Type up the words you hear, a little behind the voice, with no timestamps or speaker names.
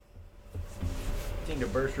To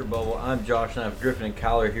Burster Bubble. I'm Josh, and I have Griffin and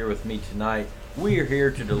Kyler here with me tonight. We are here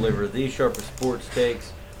to deliver the sharpest sports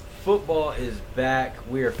takes. Football is back.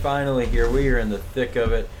 We are finally here. We are in the thick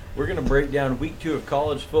of it. We're going to break down week 2 of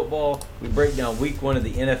college football. We break down week 1 of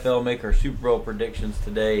the NFL, make our Super Bowl predictions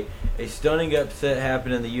today. A stunning upset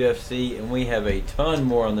happened in the UFC, and we have a ton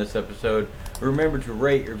more on this episode. Remember to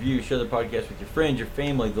rate, review, share the podcast with your friends, your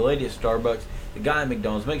family, the lady at Starbucks, the guy at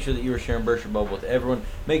McDonald's. Make sure that you are sharing Burster Bubble with everyone.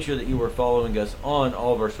 Make sure that you are following us on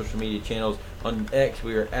all of our social media channels. On X,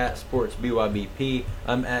 we are at SportsBYBP.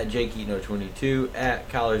 I'm at JKeaton22, at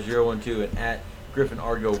Kyler012, and at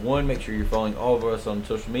GriffinArgo1. Make sure you're following all of us on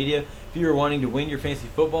social media. If you are wanting to win your fantasy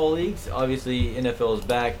football leagues, obviously NFL is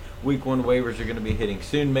back. Week 1 waivers are going to be hitting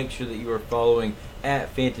soon. Make sure that you are following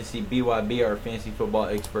at FantasyBYB, our fantasy football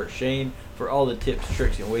expert Shane, for all the tips,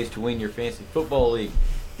 tricks, and ways to win your fantasy football league.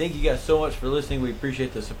 Thank you guys so much for listening. We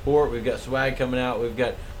appreciate the support. We've got swag coming out. We've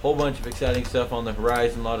got a whole bunch of exciting stuff on the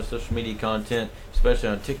horizon, a lot of social media content, especially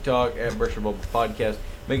on TikTok at Burster Bubble Podcast.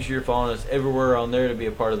 Make sure you're following us everywhere on there to be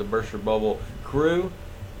a part of the Burster Bubble crew.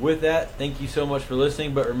 With that, thank you so much for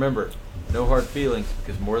listening. But remember, no hard feelings,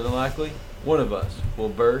 because more than likely, one of us will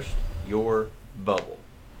burst your bubble.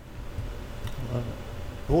 Love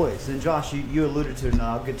it. Boys, and Josh, you alluded to it, and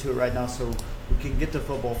I'll get to it right now so we can get to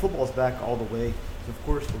football. Football's back all the way. Of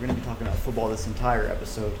course, we're going to be talking about football this entire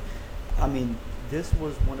episode. I mean, this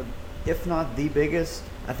was one of, if not the biggest,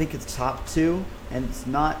 I think it's top 2, and it's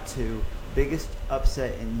not 2, biggest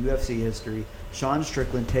upset in UFC history. Sean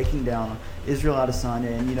Strickland taking down Israel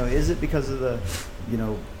Adesanya, and is it because of the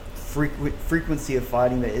frequency of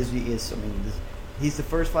fighting that Izzy is? I mean, he's the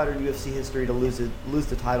first fighter in UFC history to lose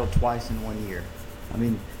the title twice in 1 year. I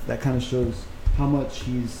mean, that kind of shows how much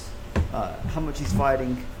he's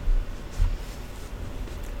fighting.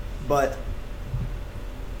 But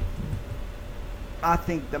I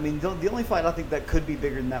think, the only fight I think that could be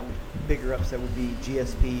bigger than that, bigger upset would be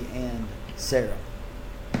GSP and Sarah.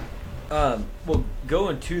 Well,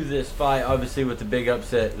 going to this fight, obviously with the big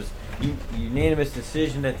upset, it was unanimous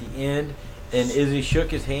decision at the end, and Izzy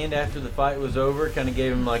shook his hand after the fight was over, kind of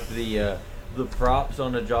gave him like the props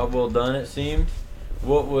on a job well done. It seemed.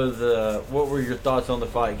 What were your thoughts on the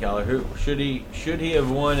fight, Kyler? Who should he have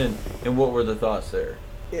won, and what were the thoughts there?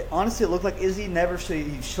 Honestly, it looked like Izzy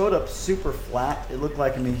he showed up super flat. It looked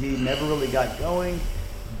like, he never really got going.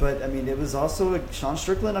 But, it was also Sean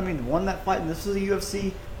Strickland, won that fight. And this was a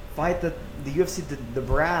UFC fight that the UFC, the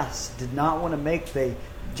brass, did not want to make. They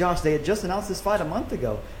had just announced this fight a month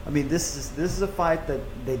ago. This is a fight that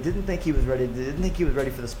they didn't think he was ready. They didn't think he was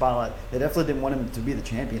ready for the spotlight. They definitely didn't want him to be the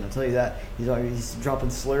champion. I'll tell you that. He's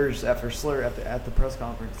dropping slurs after slur at the press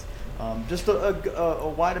conference. Just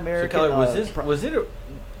a white American. So, Kyler, was it?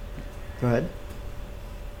 Go ahead.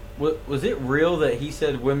 Was it real that he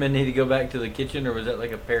said women need to go back to the kitchen, or was that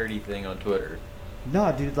like a parody thing on Twitter?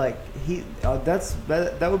 No, dude. Like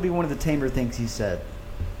that would be one of the tamer things he said.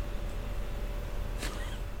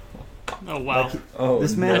 Oh wow!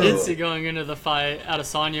 This man. I did see going into the fight,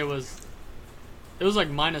 Adesanya was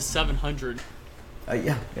like minus 700.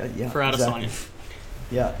 Yeah. For Adesanya. Exactly.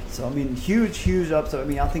 Yeah. So huge upset.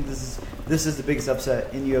 I think this is the biggest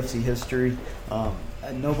upset in UFC history.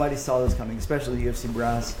 And nobody saw this coming, especially the UFC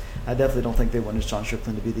brass. I definitely don't think they wanted Sean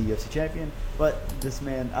Strickland to be the UFC champion. But this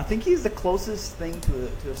man, I think he's the closest thing to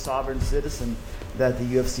a sovereign citizen that the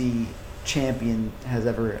UFC champion has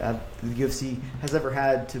ever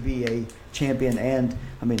had to be a champion. And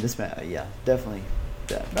this man, definitely.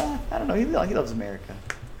 I don't know. He loves America.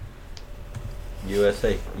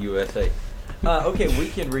 USA. Okay,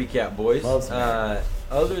 weekend recap, boys.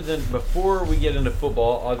 Other than before we get into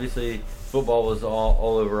football, obviously football was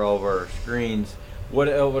all over all of our screens. What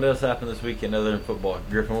else happened this weekend other than football?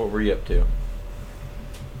 Griffin, what were you up to?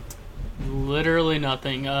 Literally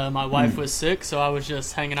nothing. My wife was sick, so I was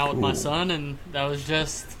just hanging out with my son, and that was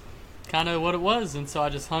just kind of what it was. And so I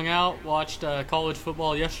just hung out, watched college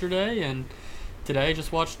football yesterday, and today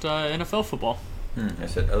just watched NFL football. I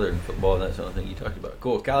said other than football, and that's the only thing you talked about.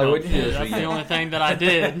 Cool. Kyler, what did you do this weekend? That's the only thing that I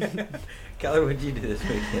did. Kyler, what did you do this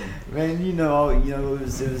weekend? Man, it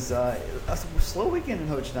was a slow weekend in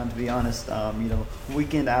Ho Chi Minh, to be honest.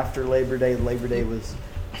 Weekend after Labor Day. Labor Day was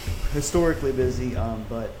historically busy,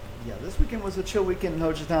 but yeah, this weekend was a chill weekend in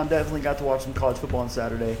Ho Chi Minh. Definitely got to watch some college football on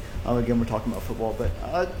Saturday. Again, we're talking about football, but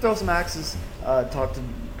throw some axes,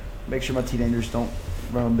 make sure my teenagers don't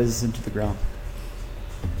run business into the ground.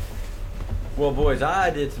 Well, boys, I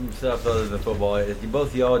did some stuff other than football. Both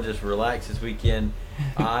of y'all just relaxed this weekend.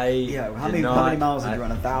 How many miles did you run?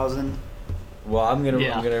 1,000? Well, I'm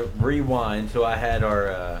gonna rewind. So I had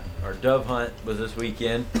our our dove hunt was this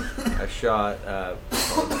weekend. I shot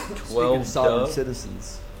 12 sovereign dove.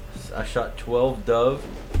 citizens. I shot 12 dove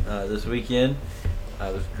this weekend.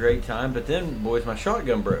 It was a great time. But then, boys, my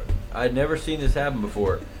shotgun broke. I had never seen this happen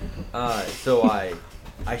before. So I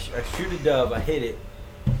shoot a dove, I hit it,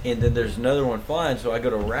 and then there's another one flying, so I go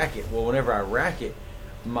to rack it. Well, whenever I rack it,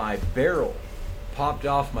 my barrel popped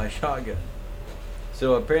off my shotgun.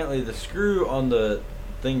 So apparently the screw on the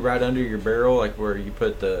thing right under your barrel, like where you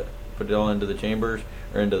put it all into the chambers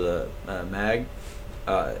or into the mag,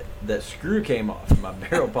 that screw came off. My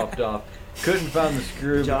barrel popped off. Couldn't find the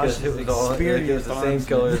screw Josh because it was the same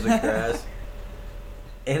color as the grass.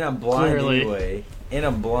 And I'm blind anyway. And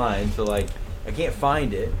I'm blind, so like I can't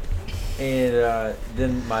find it. And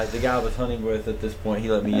then the guy I was hunting with at this point, he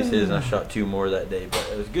let me use his, and I shot 2 more that day. But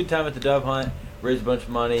it was a good time at the dove hunt. Raised a bunch of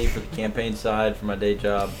money for the campaign side for my day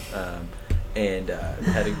job, and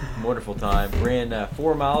had a wonderful time. Ran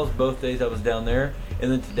 4 miles both days I was down there.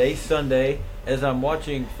 And then today's Sunday, as I'm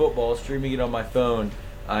watching football, streaming it on my phone,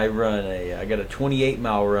 I got a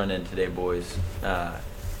 28-mile run in today, boys.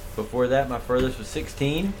 Before that, my furthest was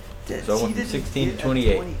 16, so I went from 16 to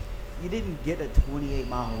 28. You didn't get a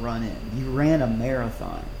 28-mile run in. You ran a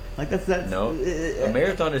marathon. Like that's no. A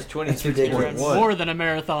marathon is 26.1. More than a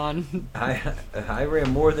marathon. I ran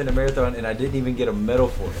more than a marathon, and I didn't even get a medal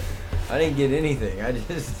for it. I didn't get anything. I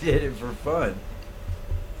just did it for fun.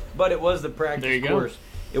 But it was the practice course.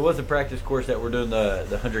 It was the practice course that we're doing the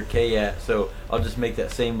 100K at, so I'll just make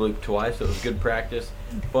that same loop twice. So it was good practice.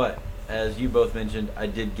 But as you both mentioned, I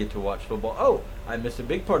did get to watch football. Oh, I missed a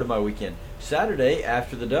big part of my weekend. Saturday,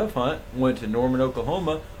 after the dove hunt, went to Norman,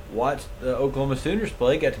 Oklahoma, watched the Oklahoma Sooners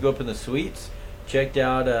play, got to go up in the suites, checked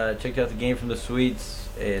out the game from the suites,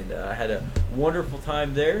 and had a wonderful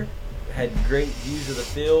time there. Had great views of the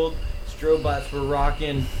field. Strobe lights were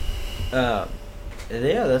rocking. That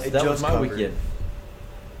was my weekend.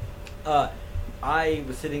 I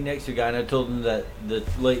was sitting next to a guy, and I told him that the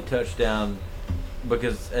late touchdown,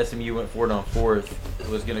 because SMU went for it on 4th,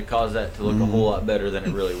 was going to cause that to look a whole lot better than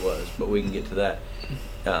it really was. But we can get to that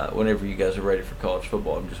whenever you guys are ready for college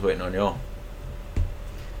football. I'm just waiting on y'all.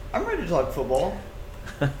 I'm ready to talk football.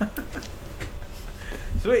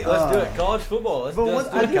 Sweet, let's do it. College football. Let's do it,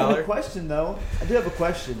 I do have a question, though. I do have a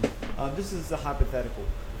question. This is a hypothetical.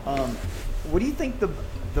 What do you think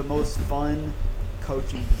the most fun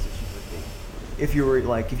coaching position would be if you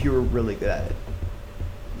were really good at it?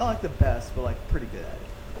 Not like the best, but like pretty good at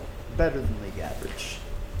it. Better than league average.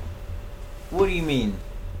 What do you mean?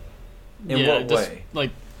 In what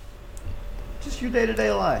way? Just your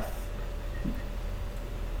day-to-day life.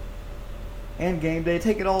 And game day.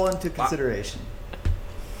 Take it all into consideration.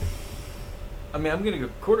 I mean, I'm going to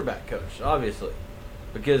go quarterback coach, obviously.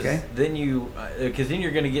 Because then you're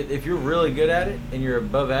going to get, if you're really good at it and you're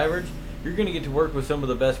above average, you're going to get to work with some of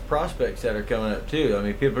the best prospects that are coming up too. I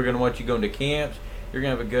mean, people are going to want you going to camps. You're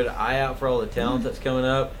going to have a good eye out for all the talent that's coming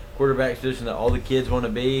up. Quarterback position that all the kids want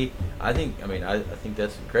to be. I think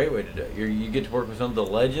that's a great way to do it. You get to work with some of the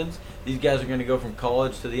legends. These guys are going to go from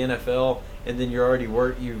college to the NFL, and then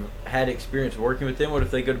you've had experience working with them. What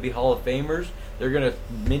if they go to be Hall of Famers? They're going to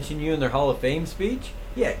mention you in their Hall of Fame speech.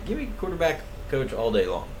 Yeah, give me quarterback coach all day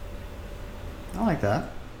long. I like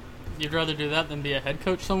that. You'd rather do that than be a head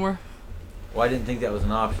coach somewhere? Well, I didn't think that was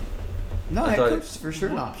an option. No, head coach is for sure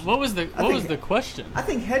an option. What was the question? I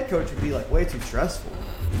think head coach would be way too stressful.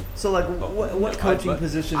 So what coaching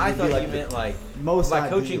position would I thought be you meant most by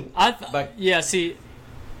ideal? coaching.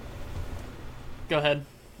 Go ahead.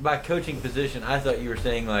 By coaching position, I thought you were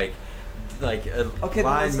saying like a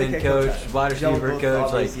lineman coach, wide receiver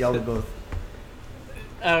coach. Y'all would both.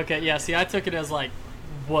 Okay, yeah. See, I took it as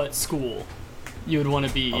what school you would want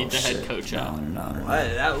to be the head coach at. No.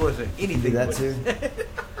 That wasn't anything. That too.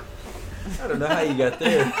 I don't know how you got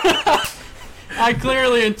there. I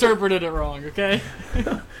clearly interpreted it wrong, okay?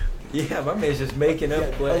 Yeah, my man's just making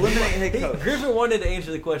up questions. Eliminate head coach. Griffin wanted to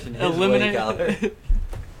answer the question his way, Kyler.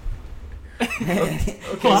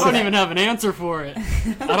 Well, I don't even have an answer for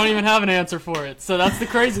it. So that's the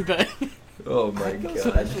crazy thing. Oh my I'd go god.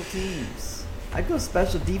 special teams. I'd go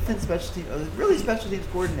special defense, special teams. Really special teams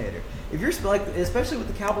coordinator. If you're especially what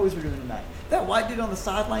the Cowboys were doing tonight. That white dude on the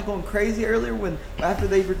sideline going crazy earlier after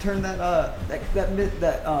they returned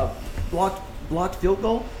that blocked field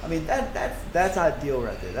goal. I mean that's ideal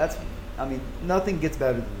right there. Nothing gets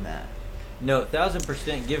better than that. No,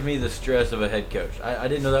 1,000% give me the stress of a head coach. I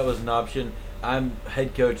didn't know that was an option. I'm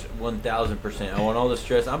head coach 1,000%. I want all the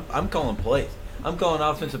stress. I'm calling plays. I'm calling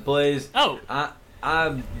offensive plays. Oh.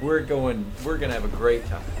 We're gonna have a great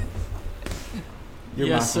time. You're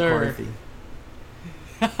yes, sir. McCarthy.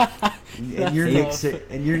 And you're Nick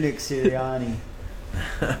Sirianni.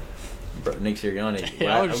 Bro, Nick Sirianni.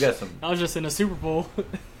 Yeah, I've got some. I was just in a Super Bowl.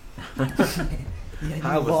 Yeah,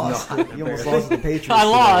 I was lost. not You almost embarrassed. lost to the Patriots. I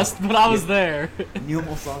today. lost, but I was there. You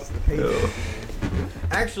almost lost to the Patriots.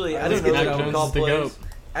 Actually, I Let's don't know get that I Jones would call is the plays. GOAT.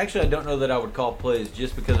 Actually, I don't know that I would call plays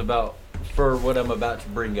just because for what I'm about to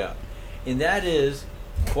bring up, and that is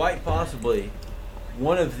quite possibly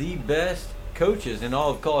one of the best coaches in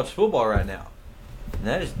all of college football right now, and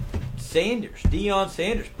that is Deion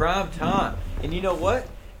Sanders, prime time. And you know what?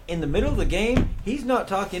 In the middle of the game, he's not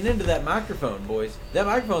talking into that microphone, boys. That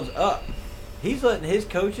microphone's up. He's letting his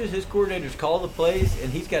coaches, his coordinators call the plays,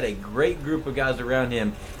 and he's got a great group of guys around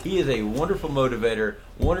him. He is a wonderful motivator,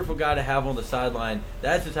 wonderful guy to have on the sideline.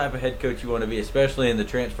 That's the type of head coach you want to be, especially in the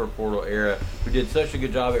transfer portal era, who did such a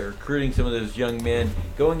good job at recruiting some of those young men.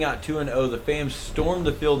 Going out 2-0, the fans stormed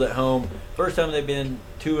the field at home. First time they've been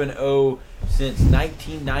 2-0 since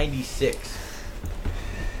 1996.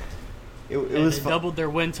 It was They doubled their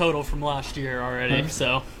win total from last year already,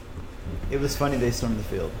 so It was funny they stormed the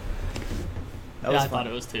field. That yeah, was I fun. thought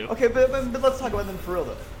it was too. Okay, but let's talk about them for real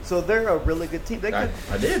though. So they're a really good team. They I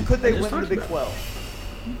did. Could I they just win the talked Big about it.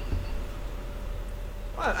 12?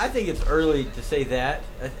 Well, I think it's early to say that.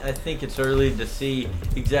 I think it's early to see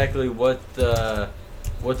exactly what the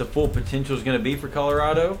full potential is going to be for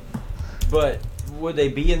Colorado. But would they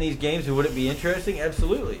be in these games and would it be interesting?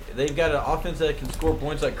 Absolutely. They've got an offense that can score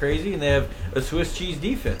points like crazy, and they have a Swiss cheese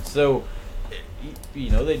defense. So,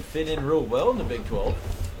 they'd fit in real well in the Big 12.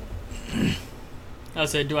 I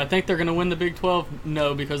said, do I think they're going to win the Big 12?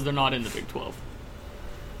 No, because they're not in the Big 12.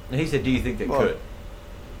 And he said, do you think they Well, could?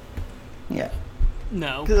 Yeah.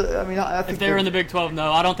 No. 'Cause, I mean, I think If they were in the Big 12,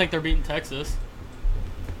 no. I don't think they're beating Texas.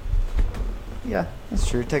 Yeah, that's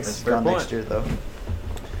true. Texas is That's a fair gone point. next year though.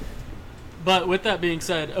 But with that being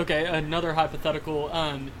said, okay, another hypothetical.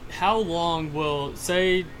 How long will,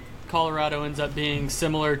 say, Colorado ends up being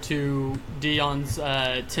similar to Deion's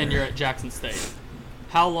tenure at Jackson State?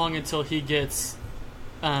 How long until he gets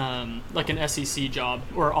like an SEC job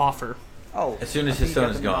or offer? Oh, As soon as I his think he son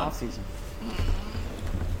got is them in the gone. offseason.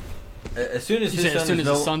 As soon as You his say as soon as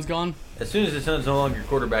his son's gone? as soon as his son's no longer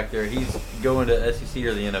quarterback there, he's going to SEC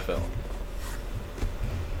or the NFL.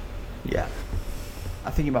 Yeah,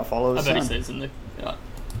 I think he might follow I his bet he son. stays in the.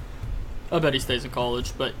 I bet he stays in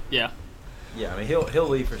college, but yeah. Yeah, I mean he'll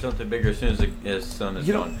leave for something bigger as soon as his son is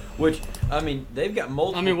You know- gone. Which I mean they've got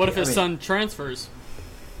multiple. I mean, what if his I mean, son transfers?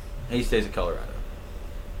 He stays in Colorado,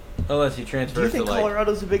 unless he Do you transfers think to like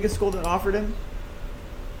Colorado's the biggest school that offered him?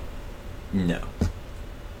 no.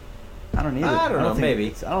 I don't either. I don't know, think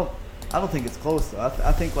maybe. I don't think it's close though.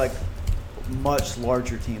 I think like much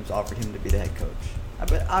larger teams offered him to be the head coach.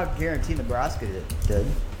 I guarantee Nebraska did.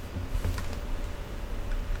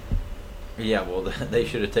 Yeah, well they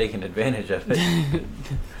should have taken advantage of it.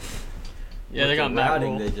 Yeah, With they got the Matt routing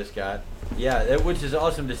Rule. they just got. Yeah, which is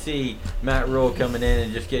awesome to see Matt Rule coming in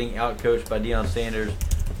and just getting outcoached by Deion Sanders,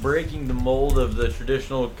 breaking the mold of the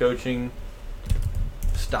traditional coaching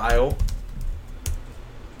style.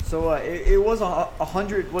 So it was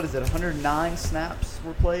 100. What is it? 109 snaps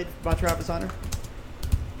were played by Travis Hunter.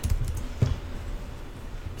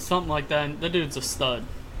 Something like that. And that dude's a stud.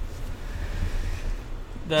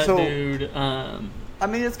 That So- dude. I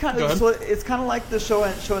mean, it's kind Go of ahead. it's kind of like the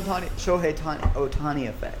Shohei Ohtani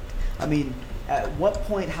effect. I mean, at what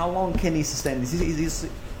point, how long can he sustain this? He's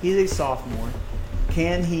a sophomore.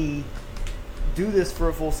 Can he do this for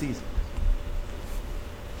a full season?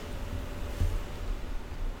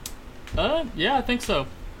 Yeah, I think so.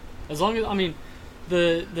 As long as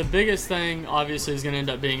the biggest thing obviously is going to end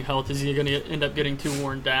up being health. Is he going to end up getting too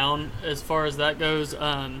worn down? As far as that goes,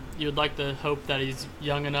 you would like to hope that he's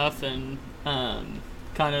young enough and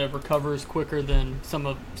kind of recovers quicker than some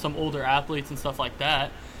older athletes and stuff like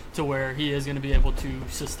that, to where he is going to be able to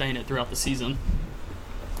sustain it throughout the season.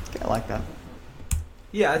 I like that.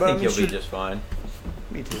 Yeah, I But, think I mean, he'll be just fine.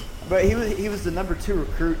 Me too. But he was the number 2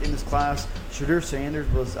 recruit in his class. Shadur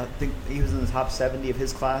Sanders was, I think, he was in the top 70 of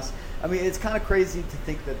his class. I mean, it's kind of crazy to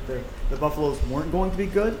think that the Buffaloes weren't going to be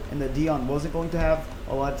good and that Deion wasn't going to have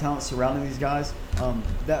a lot of talent surrounding these guys.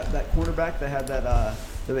 That cornerback that had that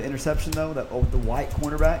the interception though, the white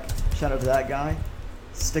cornerback. Shout out to that guy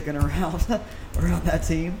sticking around around that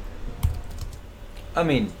team. I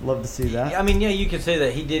mean, Love to see that. I mean, yeah, you can say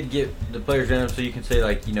that he did get the players in him, so you can say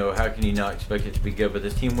like, how can you not expect it to be good? But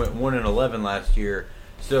this team went 1-11 last year,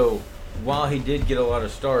 so while he did get a lot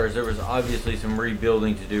of stars, there was obviously some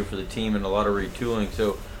rebuilding to do for the team and a lot of retooling.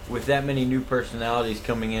 So with that many new personalities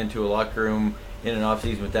coming into a locker room in an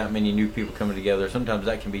offseason, with that many new people coming together, sometimes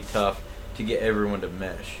that can be tough to get everyone to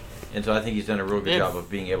mesh. And so I think he's done a real good Yeah. job of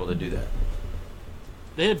being able to do that.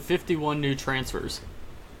 They had 51 new transfers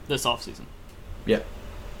this offseason. Yeah.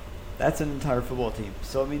 That's an entire football team.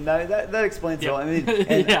 So I mean that explains it all. I mean,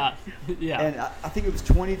 and, yeah. And I think it was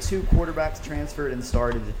 22 quarterbacks transferred and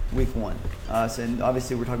started week 1. And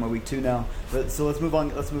obviously we're talking about week 2 now. But so let's move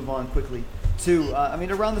on. Let's move on quickly to I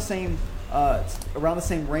mean around the same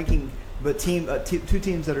ranking, but two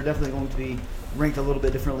teams that are definitely going to be ranked a little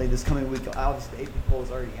bit differently this coming week. Obviously the AP poll is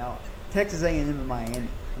already out. Texas A&M and Miami.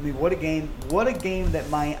 I mean, what a game! What a game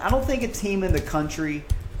that I don't think a team in the country.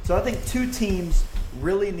 So I think 2 teams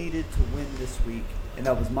really needed to win this week, and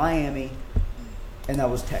that was Miami, and that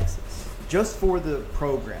was Texas. Just for the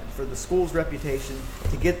program, for the school's reputation,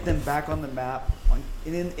 to get them back on the map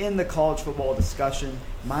in the college football discussion.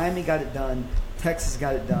 Miami got it done. Texas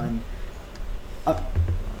got it done.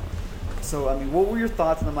 So, I mean, what were your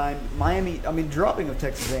thoughts on the Miami? I mean, dropping of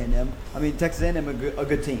Texas A&M. I mean, Texas A&M a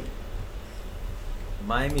good team.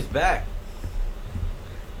 Miami's back.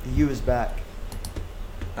 The U is back.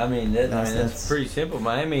 I mean, that's pretty simple.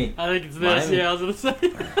 Miami. I think it's this. Miami. Yeah, I was gonna say.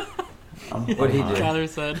 What'd he do? Tyler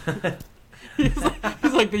said. he's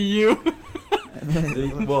like the U.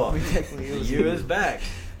 Well, the U is back.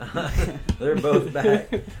 They're both back.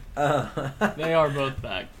 They are both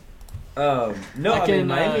back. No, I mean,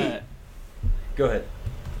 Miami. Go ahead.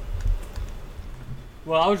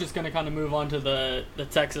 Well, I was just going to kind of move on to the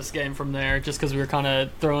Texas game from there, just because we were kind of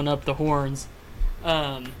throwing up the horns.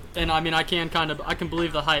 And I mean, I can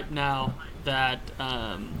believe the hype now that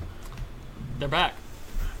they're back.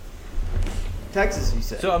 Texas, you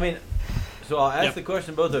said. So I mean, I'll ask Yep. the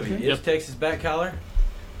question, both of you: Is Yep. Texas back, Kyler?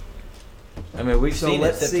 I mean, we've seen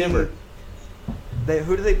it September. They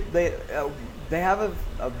have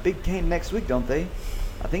a big game next week, don't they?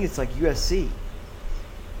 I think it's like USC.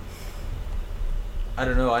 I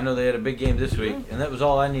don't know. I know they had a big game this week, and that was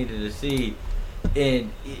all I needed to see.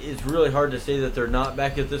 And it's really hard to say that they're not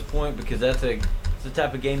back at this point because it's the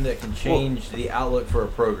type of game that can change the outlook for a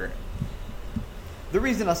program. The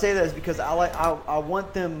reason I say that is because I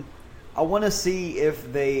want them. I want to see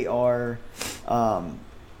if they are,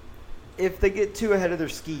 if they get too ahead of their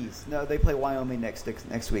skis. No, they play Wyoming next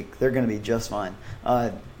week. They're going to be just fine.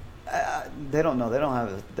 They don't know. They don't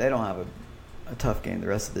have a tough game the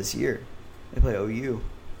rest of this year. They play OU.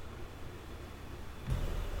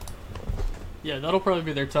 Yeah, that'll probably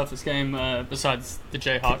be their toughest game besides the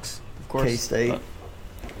Jayhawks, of course. K-State.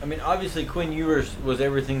 I mean, obviously Quinn Ewers was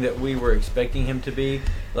everything that we were expecting him to be.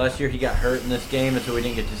 Last year he got hurt in this game, and so we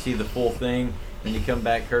didn't get to see the full thing. And he come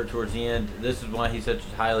back hurt towards the end. This is why he's such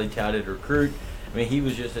a highly touted recruit. I mean, he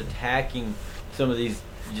was just attacking some of these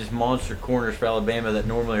just monster corners for Alabama that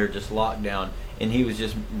normally are just locked down, and he was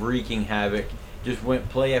just wreaking havoc. Just went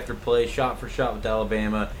play after play, shot for shot with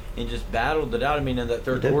Alabama, and just battled it out. I mean, in that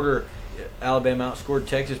third quarter, Alabama outscored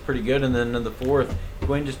Texas pretty good, and then in the fourth,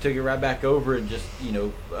 Quinn just took it right back over and just,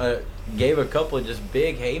 gave a couple of just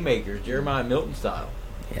big haymakers, Jeremiah Milton style.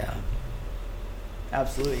 Yeah.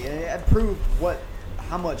 Absolutely. And it proved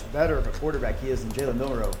how much better of a quarterback he is than Jalen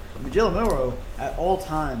Milroe. I mean, Jalen Milroe, at all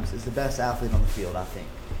times, is the best athlete on the field, I think.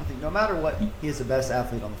 I think no matter what, he is the best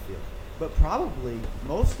athlete on the field. But probably,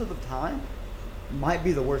 most of the time, might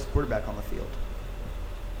be the worst quarterback on the field.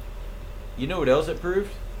 You know what else it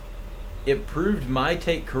proved? It proved my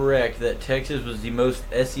take correct that Texas was the most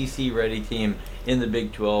SEC-ready team in the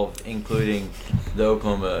Big 12, including the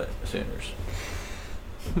Oklahoma Sooners.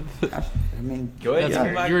 I mean, Go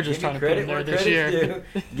ahead. You were just trying to put him there this year.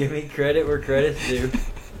 Give me credit where credit's due.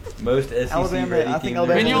 Most SEC-ready Alabama, I think team.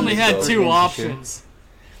 Alabama I mean, you only had 2 options.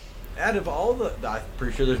 Out of all I'm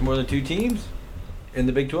pretty sure there's more than 2 teams in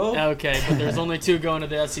the Big 12. Okay, but there's only 2 going to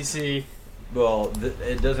the SEC. Well,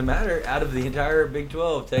 it doesn't matter. Out of the entire Big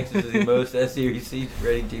 12, Texas is the most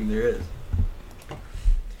SEC-ready team there is.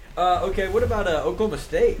 Okay, what about Oklahoma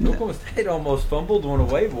State? Oklahoma State almost fumbled one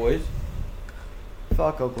away, boys.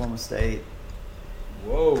 Fuck Oklahoma State.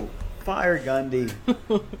 Whoa. Fire Gundy.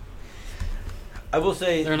 I will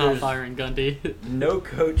say they're not firing Gundy. No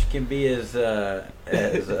coach can be as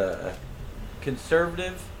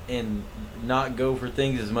conservative and not go for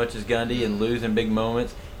things as much as Gundy and lose in big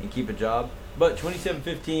moments and keep a job. But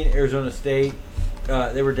 27-15, Arizona State,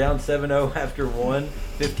 they were down 7-0 after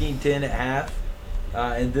 15-10 at half.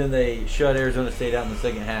 And then they shut Arizona State out in the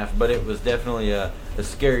second half. But it was definitely a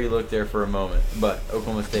scary look there for a moment. But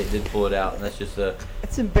Oklahoma State did pull it out, and that's just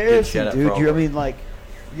it's embarrassing, dude.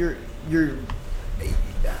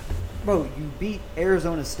 Bro, you beat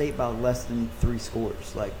Arizona State by less than 3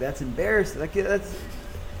 scores. Like, that's embarrassing.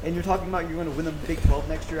 And you're talking about you're going to win the Big 12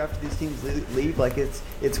 next year after these teams leave. Like, it's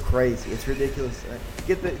crazy. It's ridiculous.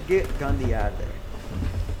 Get Gundy out of there.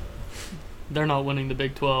 they're not winning the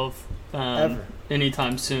Big 12 Ever.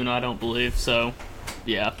 anytime soon, I don't believe. So,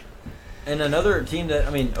 yeah. And another team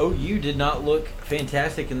that, OU did not look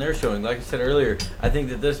fantastic in their showing. Like I said earlier, I think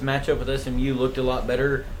that this matchup with SMU looked a lot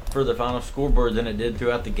better for the final scoreboard than it did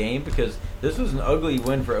throughout the game, because this was an ugly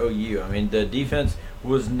win for OU. The defense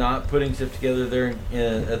was not putting stuff together there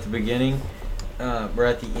at the beginning or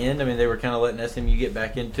at the end. They were kind of letting SMU get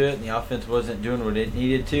back into it, and the offense wasn't doing what it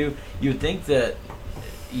needed to. You would think that,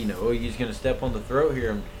 OU's going to step on the throat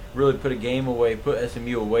here and really put a game away, put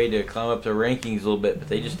SMU away to climb up their rankings a little bit, but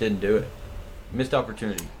they just didn't do it. Missed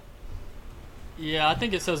opportunity. Yeah, I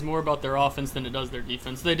think it says more about their offense than it does their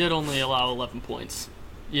defense. They did only allow 11 points,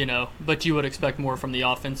 but you would expect more from the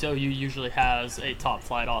offense. OU usually has a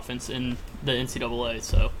top-flight offense in the NCAA,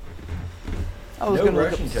 so. I was going to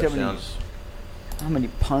look up touchdowns. How many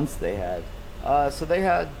punts they had. So they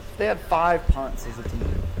had 5 punts as a team.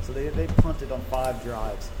 So they punted on 5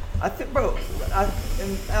 drives. I think, bro,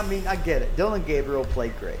 I get it. Dylan Gabriel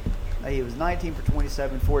played great. He was 19 for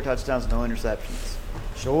 27, 4 touchdowns, no interceptions.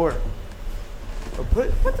 Sure. But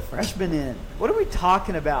put the freshman in. What are we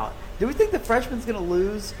talking about? Do we think the freshman's going to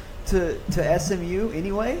lose to SMU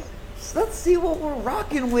anyway? So let's see what we're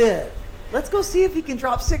rocking with. Let's go see if he can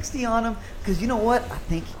drop 60 on him, because you know what? I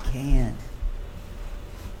think he can.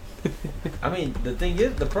 The thing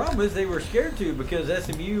is, the problem is they were scared to, because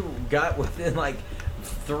SMU got within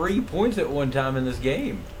 3 points at one time in this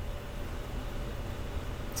game.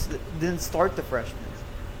 Then start the freshmen.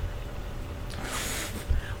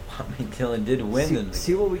 Dylan did win them.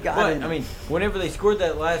 See what we got. But whenever they scored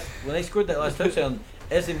that last touchdown,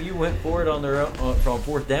 SMU went for it on their own from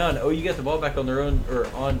 4th down. OU got the ball back on their own, or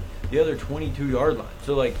on the other 22-yard line.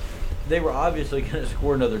 So they were obviously going to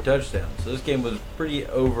score another touchdown. So this game was pretty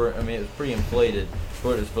over. It was pretty inflated for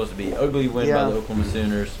what it was supposed to be. Ugly win by the Oklahoma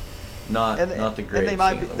Sooners. Not the great. And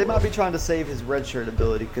they might be trying to save his redshirt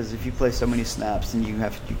ability, because if you play so many snaps, then you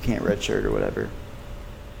can't redshirt or whatever.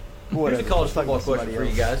 Here's a college football question for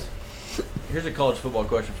you guys.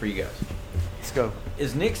 Let's go.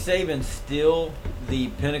 Is Nick Saban still the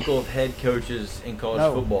pinnacle of head coaches in college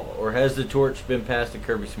football, or has the torch been passed to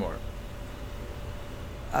Kirby Smart?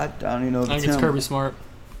 I don't even know. I think it's Kirby Smart.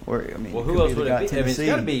 Who else would it be? It's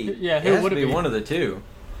got to be. Yeah, who would it be? One of the two.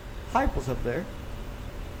 Heupel's up there.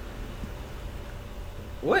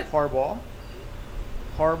 What? Harbaugh,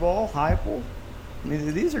 Heupel.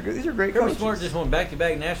 These are good. These are great Kirby coaches. Smart just won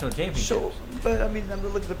back-to-back national championships. Sure, but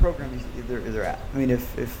look at the program they're at.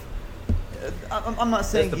 if I'm not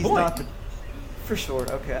saying he's not the, for sure.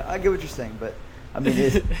 Okay, I get what you're saying, but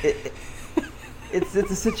it's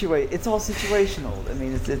a situation. It's all situational.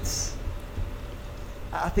 It's.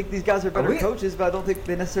 I think these guys are better coaches, but I don't think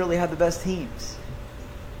they necessarily have the best teams.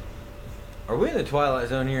 Are we in the twilight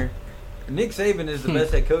zone here? Nick Saban is the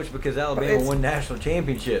best head coach because Alabama won national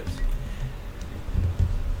championships.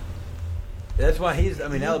 That's why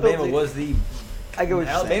Alabama was the. I get what you're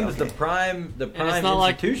Alabama's saying. the prime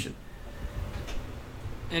institution.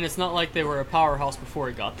 And it's not like they were a powerhouse before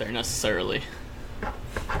he got there necessarily.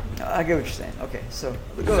 I get what you're saying. Okay, so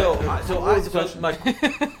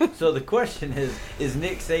the question is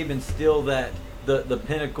Nick Saban still the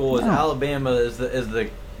pinnacle? Is Alabama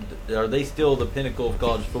are they still the pinnacle of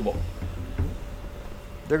college football?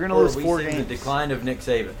 They're going to lose 4 games. The decline of Nick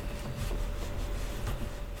Saban.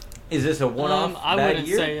 Is this a one-off? I wouldn't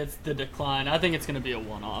say it's the decline. I think it's going to be a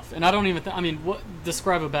one-off, and I don't even.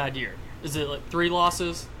 Describe a bad year. Is it 3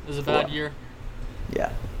 losses? Is a bad year?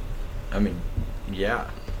 Yeah. Yeah.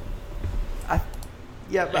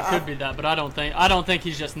 But it could be that, but I don't think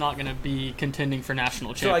he's just not going to be contending for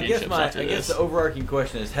national championships. So I guess the overarching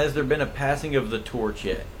question is: has there been a passing of the torch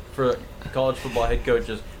yet for college football head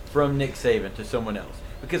coaches from Nick Saban to someone else?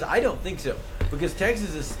 Because I don't think so. Because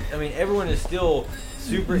Texas is, everyone is still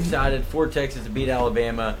super excited for Texas to beat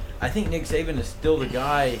Alabama. I think Nick Saban is still the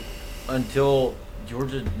guy until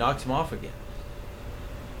Georgia knocks him off again.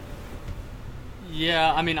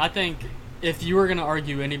 Yeah, I think if you were going to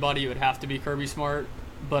argue anybody, it would have to be Kirby Smart.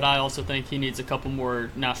 But I also think he needs a couple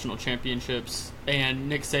more national championships, and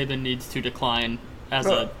Nick Saban needs to decline as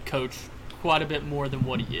a coach quite a bit more than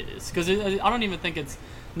what he is. Because I don't even think it's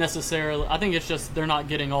necessarily. I think it's just they're not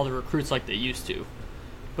getting all the recruits like they used to.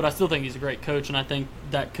 But I still think he's a great coach, and I think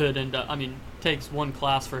that could end up. Takes one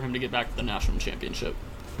class for him to get back to the national championship.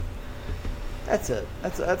 That's it.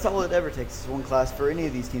 That's all it ever takes is one class for any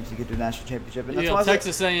of these teams to get to a national championship. And that's why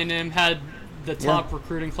Texas A&M had the top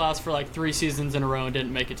recruiting class for 3 seasons in a row and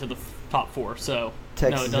didn't make it to the top 4. So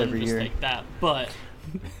Texas it doesn't every just year. take that. But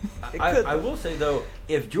I will say though,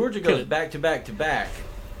 if Georgia goes back to back to back,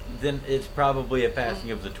 then it's probably a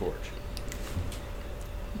passing of the torch.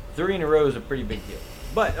 3 in a row is a pretty big deal.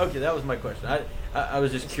 But okay, that was my question. I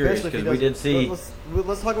was just curious Especially if because he we does- did see.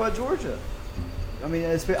 Let's talk about Georgia. I mean,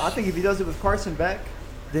 I think if he does it with Carson Beck,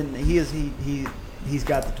 then he's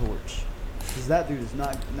got the torch. Because that dude is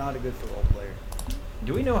not a good football player.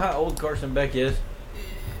 Do we know how old Carson Beck is?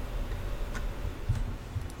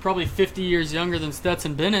 Probably 50 years younger than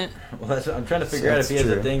Stetson Bennett. Well, I'm trying to figure out if he has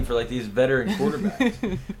a thing for like these veteran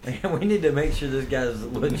quarterbacks. Man, we need to make sure this guy's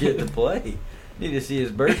legit to play. Need to see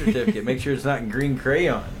his birth certificate. Make sure it's not in green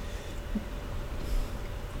crayon.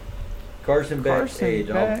 Carson Beck's age.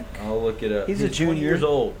 I'll look it up. He's a 20 junior. years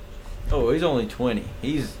old. Oh, he's only 20.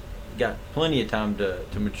 He's got plenty of time to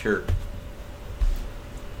mature.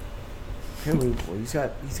 Unbelievable. He's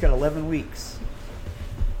got 11 weeks.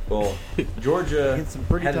 Well, Georgia Against some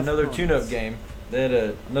pretty had tough another opponents. tune-up game. They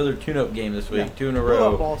had another tune-up game this week, Yeah. 2 in a Blew up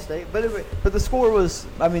row. Ball State, but the score was,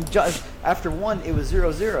 I mean, after one, it was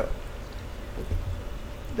 0-0.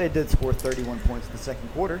 They did score 31 points in the second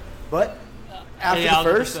quarter, but after Yeah, I the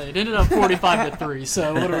was first, gonna say, it ended up 45-3.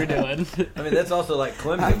 So what are we doing? I mean, that's also like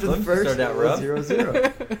Clemson. after the Clemson first, started out it was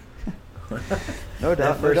rough. 0-0. No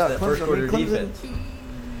doubt, That no doubt. first quarter defense.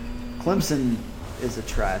 Clemson is a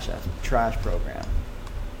trash program.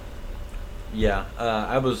 Yeah,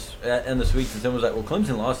 I was in the suites and someone was like, well,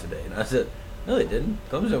 Clemson lost today. And I said, no, they didn't.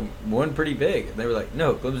 Clemson won pretty big. And they were like,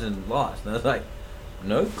 no, Clemson lost. And I was like,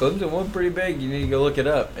 no, Clemson won pretty big. You need to go look it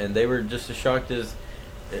up. And they were just as shocked as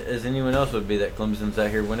anyone else would be that Clemson's out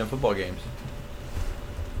here winning football games.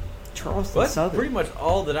 Charleston That's Southern. pretty much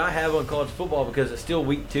all that I have on college football because it's still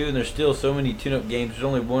week 2 and there's still so many tune-up games. There's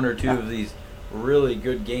only 1 or 2 of these really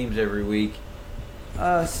good games every week.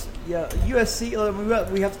 Yeah,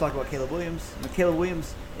 USC. We have to talk about Caleb Williams. Caleb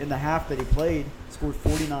Williams, in the half that he played, scored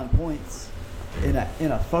 49 points in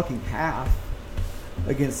a fucking half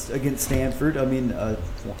against Stanford. I mean, a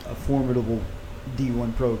formidable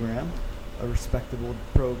D1 program, a respectable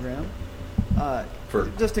program.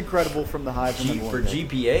 Just incredible from the high. For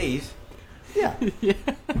GPAs. Yeah. Yeah.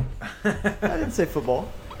 I didn't say football.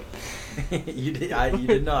 You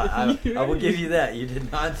did not. I will give you that. You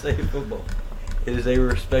did not say football. It is a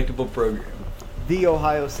respectable program. The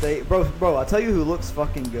Ohio State, bro. I'll tell you who looks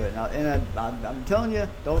fucking good. Now, and I'm telling you,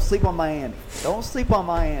 don't sleep on Miami. Don't sleep on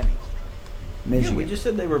Miami. Michigan. Yeah, we just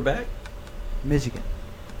said they were back. Michigan.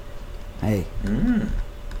 Hey,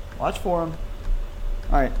 watch for them.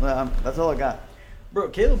 All right, that's all I got. Bro,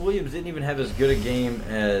 Caleb Williams didn't even have as good a game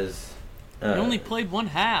as. He only played one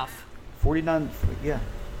half. 49. Yeah,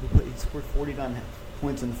 he scored 49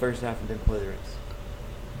 points in the first half and didn't play the rest.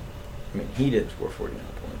 I mean, he didn't score 49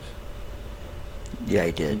 points. Yeah, he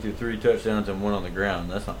He did. threw 3 touchdowns and 1 on the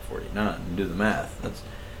ground. That's not 49. Do the math. That's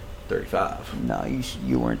 35. No,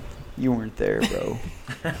 you weren't there, bro.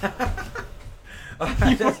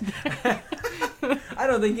 I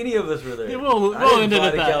don't think any of us were there. Yeah, we'll I didn't end it fly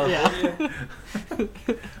at to that, California.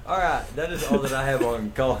 All right, that is all that I have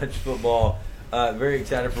on college football. Very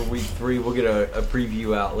excited for week 3. We'll get a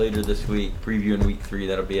preview out later this week, previewing week 3.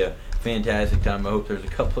 That'll be a fantastic time. I hope there's a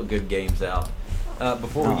couple of good games out.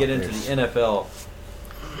 Before we get into the NFL.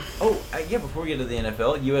 Before we get to the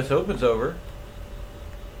NFL, U.S. Open's over.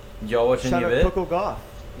 Did y'all watch Shout any of out it? Coco Gauff.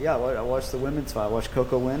 Yeah, I watched the women's fight. I watched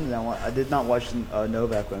Coco win. And I did not watch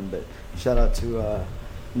Novak win, but shout out to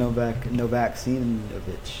Novak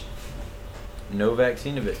Sinovic. Novak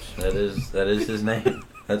Sinovic. That is his name.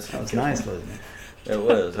 That was nice, wasn't it? It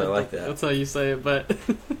was. I like that. That's how you say it, but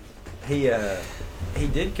He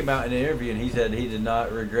did come out in an interview and he said he did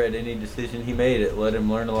not regret any decision he made. It let him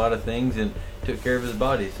learn a lot of things and took care of his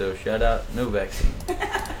body. So shout out Novak.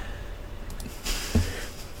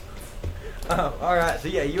 All right, so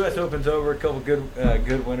yeah, U.S. Open's over. A couple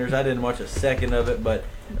good winners. I didn't watch a second of it, but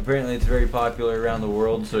apparently it's very popular around the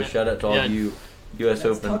world. So shout out to all you U.S.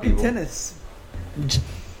 Open people. Tennis.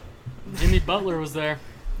 Jimmy Butler was there.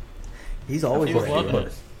 He's always He was ready. loving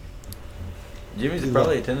it. Jimmy's He's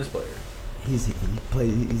probably a loving tennis player. He's a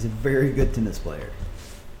very good tennis player.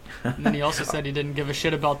 And then he also said he didn't give a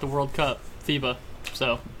shit about the World Cup, FIBA.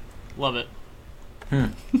 So, love it.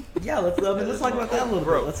 Yeah, let's talk about that a little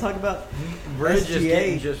bit. Let's talk about Bridge is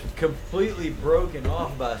getting SGA. just completely broken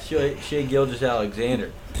off by Shea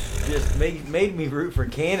Gilgeous-Alexander. Just made me root for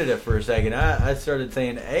Canada for a second. I started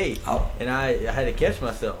saying "hey," and I had to catch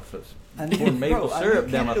myself. Pouring maple syrup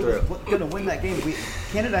down my throat. Was going to win that game.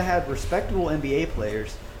 Canada had respectable NBA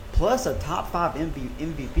players plus a top 5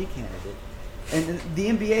 MVP candidate, and the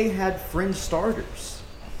NBA had fringe starters.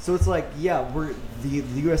 So it's like, yeah, the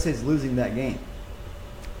USA is losing that game.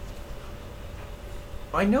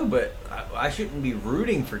 I know, but I shouldn't be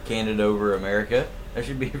rooting for Canada over America. I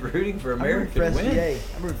should be rooting for America to win.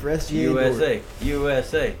 I'm rooting for SGA. USA,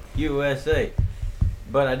 USA, USA.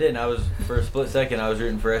 But I didn't. For a split second, I was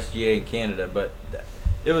rooting for SGA in Canada. But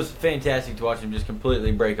it was fantastic to watch him just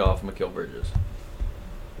completely break off Mikal Bridges.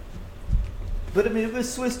 But I mean, it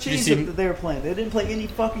was Swiss cheese that they were playing. They didn't play any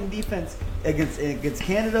fucking defense against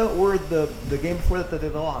Canada or the game before that they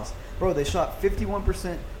lost. Bro, they shot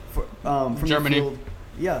 51% from Germany. the field.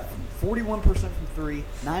 Yeah, 41% from three,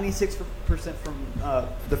 96% from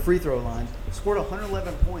the free throw line. Scored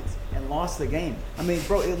 111 points and lost the game. I mean,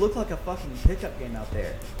 bro, it looked like a fucking pickup game out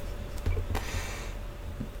there.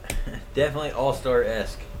 Definitely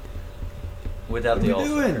All-Star-esque. Without the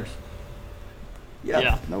All-Stars.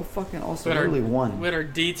 Yeah, no fucking All-Star really won. We had our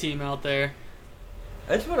D team out there.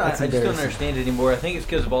 That's what I just don't understand anymore. I think it's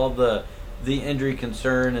because of all the injury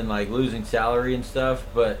concern and like losing salary and stuff,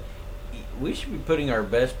 but we should be putting our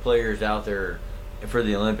best players out there for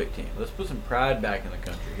the Olympic team. Let's put some pride back in the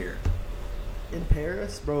country here. In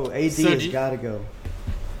Paris, bro, AD has got to go.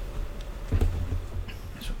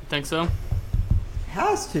 Think so?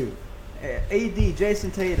 Has to. AD,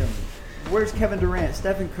 Jason Tatum. Where's Kevin Durant?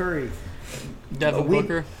 Stephen Curry. Devin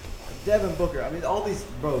Booker. Devin Booker. I mean, all these,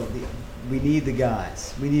 bro. We need the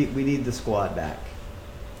guys. We need the squad back.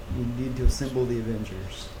 We need to assemble the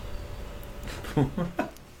Avengers.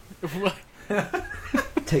 What?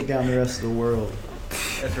 Take down the rest of the world.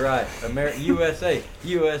 That's right. USA.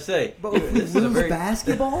 But if we lose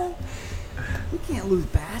basketball, we can't lose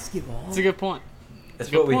basketball. That's a good point.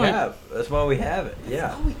 That's what we have. That's why we have it.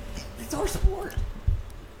 Yeah. It's our sport.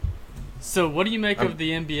 So, what do you make of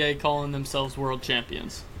the NBA calling themselves world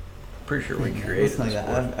champions? Pretty sure we created this.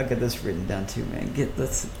 I got this written down too, man.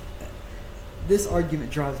 This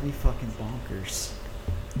argument drives me fucking bonkers.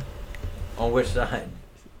 On which side?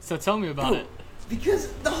 So tell me about it.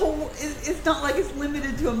 Because it's not like it's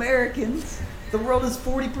limited to Americans. The world is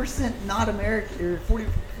 40% not American, or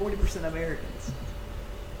 40% Americans.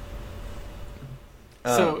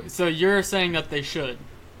 So you're saying that they should?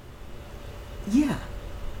 Yeah.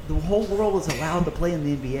 The whole world is allowed to play in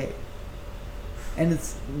the NBA. And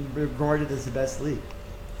it's regarded as the best league.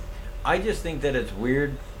 I just think that it's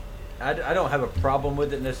weird. I don't have a problem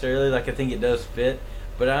with it necessarily. Like, I think it does fit.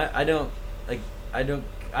 But I've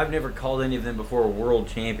never called any of them before a world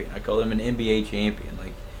champion. I call them an NBA champion.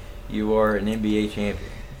 Like, you are an NBA champion.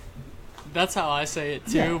 That's how I say it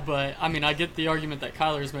too, yeah. But I mean, I get the argument that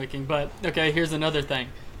Kyler's making. But okay, here's another thing.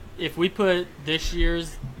 If we put this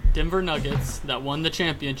year's Denver Nuggets that won the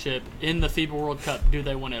championship in the FIBA World Cup, do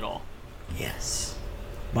they win it all? Yes.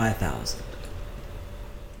 By 1,000.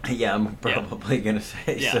 Yeah, I'm probably going to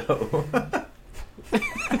say so.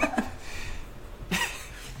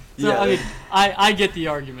 So, I mean, I get the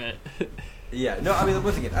argument. Yeah. No, I mean,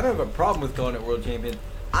 once again, I don't have a problem with calling it world champion.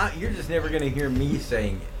 You're just never going to hear me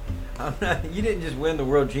saying it. You didn't just win the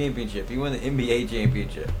world championship. You won the NBA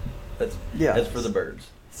championship. That's for the birds.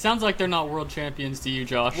 Sounds like they're not world champions to you,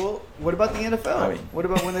 Josh. Well, what about the NFL? I mean, what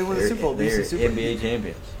about when they win the Super Bowl? They're NBA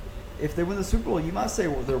champions. If they win the Super Bowl, you might say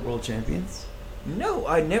they're world champions. No,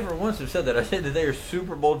 I never once have said that. I said that they are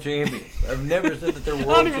Super Bowl champions. I've never said that they're world champions.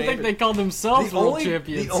 I don't even think they call themselves world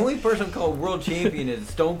champions. The only person called world champion is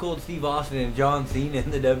Stone Cold Steve Austin and John Cena in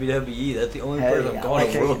the WWE. That's the only person I'm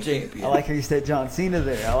calling world champion. I like how you said John Cena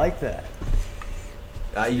there. I like that.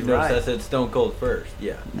 You noticed I said Stone Cold first.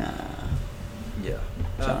 Yeah. Nah. Yeah.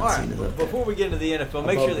 All right. Before we get into the NFL,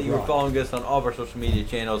 make sure that you are following us on all of our social media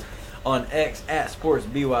channels. On X at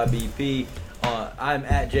SportsBYBP. I'm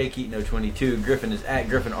at JKeaton022. Griffin is at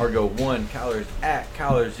GriffinArgo1. Kyler is at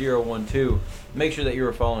Kyler012. Make sure that you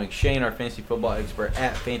are following Shane, our fantasy football expert,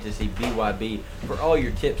 at FantasyBYB for all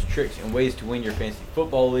your tips, tricks, and ways to win your fantasy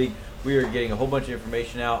football league. We are getting a whole bunch of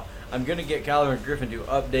information out. I'm going to get Kyler and Griffin to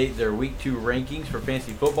update their Week 2 rankings for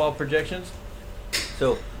fantasy football projections.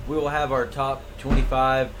 So we will have our top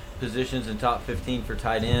 25 positions and top 15 for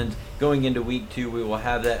tight ends. Going into Week 2, we will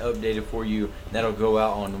have that updated for you. That'll go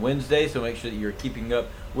out on Wednesday, so make sure that you're keeping up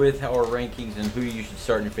with our rankings and who you should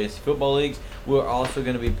start in your fantasy football leagues. We're also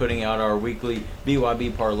going to be putting out our weekly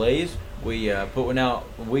BYB parlays. We put one out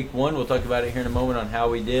Week 1. We'll talk about it here in a moment on how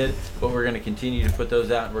we did, but we're going to continue to put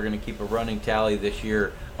those out, and we're going to keep a running tally this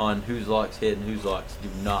year on whose locks hit and whose locks do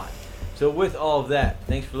not. So with all of that,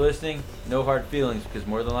 thanks for listening. No hard feelings, because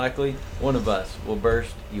more than likely, one of us will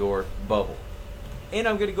burst your bubble. And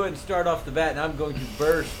I'm going to go ahead and start off the bat, and I'm going to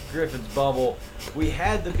burst Griffin's bubble. We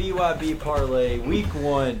had the BYB parlay, Week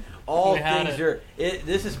 1. All things are.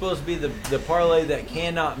 This is supposed to be the parlay that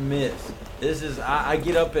cannot miss. This is. I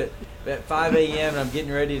get up at 5 a.m. and I'm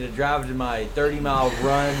getting ready to drive to my 30-mile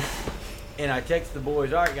run, And I text the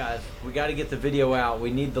boys, all right, guys, we got to get the video out. We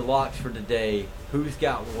need the locks for today. Who's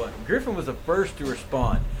got what? Griffin was the first to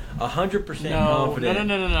respond. 100% confident.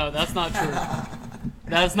 No. That's not true.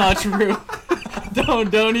 That's not true.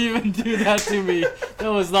 Don't even do that to me. That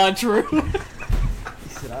was not true. He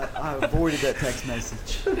said, I avoided that text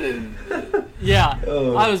message. Yeah,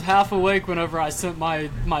 I was half awake whenever I sent my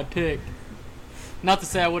pick. Not to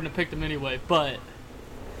say I wouldn't have picked him anyway, but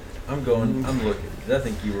I'm looking, because I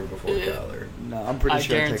think you were before Kyler. No, I'm pretty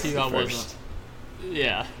sure I guarantee texted you I first. wasn't.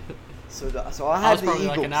 Yeah. So I I had was the probably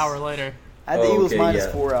Eagles. like an hour later. I had the Eagles okay, minus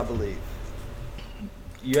yeah. 4, I believe.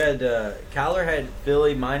 You had Kyler had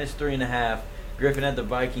Philly minus 3.5. Griffin had the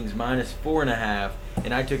Vikings minus 4.5,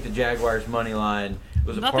 and I took the Jaguars money line. It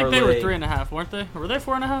was a I parlay. think they were 3.5, weren't they? Were they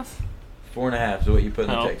 4.5? 4.5 is what you put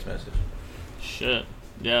in the Oh. text message. Shit.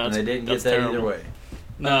 Yeah, And they didn't get that's that terrible. either way.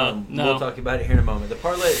 No. We'll talk about it here in a moment. The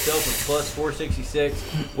parlay itself was plus 466.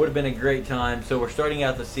 Would have been a great time. So we're starting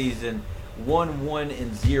out the season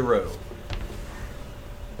 1-1-0.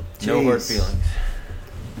 No hard Jeez. feelings.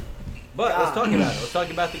 But let's talk about it. Let's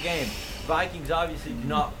talk about the game. Vikings obviously do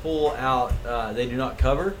not pull out. They do not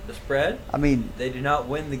cover the spread. I mean, They do not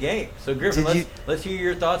win the game. So Griffin, Did you- let's hear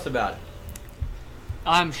your thoughts about it.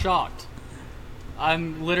 I'm shocked.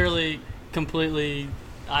 I'm literally completely.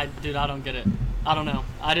 I don't get it. I don't know.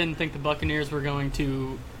 I didn't think the Buccaneers were going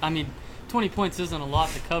to. 20 points isn't a lot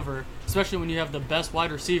to cover, especially when you have the best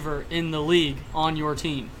wide receiver in the league on your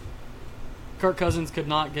team. Kirk Cousins could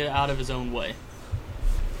not get out of his own way.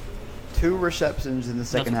 2 receptions in the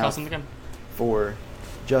second That's what half cost him the game. for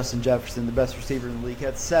Justin Jefferson, the best receiver in the league.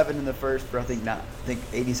 Had 7 in the first for I think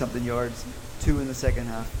 80-something yards. 2 in the second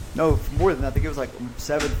half. No, more than that. I think it was like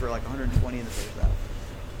 7 for like 120 in the first half.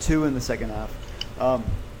 2 in the second half.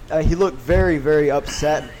 He looked very, very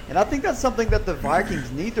upset, and I think that's something that the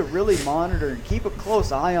Vikings need to really monitor and keep a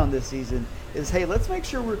close eye on this season. Is hey, let's make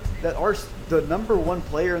sure the number 1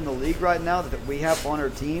 player in the league right now that we have on our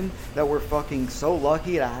team, that we're fucking so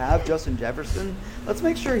lucky to have, Justin Jefferson. Let's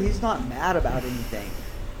make sure he's not mad about anything.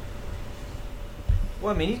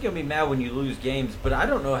 Well, he's going to be mad when you lose games, but I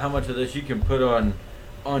don't know how much of this you can put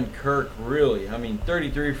on Kirk, really.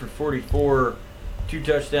 33 for 44, 2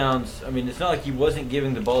 touchdowns. It's not like he wasn't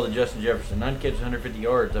giving the ball to Justin Jefferson. 9 catches, 150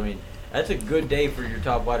 yards. That's a good day for your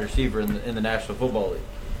top wide receiver in the National Football League.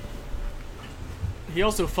 He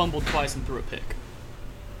also fumbled twice and threw a pick.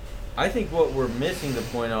 I think what we're missing the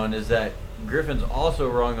point on is that Griffin's also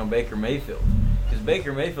wrong on Baker Mayfield. Because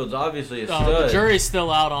Baker Mayfield's obviously a stud. The jury's still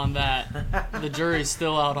out on that. The jury's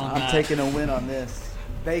still out on I'm that. taking a win on this.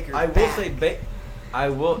 Baker's I will back. say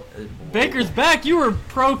Baker's back. You were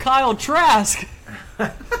pro Kyle Trask.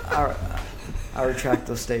 I retract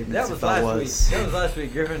those statements. That was if I last week. was. That was last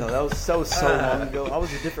week, Griffin. No, that was so long ago. I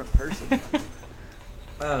was a different person.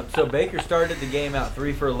 So Baker started the game out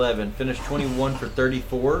 3 for 11, finished 21 for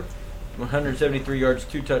 34, 173 yards,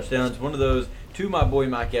 2 touchdowns. One of those to my boy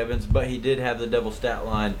Mike Evans, but he did have the double stat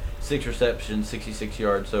line, 6 receptions, 66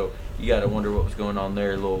 yards. So you got to wonder what was going on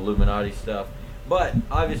there, a little Illuminati stuff. But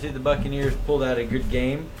obviously the Buccaneers pulled out a good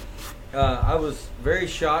game. I was very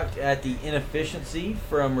shocked at the inefficiency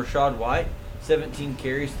from Rachaad White. 17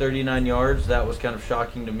 carries, 39 yards. That was kind of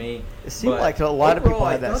shocking to me. It seemed But like a lot of people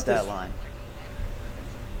overall, had I that thought stat this- line.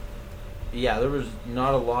 Yeah, there was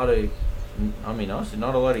not a lot of, honestly,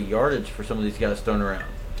 not a lot of yardage for some of these guys thrown around.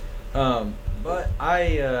 But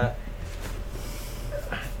I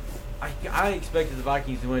expected the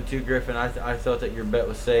Vikings to win too, Griffin. I thought that your bet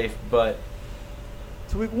was safe, but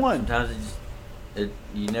It's week 1. sometimes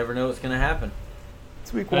you never know what's going to happen.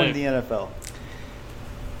 It's week 1 in the NFL.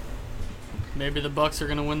 Maybe the Bucks are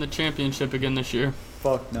going to win the championship again this year.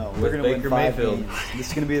 Fuck no. With We're going to win Baker 5 Mayfield. games. This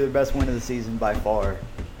is going to be the best win of the season by far.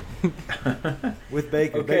 With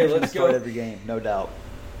Baker. Okay, Baker's going to let's start go. every game, no doubt.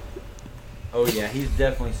 Oh yeah, he's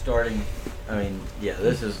definitely starting.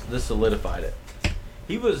 This solidified it.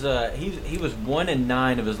 He was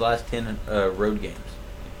 1-9 of his last 10 road games.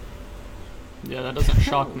 Yeah, that doesn't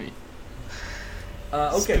shock me.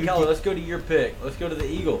 Okay, Spooky. Kelly, let's go to your pick. Let's go to the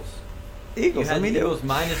Eagles. Eagles. You had the Eagles it-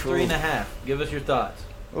 minus 3.5. Give us your thoughts.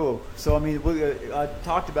 Oh, so I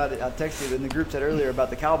talked about it. I texted in the group chat earlier about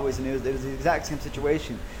the Cowboys, and it was the exact same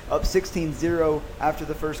situation. Up 16-0 after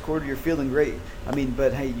the first quarter, you're feeling great.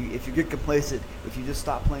 But hey, if you get complacent, if you just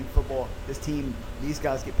stop playing football, these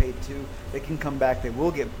guys get paid too. They can come back. They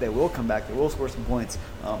will come back. They will score some points.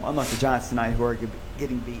 Unlike the Giants tonight, who are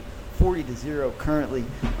getting beat 40-0 currently,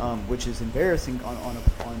 which is embarrassing on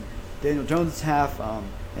Daniel Jones' half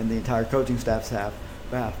and the entire coaching staff's half.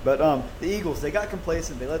 But the Eagles, they got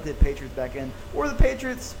complacent. They let the Patriots back in. Or the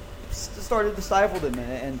Patriots started to stifle them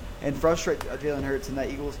and frustrate Jalen Hurts and that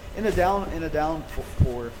Eagles in a down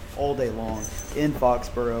for all day long in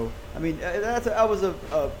Foxborough. I mean, that was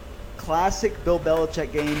a classic Bill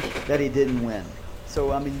Belichick game that he didn't win.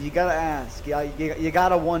 So I mean, you gotta ask, you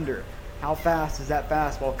gotta wonder, how fast is that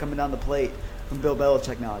fastball coming down the plate from Bill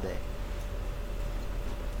Belichick nowadays?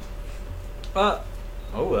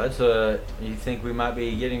 That's you think we might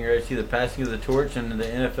be getting ready to see the passing of the torch in the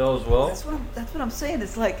NFL as well? That's what I'm saying.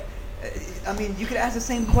 It's like, I mean, you could ask the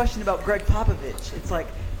same question about Greg Popovich. It's like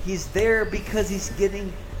he's there because he's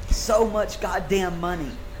getting so much goddamn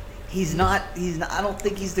money. He's not. I don't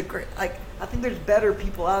think he's the great. Like, I think there's better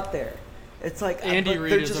people out there. It's like Andy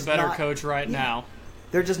Reid is a better coach now.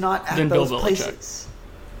 They're just not at than those Bill Belichick. places.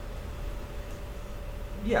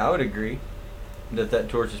 Yeah, I would agree that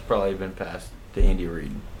torch has probably been passed to Andy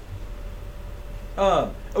Reid.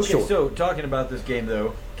 Okay, Sure. So talking about this game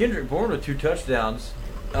though, Kendrick Bourne with 2 touchdowns.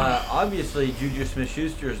 Obviously, Juju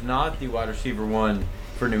Smith-Schuster is not the wide receiver one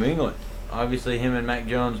for New England. Obviously, him and Mac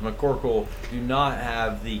Jones, McCorkle do not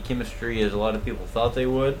have the chemistry as a lot of people thought they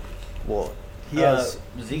would. Well,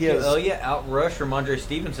 Ezekiel Elliott outrushed Ramondre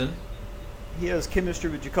Stevenson. He has chemistry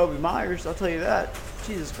with Jacoby Myers. I'll tell you that.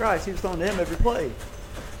 Jesus Christ, he was throwing to him every play.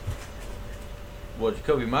 Well,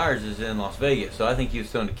 Jacoby Myers is in Las Vegas, so I think he was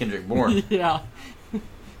throwing to Kendrick Bourne. Yeah.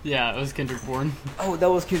 Yeah, it was Kendrick Bourne. Oh, that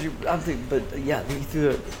was Kendrick. I'm thinking, but yeah, he threw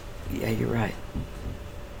it. Yeah, you're right.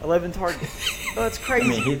 11 targets. Oh, that's crazy. I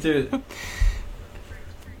mean, he threw.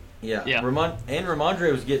 Yeah.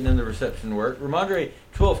 Ramondre was getting in the reception work. Ramondre,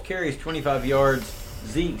 12 carries, 25 yards.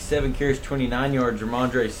 Zeke, 7 carries, 29 yards.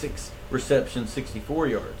 Ramondre, 6 receptions, 64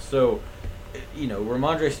 yards. So,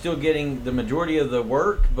 Ramondre's still getting the majority of the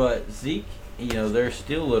work, but Zeke, there's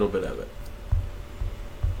still a little bit of it.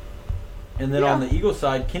 And then on the Eagles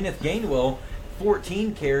side, Kenneth Gainwell,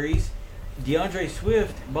 14 carries. DeAndre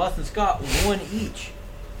Swift, Boston Scott, 1 each.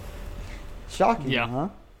 Shocking, Yeah. huh?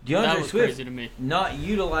 DeAndre That was Swift crazy to me. not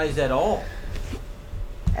utilized at all.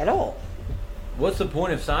 At all. What's the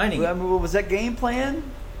point of signing? I mean, was that game plan?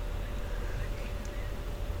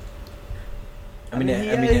 I mean, he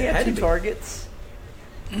it had had to 2 be. targets.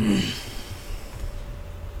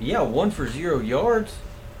 Yeah, 1 for 0 yards.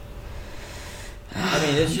 I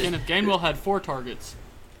mean, it's just Kenneth Gainwell had 4 targets.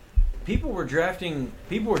 people were drafting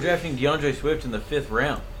DeAndre Swift in the 5th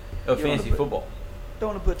round of You wanna fantasy put- football. Don't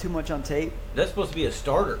want to put too much on tape. That's supposed to be a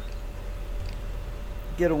starter.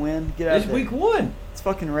 Get a win. Get out It's of there. week 1. It's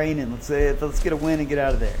fucking raining. Let's get a win and get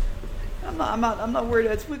out of there. I'm not worried.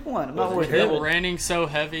 It's week 1. I'm not Was it worried. terrible? It raining so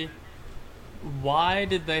heavy. Why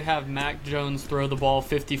did they have Mac Jones throw the ball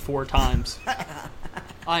 54 times?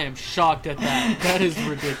 I am shocked at that. That is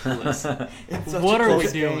ridiculous. It's such What a are we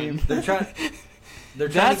close doing? game. They're trying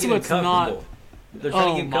That's to get what's him not- comfortable. They're trying Oh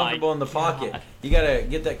to get him my comfortable in the pocket. God. You got to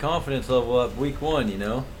get that confidence level up week 1, You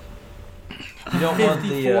don't want the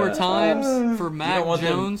 54 times for you Mac don't want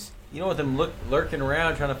Jones? You don't want them lurking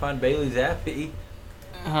around trying to find Bailey Zappi.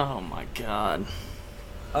 Oh my God.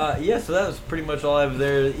 So that was pretty much all I have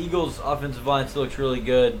there. The Eagles' offensive line still looks really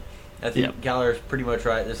good. I think Yep. Caller's pretty much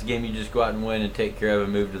right. This is a game you just go out and win and take care of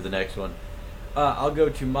and move to the next one. I'll go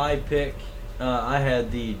to my pick. I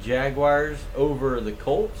had the Jaguars over the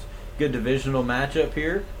Colts. Good divisional matchup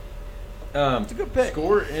here. It's a good pick.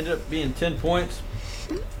 Score ended up being 10 points.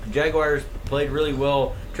 Jaguars played really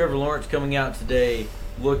well. Trevor Lawrence coming out today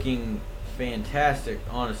looking fantastic,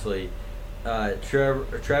 honestly.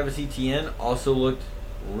 Travis Etienne also looked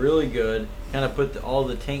really good. Kind of put all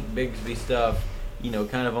the Tank Bigsby stuff,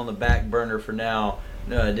 kind of on the back burner for now.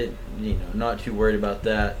 No, I didn't, not too worried about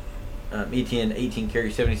that. Etienne, 18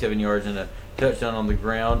 carries, 77 yards, and a touchdown on the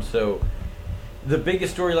ground. So the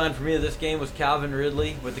biggest storyline for me of this game was Calvin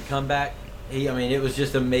Ridley with the comeback. It was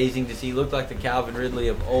just amazing to see. He looked like the Calvin Ridley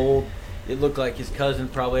of old. It looked like his cousin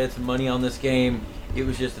probably had some money on this game. It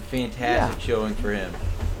was just a fantastic showing for him.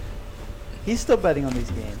 He's still betting on these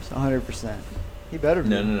games, 100%. He better be.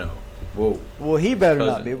 No. Whoa. Well, he better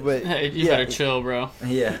Cousin. not be. But Hey, you better chill, bro.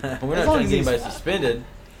 Yeah, we're As not long trying to as get he's- anybody suspended.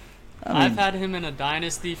 I've had him in a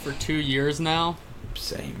dynasty for 2 years now,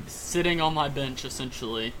 Same. sitting on my bench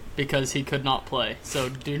essentially because he could not play. So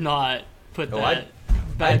do not put Oh, that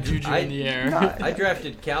bad juju in the air. No. I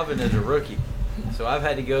drafted Calvin as a rookie, so I've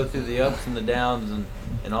had to go through the ups and the downs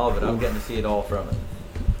and all of it. I've gotten to see it all from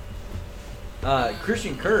it.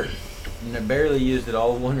 Christian Kirk barely used it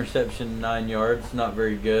all. 1 reception, 9 yards. Not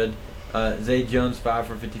very good. Zay Jones, 5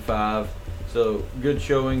 for 55. So good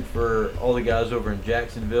showing for all the guys over in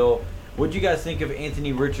Jacksonville. What'd you guys think of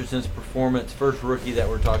Anthony Richardson's performance? First rookie that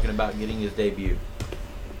we're talking about getting his debut.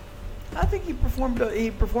 I think he performed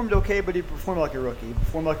okay, but he performed like a rookie. He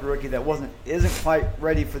performed like a rookie that isn't quite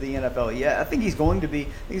ready for the NFL yet. I think he's going to be. I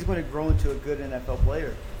think he's going to grow into a good NFL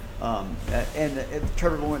player. And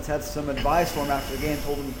Trevor Lawrence had some advice for him after the game.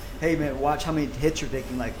 Told him, "Hey man, watch how many hits you're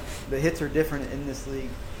taking. Like the hits are different in this league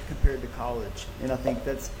compared to college." And I think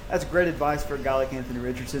that's great advice for a guy like Anthony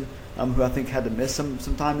Richardson, who I think had to miss some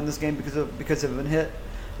time in this game because of a hit.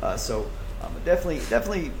 Definitely,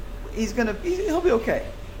 he'll be okay.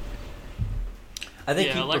 I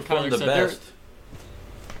think he performed the best.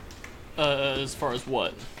 As far as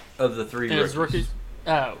what? Of the three rookies?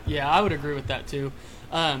 Oh, yeah, I would agree with that too.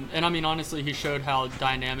 And I mean, honestly, he showed how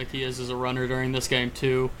dynamic he is as a runner during this game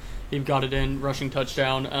too. He got it in, rushing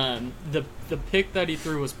touchdown. The pick that he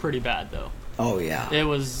threw was pretty bad though. Oh yeah. It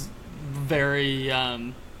was very.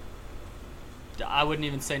 I wouldn't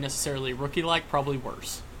even say necessarily rookie-like. Probably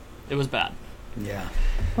worse. It was bad. Yeah.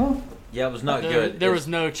 Oh. Yeah, it was not good. There was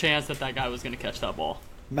no chance that guy was going to catch that ball.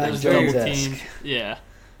 Matt Jones-esque. Yeah.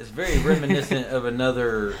 It's very reminiscent of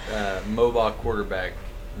another mobile quarterback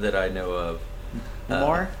that I know of.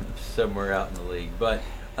 Lamar? Somewhere out in the league. But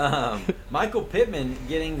Michael Pittman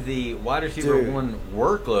getting the wide receiver one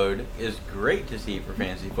workload is great to see for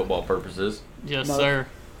fantasy football purposes. Yes, sir.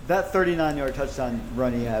 That 39-yard touchdown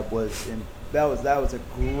run he had was a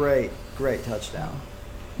great touchdown.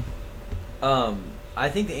 I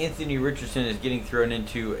think that Anthony Richardson is getting thrown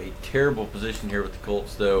into a terrible position here with the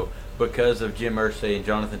Colts, though, because of Jim Irsay and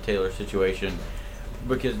Jonathan Taylor's situation.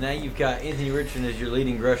 Because now you've got Anthony Richardson as your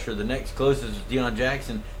leading rusher. The next closest is Deion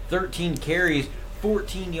Jackson, 13 carries,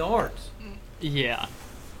 14 yards. Yeah.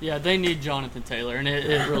 Yeah, they need Jonathan Taylor, and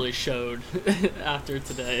it really showed after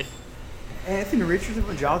today. Anthony Richardson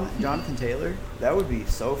with Jonathan Taylor? That would be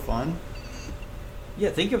so fun.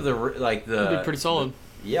 Yeah, think of It'd be pretty solid.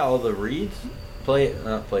 All the reads. Play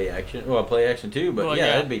action. Well, play action too, but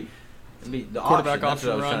it'd be the quarterback option. That's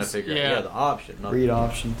what I was runs. trying to figure out. Yeah, the option. Read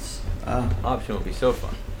options. Option would be so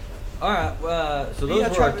fun. All right, so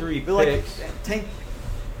those were our three picks. Tank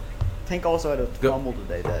also had a fumble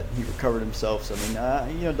today that he recovered himself. So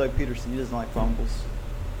I mean, Doug Peterson, he doesn't like fumbles.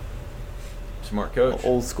 Smart coach.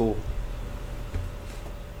 Old school.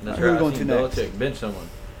 That's Who are we right. going to next? Belichick bench someone.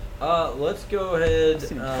 Let's go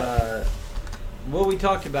ahead. Well, we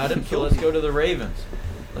talked about him, so let's go to the Ravens.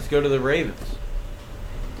 They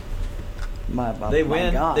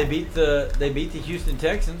win. God. They beat the Houston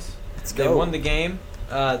Texans. They won the game.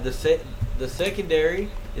 The secondary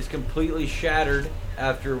is completely shattered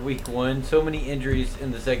after week one. So many injuries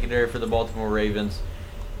in the secondary for the Baltimore Ravens.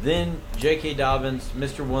 Then J.K. Dobbins,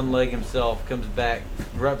 Mr. One Leg himself, comes back,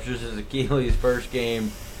 ruptures his Achilles first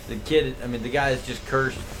game. The guy is just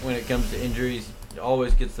cursed when it comes to injuries. He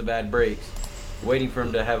always gets the bad breaks. Waiting for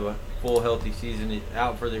him to have a full healthy season. He's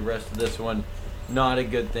out for the rest of this one. Not a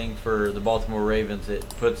good thing for the Baltimore Ravens. It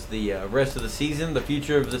puts the rest of the season, the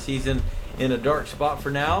future of the season, in a dark spot for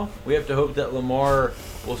now. We have to hope that Lamar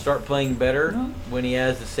will start playing better when he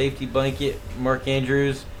has the safety blanket, Mark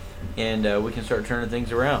Andrews, and we can start turning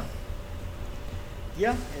things around.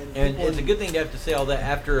 Yeah. And it's a good thing to have to say all that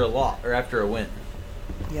after a loss or after a win.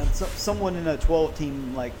 Yeah, someone in a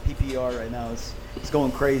 12-team like PPR right now is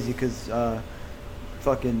going crazy because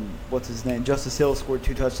what's his name? Justice Hill scored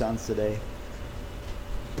 2 touchdowns today.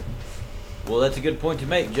 Well, that's a good point to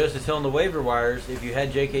make. Justice Hill on the waiver wires. If you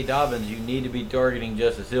had J.K. Dobbins, you need to be targeting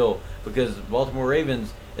Justice Hill because Baltimore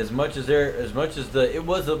Ravens, it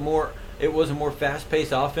was a more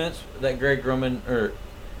fast-paced offense that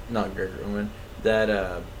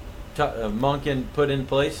Monken put in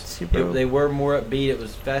place. They were more upbeat. It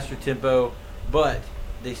was faster tempo, but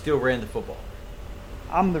they still ran the football.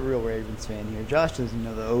 I'm the real Ravens fan here. Josh doesn't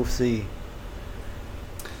know the OC.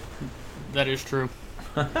 That is true.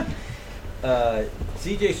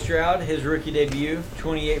 C.J. Stroud, his rookie debut,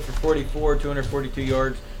 28 for 44, 242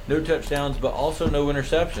 yards, no touchdowns, but also no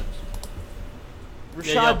interceptions.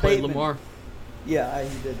 Rashad Bateman. Lamar. Yeah,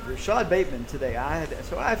 he did. Rashad Bateman today. I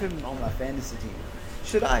have him on my fantasy team.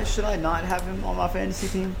 Should I not have him on my fantasy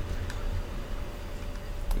team?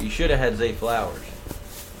 You should have had Zay Flowers.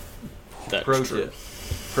 That's Pro true. tip.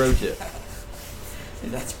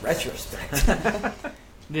 And that's retrospect.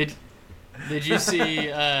 Did you see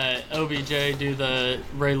OBJ do the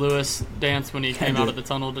Ray Lewis dance when he came out of the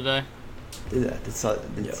tunnel today? Yeah,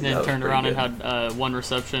 Then turned around and had 1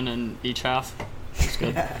 reception in each half. It's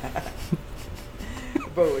good.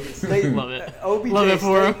 Bro, Love it. OBJ, Love it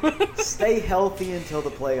for him. Stay healthy until the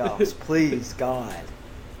playoffs, please, God.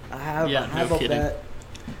 I have a bet.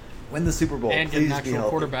 Win the Super Bowl. And please get an actual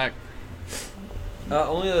quarterback.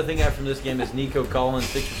 Only other thing I have from this game is Nico Collins,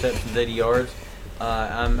 6 receptions, 80 yards.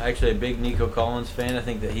 I'm actually a big Nico Collins fan. I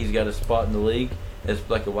think that he's got a spot in the league as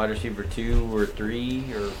like a wide receiver 2 or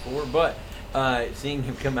 3 or 4. But seeing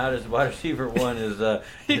him come out as wide receiver 1 is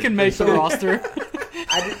he can make the roster.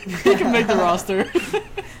 He can make the roster.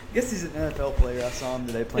 I guess he's an NFL player. I saw him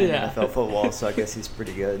today playing NFL football, so I guess he's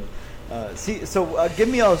pretty good. Give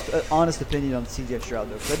me an honest opinion on C.J. Stroud,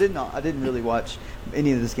 though, because I didn't really watch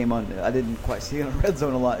any of this game on. I didn't quite see it on Red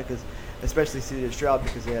Zone a lot, because especially C.J. Stroud,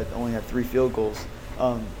 because they only had 3 field goals.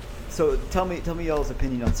 So tell me y'all's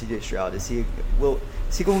opinion on C.J. Stroud. Is he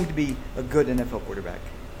going to be a good NFL quarterback?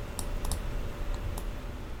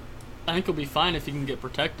 I think he'll be fine if he can get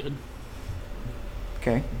protected.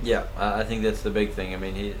 Okay. Yeah, I think that's the big thing. I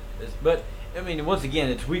mean, once again,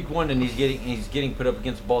 it's week 1 and he's getting put up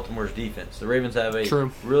against Baltimore's defense. The Ravens have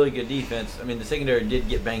a really good defense. I mean, the secondary did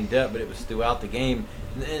get banged up, but it was throughout the game,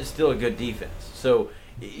 and it's still a good defense. So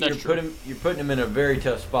you're putting him in a very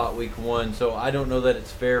tough spot week 1. So I don't know that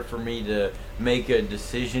it's fair for me to make a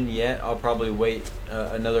decision yet. I'll probably wait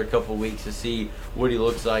another couple weeks to see what he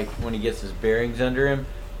looks like when he gets his bearings under him.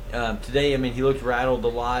 Today, I mean, he looked rattled a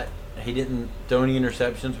lot. He didn't throw any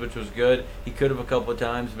interceptions, which was good. He could have a couple of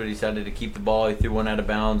times, but he decided to keep the ball. He threw one out of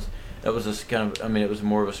bounds. That was it was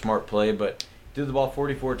more of a smart play, but threw the ball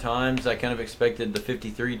 44 times. I kind of expected the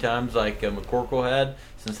 53 times like McCorkle had,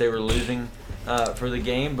 since they were losing for the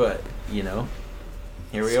game, but, here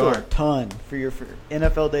we are. A ton for your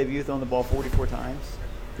NFL debut, throwing the ball 44 times.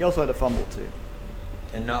 He also had a fumble, too.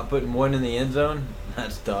 And not putting one in the end zone?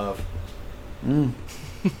 That's tough.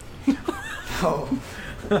 Oh.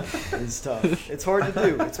 It's tough. It's hard to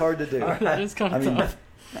do. That is kind of tough.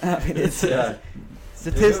 I mean, it's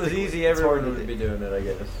statistically. If it was easy, everyone would be doing it, I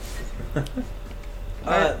guess.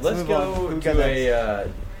 All right, let's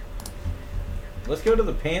go to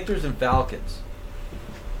the Panthers and Falcons.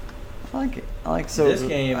 I like it. This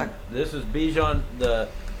game. This was Bijan. The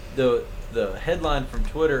headline from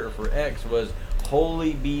Twitter for X was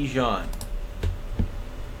 "Holy Bijan."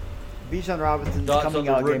 Bijan Robinson's coming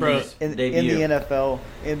out game in the NFL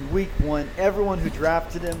in week 1. Everyone who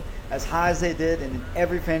drafted him as high as they did, and in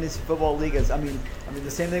every fantasy football league, I mean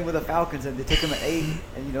the same thing with the Falcons, and they took him at 8,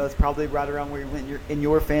 and that's probably right around where you went in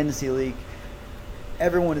your fantasy league.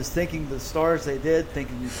 Everyone is thinking the stars they did,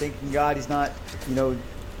 thinking God, he's not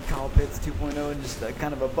Kyle Pitts 2.0 and just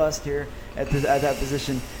kind of a bust here at that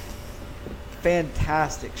position.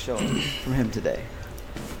 Fantastic showing from him today.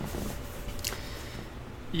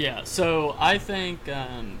 Yeah, so I think,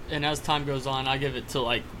 and as time goes on, I give it to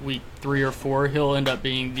like week 3 or 4, he'll end up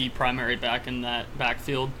being the primary back in that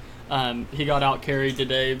backfield. He got out carried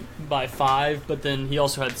today by 5, but then he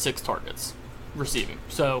also had 6 targets receiving.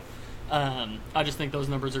 So I just think those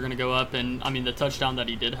numbers are going to go up, and I mean the touchdown that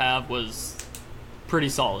he did have was pretty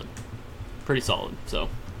solid. So.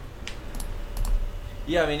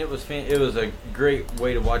 Yeah, I mean it was a great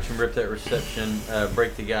way to watch him rip that reception,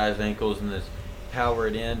 break the guy's ankles, and this. Power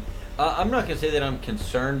it in. I'm not going to say that I'm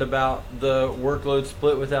concerned about the workload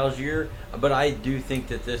split with Algier, but I do think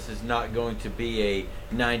that this is not going to be a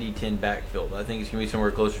 90-10 backfield. I think it's going to be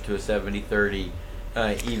somewhere closer to a 70-30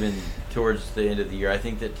 even towards the end of the year. I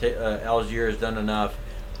think that Algier has done enough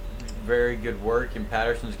very good work, and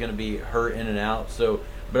Patterson's going to be hurt in and out. So,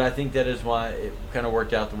 but I think that is why it kind of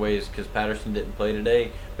worked out the way is because Patterson didn't play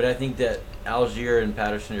today. But I think that Algier and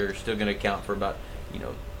Patterson are still going to account for about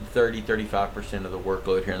 30-35% of the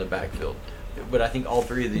workload here in the backfield. But I think all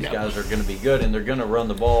 3 of these guys are going to be good, and they're going to run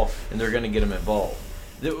the ball, and they're going to get them involved.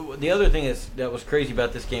 The other thing that was crazy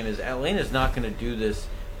about this game is Atlanta's not going to do this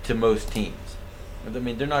to most teams. I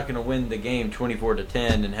mean, they're not going to win the game 24-10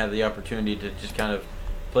 and have the opportunity to just kind of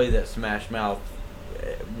play that smash mouth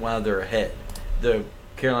while they're ahead. The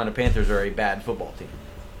Carolina Panthers are a bad football team.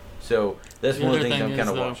 So that's one of the things I'm kind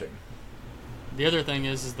of watching. The other thing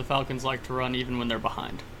is the Falcons like to run even when they're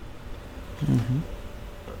behind. Mm-hmm.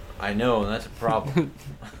 I know, and that's a problem.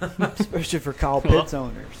 Especially for Kyle Pitts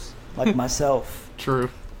owners like myself. True.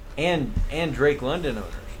 And Drake London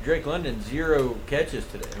owners. Drake London, 0 catches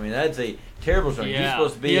today. I mean, that's a terrible start. Yeah. He's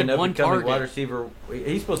supposed to be an up-and-coming wide receiver.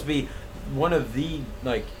 He's supposed to be one of the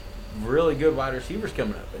really good wide receivers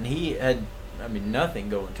coming up, and he had nothing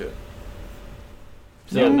going to him.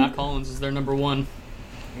 So Matt Collins is their number 1.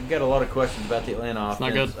 You've got a lot of questions about the Atlanta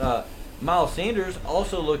offense. It's not good. Miles Sanders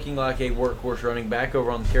also looking like a workhorse running back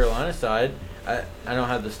over on the Carolina side. I don't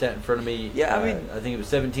have the stat in front of me. Yeah, I think it was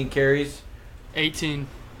 17 carries. 18.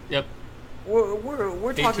 Yep.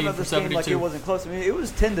 We're talking about this game like it wasn't close. I mean, it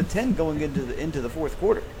was 10-10 going into the fourth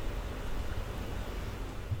quarter.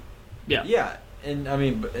 Yeah. Yeah, and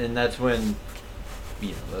and that's when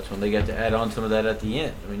they got to add on some of that at the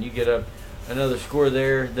end. I mean, you get up another score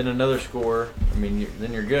there, then another score. I mean,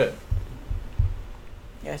 then you're good.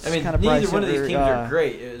 Yeah, it's I mean, kind of neither one of these teams are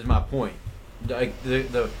great, is my point. Like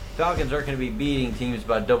the Falcons aren't going to be beating teams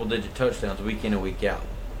by double-digit touchdowns week in and week out.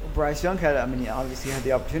 Bryce Young he obviously had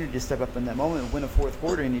the opportunity to step up in that moment and win a fourth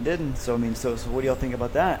quarter, and he didn't. So, I mean, so what do y'all think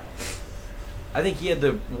about that? I think he had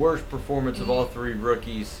the worst performance of all three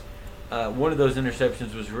rookies. One of those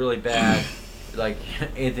interceptions was really bad, like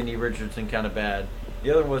Anthony Richardson kind of bad.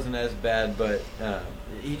 The other one wasn't as bad, but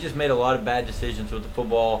he just made a lot of bad decisions with the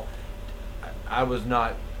football. I was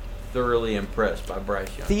not thoroughly impressed by Bryce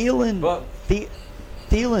Young.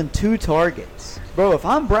 Thielen 2 targets. Bro, if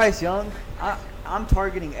I'm Bryce Young, I'm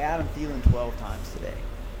targeting Adam Thielen 12 times today.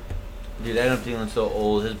 Dude, Adam Thielen's so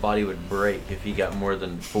old, his body would break if he got more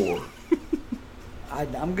than 4.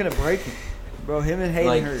 I'm going to break him. Bro, him and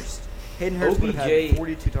Hayden Hurst. Hayden Hurst would have had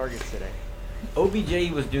 42 targets today.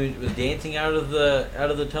 OBJ was dancing out of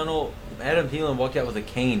the tunnel. Adam Thielen walked out with a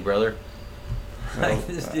cane, brother. Like,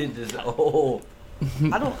 this dude is old.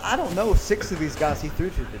 I don't know 6 of these guys he threw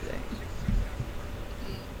to today.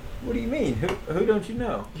 What do you mean? Who don't you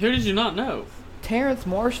know? Who did you not know? Terrence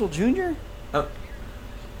Marshall Jr.?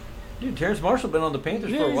 Dude, Terrence Marshall been on the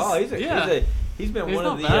Panthers for a while. He's been one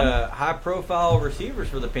of the high-profile receivers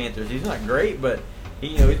for the Panthers. He's not great, but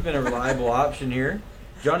he's been a reliable option here.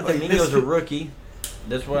 Jonathan Mingo's a rookie.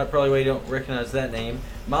 That's why you don't recognize that name.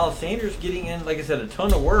 Miles Sanders getting in, like I said, a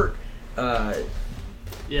ton of work.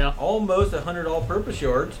 Almost 100 all-purpose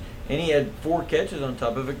yards, and he had 4 catches on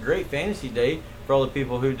top of it. Great fantasy day for all the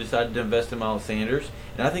people who decided to invest in Miles Sanders.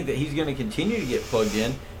 And I think that he's going to continue to get plugged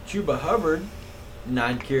in. Chuba Hubbard,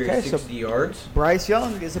 9 carries, 60 yards. Bryce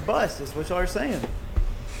Young is a bust, is what y'all are saying.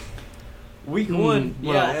 Week 1,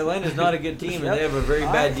 Atlanta's not a good team, and they have a very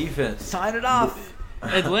bad defense. Sign it off.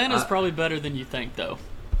 Atlanta's probably better than you think, though.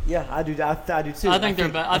 Yeah, I do too. I think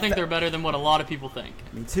they're better than what a lot of people think.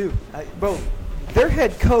 Me too. Bro, their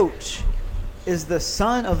head coach is the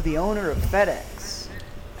son of the owner of FedEx.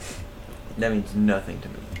 That means nothing to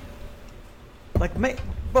me.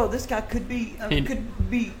 Bro, this guy could be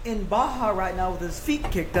in Baja right now with his feet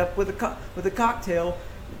kicked up with a cocktail,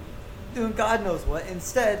 doing God knows what.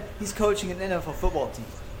 Instead, he's coaching an NFL football team.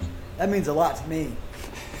 That means a lot to me.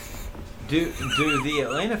 Do the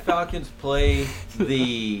Atlanta Falcons play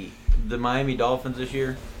the Miami Dolphins this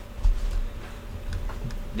year?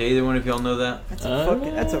 Do either one of y'all know that?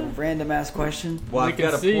 That's a random ass question. Well, I've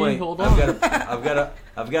got a point. Hold on.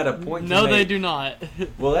 I've got a point. No, to make. they do not.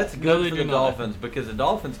 Well, that's good for the Dolphins because the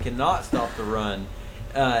Dolphins cannot stop the run,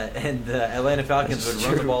 and the Atlanta Falcons would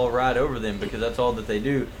run the ball right over them because that's all that they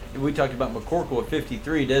do. We talked about McCorkle at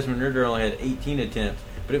 53. Desmond Ridder only had 18 attempts,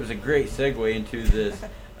 but it was a great segue into this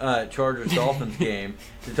Chargers-Dolphins game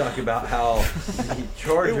to talk about how the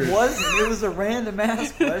Chargers... It was a random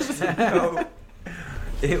ass question. No.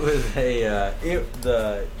 It was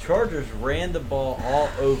the Chargers ran the ball all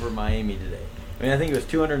over Miami today. I mean, I think it was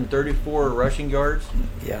 234 rushing yards.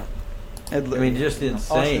 Yeah. I mean, just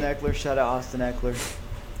insane. Austin Eckler, shout out Austin Eckler.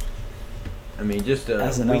 I mean, just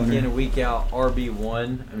a week in and week out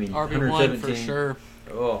RB1. I mean, RB1 for sure.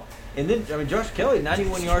 Oh, and then Josh Kelly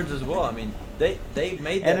 91 yards as well. I mean, they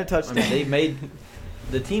made that, and a touchdown. I mean,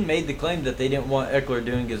 the team made the claim that they didn't want Eckler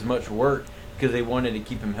doing as much work because they wanted to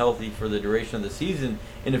keep him healthy for the duration of the season.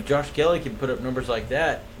 And if Josh Kelly can put up numbers like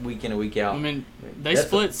that week in and week out, I mean, they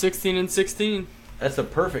split 16 and 16. That's a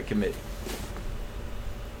perfect committee.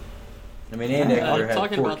 I mean, and Eckler had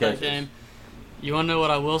talking 4 about catches. that game. You want to know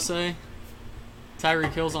what I will say?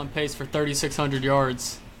 Tyreek Hill's on pace for 3,600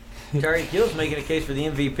 yards. Tyreek Hill's making a case for the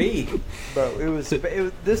MVP. Bro,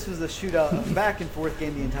 this was a shootout, a back and forth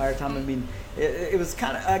game the entire time. I mean, it was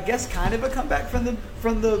kind of a comeback from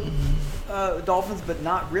the Dolphins, but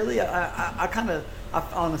not really. I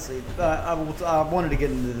wanted to get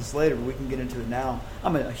into this later, but we can get into it now.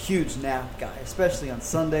 I'm a huge nap guy, especially on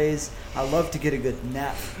Sundays. I love to get a good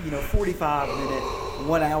nap, 45-minute,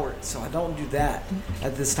 1 hour. So I don't do that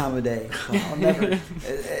at this time of day. So I'll never,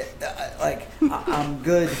 I'm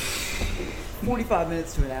good 45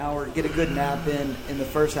 minutes to an hour, get a good nap in the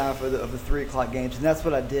first half of the 3 o'clock games, and that's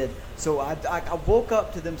what I did. So I woke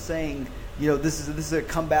up to them saying, this is a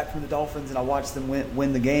comeback from the Dolphins, and I watched them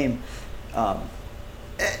win the game.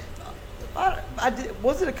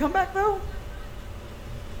 Was it a comeback though?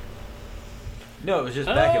 No, it was just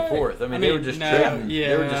back and forth. I mean, they were just trading. Yeah.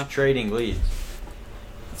 They were just trading leads.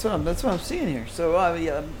 That's what I'm seeing here. So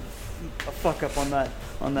a fuck up on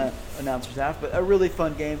that announcer's half, but a really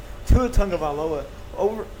fun game. Tua Tagovailoa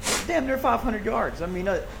over damn near 500 yards. I mean,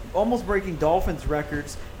 almost breaking Dolphins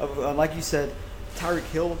records of like you said, Tyreek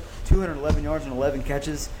Hill 211 yards and 11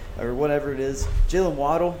 catches. or whatever it is. Jalen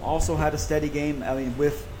Waddle also had a steady game. I mean,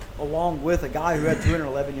 along with a guy who had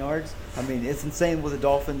 211 yards. I mean, it's insane what the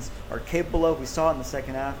Dolphins are capable of. We saw it in the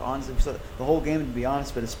second half. Honestly, we saw the whole game, to be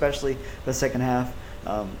honest, but especially the second half.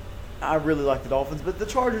 I really like the Dolphins, but the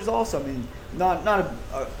Chargers also. I mean,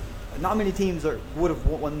 not many teams would have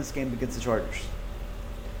won this game against the Chargers.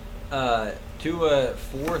 Tua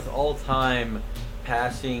fourth all-time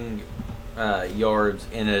passing yards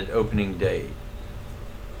in an opening day.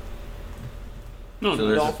 No, so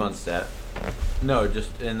there's a fun stat. No,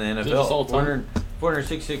 just in the NFL. Just all time?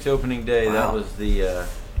 466 opening day. Wow. That was the.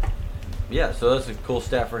 Yeah, so that's a cool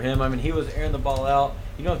stat for him. I mean, he was airing the ball out.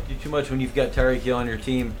 You don't have to do too much when you've got Tyreek Hill on your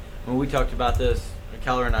team. When we talked about this,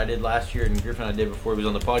 Kyler and I did last year, and Griffin and I did before he was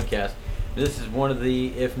on the podcast. This is one of the,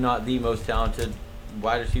 if not the most talented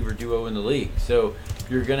wide receiver duo in the league. So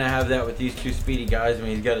you're going to have that with these two speedy guys. I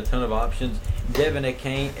mean, he's got a ton of options. Devin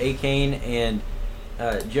Akane and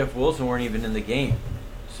Jeff Wilson weren't even in the game.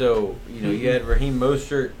 So, you had Raheem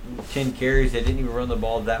Mostert, 10 carries. They didn't even run the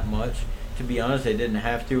ball that much. To be honest, they didn't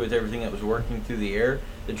have to with everything that was working through the air.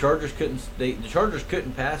 The Chargers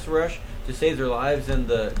couldn't pass rush to save their lives, and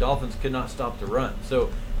the Dolphins could not stop the run. So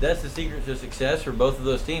that's the secret to success for both of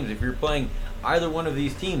those teams. If you're playing either one of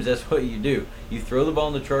these teams, that's what you do. You throw the ball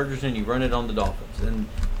on the Chargers and you run it on the Dolphins. And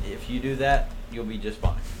if you do that, you'll be just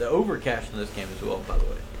fine. The over cashed in this game as well, by the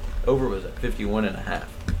way. Over was at 51.5.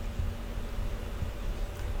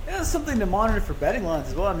 Yeah, it's something to monitor for betting lines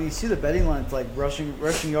as well. I mean, you see the betting lines like rushing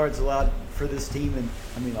yards allowed for this team, and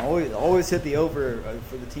I mean, always hit the over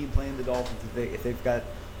for the team playing the Dolphins if they've got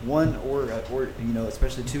one or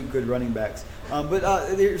especially two good running backs.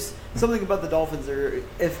 But there's something about the Dolphins. Are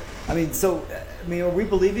we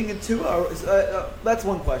believing in Tua? That's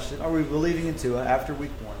one question. Are we believing in Tua after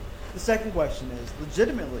week 1? The second question is,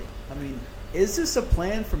 legitimately, I mean, is this a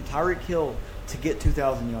plan from Tyreek Hill to get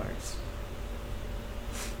 2,000 yards?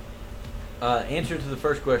 Answer to the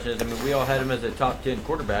first question is, I mean, we all had him as a top 10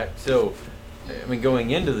 quarterback. So, I mean, going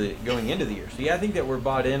into the year. So yeah, I think that we're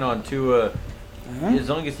bought in on Tua. As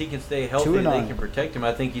long as he can stay healthy and they can protect him,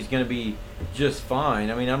 I think he's going to be just fine.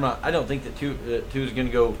 I mean, I don't think that Tua's going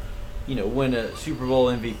to go, win a Super Bowl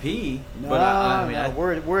MVP. No, but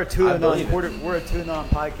we're a Tua-non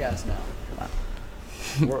podcast now.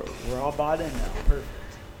 We're all bought in now. Perfect.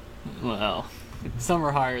 Well, some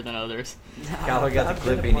are higher than others. Kyler got the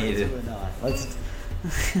clip he needed.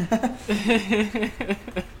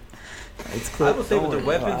 I will say with the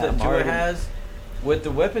weapons that Tua has. With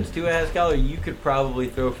the weapons Tua has, Kyler, you could probably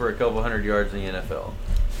throw for a couple hundred yards in the NFL.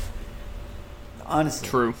 Honestly.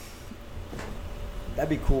 True. That'd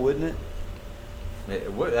be cool, wouldn't it?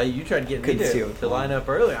 You tried to get me to line up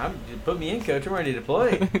early. Put me in, coach. I'm ready to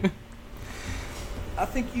play. I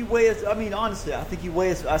think you weigh honestly, I think you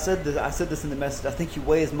weigh I said this in the message. I think you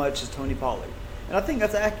weigh as much as Tony Pollard. And I think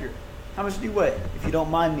that's accurate. How much do you weigh? If you don't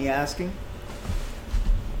mind me asking.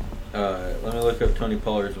 Let me look up Tony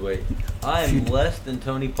Pollard's weight. I am less than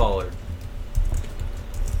Tony Pollard.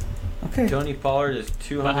 Okay. Tony Pollard is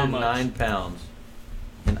 209 pounds,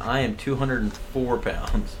 and I am 204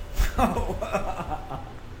 pounds.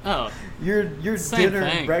 Oh. You're dinner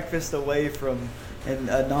and breakfast away from, and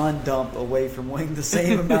a non-dump away from weighing the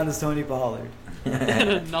same amount as Tony Pollard.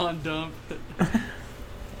 Non-dump.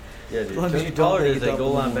 Yeah, dude. Tony Pollard is a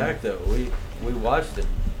goal line back, though. We watched him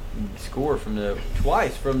score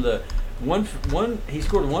twice from the one. He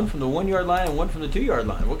scored one from the 1 yard line and one from the 2 yard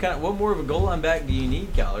line. What more of a goal line back do you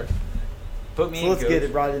need, Kyler? Put me in, let's coach. get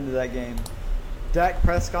it right into that game. Dak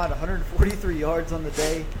Prescott, 143 yards on the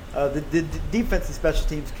day. The defense and special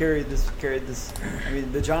teams carried this. I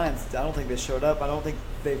mean, the Giants, I don't think they showed up. I don't think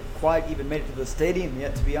they've quite even made it to the stadium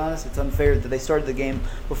yet, to be honest. It's unfair that they started the game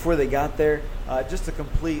before they got there. Just a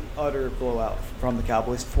complete, utter blowout from the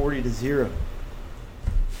Cowboys, 40-0.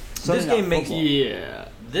 This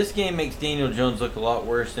game makes Daniel Jones look a lot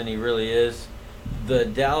worse than he really is. The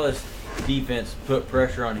Dallas defense put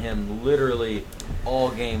pressure on him literally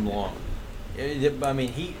all game long. I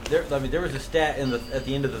mean, there was a stat at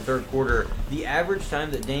the end of the third quarter. The average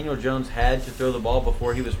time that Daniel Jones had to throw the ball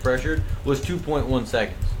before he was pressured was 2.1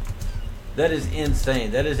 seconds. That is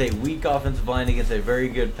insane. That is a weak offensive line against a very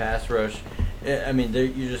good pass rush. I mean,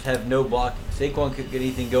 you just have no block. Saquon couldn't get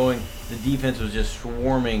anything going. The defense was just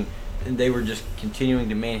swarming, and they were just continuing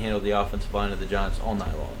to manhandle the offensive line of the Giants all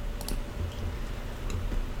night long.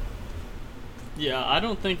 Yeah, I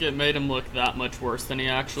don't think it made him look that much worse than he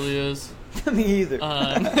actually is. Me either.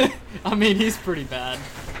 I mean, he's pretty bad.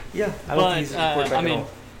 Yeah, I don't think he's a quarterback at all.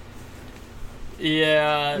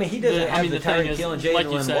 Yeah. I mean, he doesn't have the Tyreek Hill and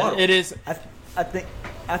Jalen Waddle. It is. I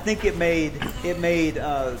think it made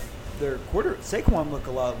their quarter Saquon look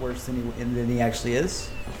a lot worse than he actually is.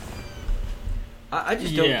 I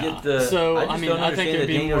just don't get the. So I mean, I think it'd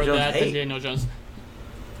be more that than Daniel Jones.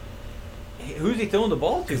 Who's he throwing the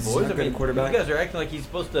ball to, boys? I mean, quarterback. You guys are acting like he's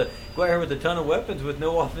supposed to go out here with a ton of weapons with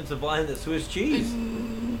no offensive line that's Swiss cheese.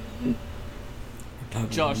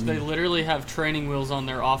 Josh, they literally have training wheels on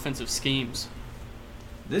their offensive schemes.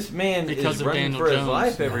 This man Because is of running Daniel for his Jones.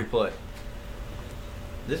 life every play.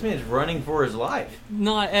 This man's running for his life.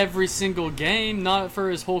 Not every single game, not for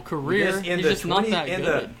his whole career. He's just not that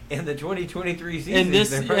good. In the 2023 season, In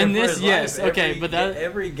this, he's been running for his yes, life okay, but that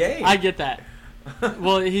every game. I get that.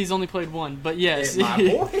 Well, he's only played one, but yes. My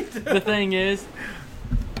point. The thing is,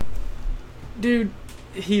 dude,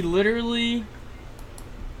 he literally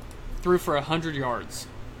threw for 100 yards.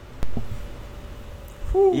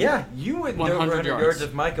 Yeah, you wouldn't throw 100 yards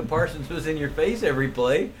if Micah Parsons was in your face every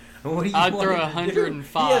play. What do you I'd want throw him to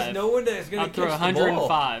 105. do? He has no one that's going to I'd throw catch the ball.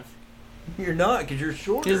 105. You're not, because you're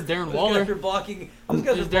shorter. Here's Darren Those Waller. guys are blocking. Those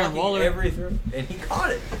guys are Here's Darren blocking Waller. every throw, and he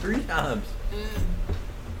caught it 3 times.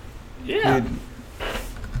 Yeah. Dude.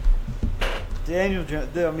 Daniel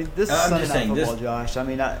Jones. I mean, this is I'm Sunday just Night saying, Football, this- Josh. I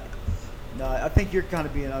mean, I think you're kind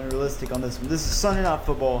of being unrealistic on this one. This is Sunday Night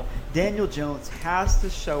Football. Daniel Jones has to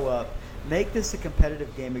show up, make this a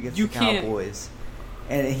competitive game against You the can't- Cowboys,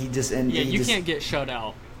 and he just and Yeah, he you just, can't get shut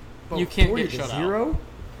out. Well, You can't 40 get to shut out. 0?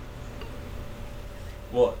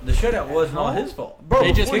 Well, the shutout was not his fault. Bro,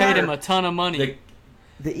 They just the paid kicker- him a ton of money. The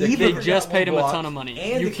The kicker even They just got paid him a blocked, ton of money.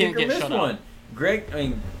 and You the can't kicker get missed shut out. one. Grant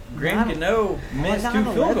Nine- Cano missed 2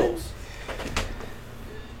 field 9-11? goals.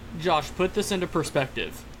 Josh, put this into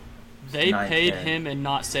perspective. They 9-10. paid him and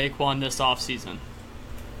not Saquon this offseason.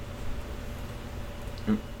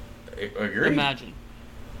 Agree. Imagine.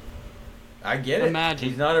 I get it. Imagine.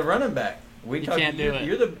 He's not a running back. You can't do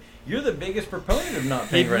it. You're the biggest proponent of not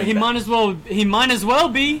paying running He back. might as well. He might as well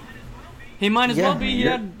be. He might as Yeah, well be. He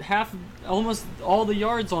you're- had almost all the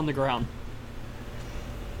yards on the ground.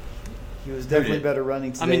 He was definitely did? better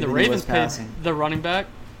running today I mean, the than he Ravens was paid passing. the running back.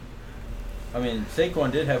 I mean,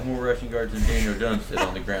 Saquon did have more rushing yards than Daniel Jones did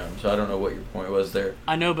on the ground, so I don't know what your point was there.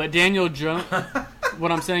 I know, but Daniel Jones.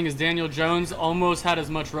 What I'm saying is Daniel Jones almost had as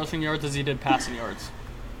much rushing yards as he did passing yards.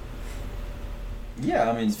 Yeah,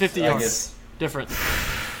 I mean, It's 50 I yards guess difference.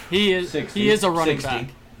 He is. 60, He is a running 60,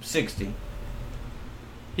 back. 60.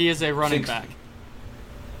 He is a running 60. back.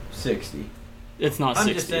 60. It's not I'm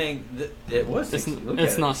 60. just saying that it was 60. Look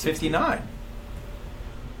it's at not it. 60. 59.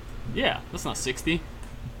 Yeah, that's not 60.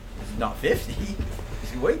 It's not 50.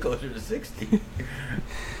 It's way closer to 60.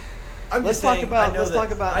 I'm Let's just talk saying, about- I know let's that-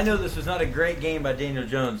 talk about- I know this was not a great game by Daniel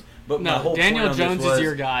Jones, but my No, whole Daniel point on Jones this is was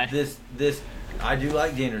your guy. This I do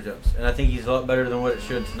like Daniel Jones, and I think he's a lot better than what it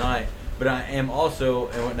should tonight. But I am also,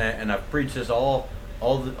 and I've preached this all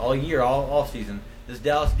year, all off season. This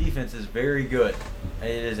Dallas defense is very good. It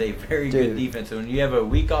is a very good Dude. defense. And when you have a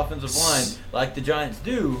weak offensive line like the Giants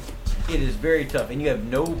do, it is very tough. And you have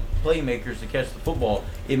no playmakers to catch the football.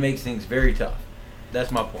 It makes things very tough. That's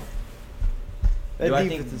my point. That Do I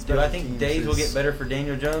defense think is do I special think teams days will is- get better for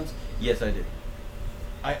Daniel Jones? Yes, I do.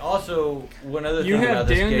 I also one other You thing have about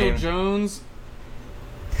this Daniel game. Jones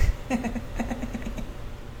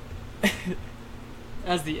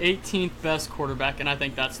as the 18th best quarterback, and I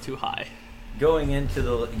think that's too high. Going into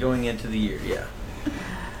the year, yeah.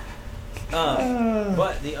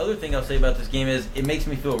 But the other thing I'll say about this game is it makes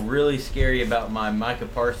me feel really scary about my Micah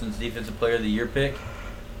Parsons Defensive Player of the Year pick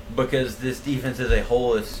because this defense as a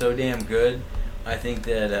whole is so damn good. I think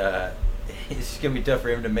that it's going to be tough for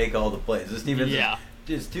him to make all the plays. This defense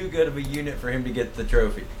is too good of a unit for him to get the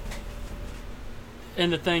trophy.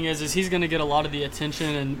 And the thing is he's going to get a lot of the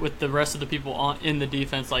attention, and with the rest of the people in the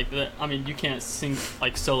defense, like I mean, you can't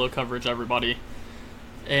like solo coverage everybody,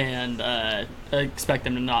 and expect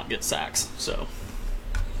them to not get sacks. So,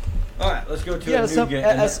 All right, let's go to Yeah, a new game.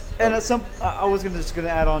 I was just gonna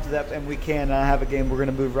add on to that, and we can have a game we're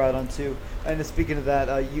gonna move right on to. And speaking of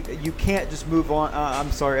that, you can't just move on.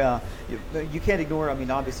 I'm sorry, you can't ignore. I mean,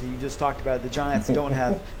 obviously, you just talked about it. The Giants don't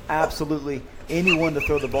have absolutely anyone to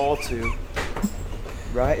throw the ball to,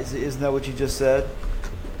 right? Isn't that what you just said?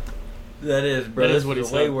 That is, bro. That This is what he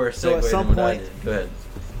is a way said. worse So at segue some than what I point- did. Go ahead.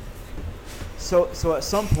 So at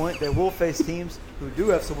some point, they will face teams who do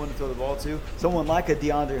have someone to throw the ball to. Someone like a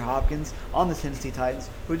DeAndre Hopkins on the Tennessee Titans,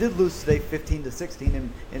 who did lose today 15-16.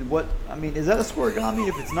 And what I mean, is that a scoregami?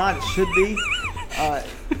 If it's not, it should be.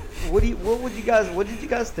 What did you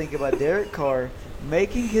guys think about Derek Carr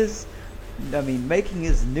making his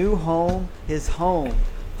new home his home?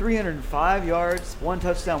 305 yards, 1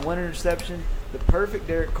 touchdown, 1 interception. The perfect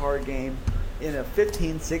Derek Carr game in a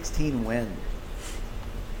 15-16 win.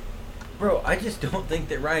 Bro, I just don't think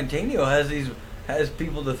that Ryan Tannehill has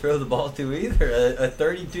people to throw the ball to either. A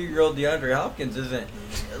 32-year-old DeAndre Hopkins isn't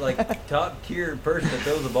like top tier person to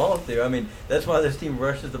throw the ball to. I mean, that's why this team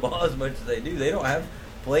rushes the ball as much as they do. They don't have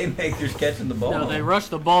playmakers catching the ball. No, they rush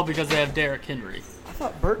the ball because they have Derrick Henry. I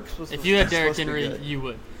thought Burks was. If you had Derrick supposed to be Henry, good. you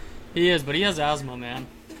would. He is, but he has asthma, man.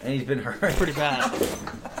 And he's been hurt. It's pretty bad.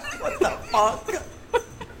 Fuck.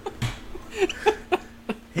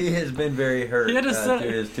 He has been very hurt He had to through say-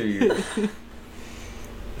 his 2 years.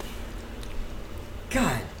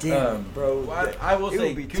 God damn, bro. I will It say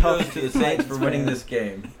would be kudos tough to the to Saints fight, for winning man. this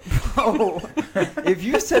game. Bro, if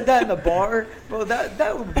you said that in the bar, bro,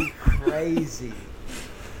 that would be crazy.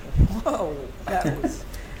 Whoa, that was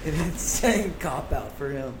an insane cop out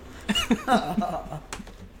for him.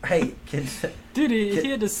 Hey, Dude, he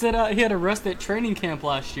had to sit out. He had to rest at training camp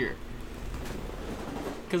last year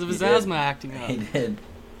because of his He did. asthma acting up. he did.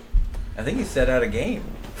 I think he set out a game.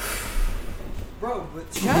 Bro,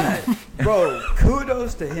 but Chad, bro,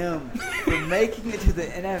 kudos to him for making it to the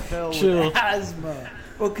NFL Chill. with asthma.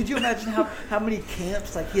 Bro, could you imagine how many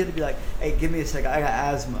camps like he had to be like, hey, give me a second, I got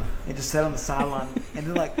asthma, and just sat on the sideline. And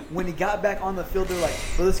then like when he got back on the field, they're like,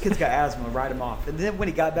 well, this kid's got asthma, write him off. And then when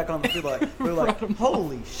he got back on the field, they're like,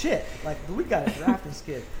 holy shit, like we gotta draft this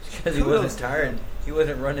kid. Because he Kudos wasn't to tired. him. He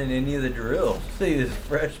wasn't running any of the drills. See his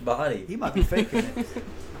fresh body. He might be faking it.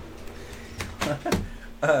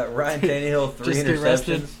 Ryan Tannehill, 3 Just get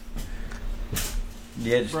rested. interceptions.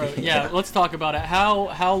 Yeah, just, Bro, yeah, let's talk about it.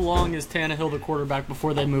 How long is Tannehill the quarterback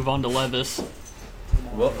before they move on to Levis?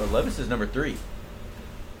 Well, Levis is number 3.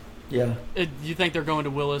 Yeah. You think they're going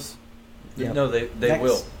to Willis? Yeah. No, they Next.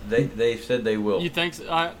 will. They said they will. You think so?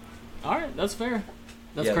 All right, that's fair.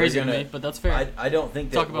 That's Yeah, crazy they're to gonna- me, but that's fair. I don't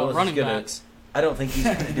think that Talk about Willis running is gonna, backs. I don't think he's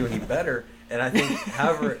going to do any better. And I think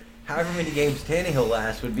however many games Tannehill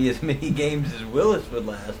lasts would be as many games as Willis would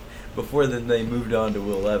last before then they moved on to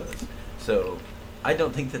Will Levis. So I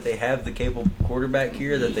don't think that they have the capable quarterback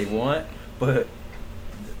here that they want. But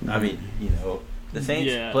I mean, the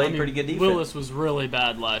Saints played pretty good defense. Willis was really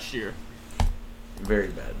bad last year. Very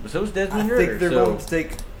bad. But so was I Desmond think Ritter. they're So going to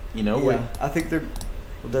take. I think they're.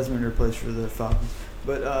 Well, Desmond Ritter plays for the Falcons,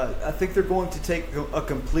 but I think they're going to take a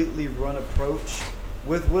completely run approach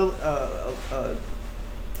with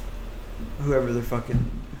whoever they're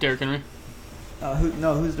fucking. Derrick Henry.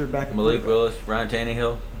 Who's their backup? Malik quarterback? Willis, Ryan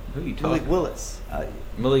Tannehill. Who are you talking? Malik Willis.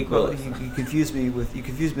 Malik Well, Willis. you confused me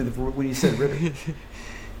when you said Ritter. Yeah,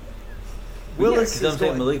 Willis 'cause is I'm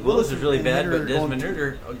saying going- Malik Willis was really and bad, Ritter but are going Desmond to-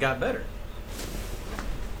 Ritter got better.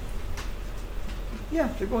 Yeah,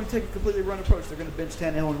 they're going to take a completely run approach. They're going to bench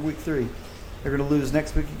Tannehill in week 3. They're going to lose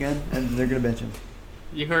next week again, and they're going to bench him.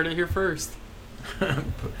 You heard it here first.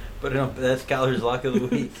 Put it on. That's Kyler's lock of the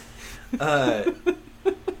week.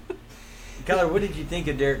 Kyler, what did you think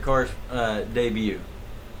of Derek Carr's debut?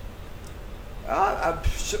 It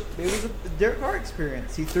was a Derek Carr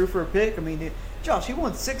experience. He threw for a pick. I mean, Josh, he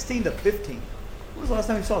won 16-15. When was the last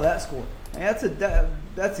time you saw that score? I mean,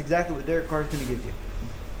 that's exactly what Derek Carr is going to give you.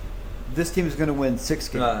 This team is going to win 6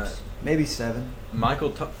 games, maybe 7.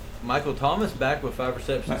 Michael Thomas back with 5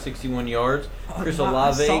 receptions, 61 yards. Chris I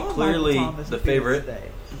Olave saw Michael clearly Thomas the appear favorite. today.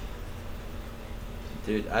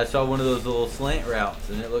 Dude, I saw one of those little slant routes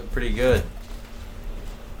and it looked pretty good.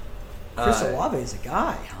 Chris Olave is a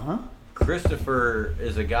guy, huh? Christopher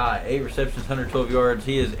is a guy. 8 receptions, 112 yards.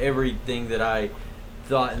 He is everything that I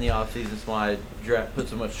thought in the offseason. That's why I put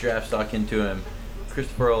so much draft stock into him.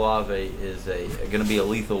 Christopher Olave is going to be a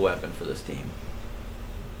lethal weapon for this team.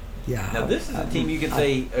 Yeah. Now, this is a team you can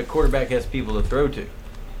say a quarterback has people to throw to.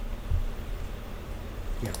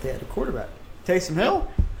 Yeah, if they had a quarterback. Taysom Hill.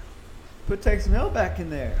 Put Taysom Hill back in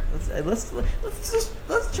there.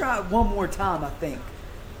 Let's try it one more time. I think.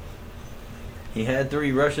 He had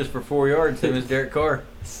 3 rushes for 4 yards, same as Derek Carr.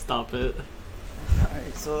 Stop it. All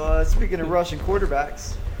right. So speaking of rushing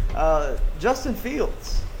quarterbacks, Justin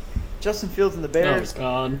Fields and the Bears. Oh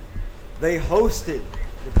God. They hosted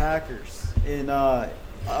the Packers in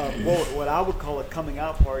what I would call a coming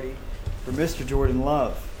out party for Mr. Jordan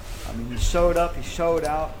Love. I mean, he showed up, he showed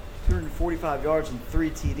out, 245 yards and 3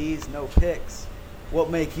 TDs, no picks. What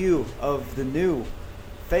make you of the new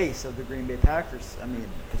face of the Green Bay Packers? I mean,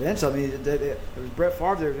 potentially. I mean, there was Brett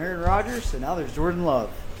Favre, there was Aaron Rodgers, and now there's Jordan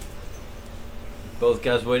Love. Both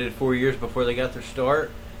guys waited 4 years before they got their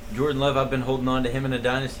start. Jordan Love, I've been holding on to him in a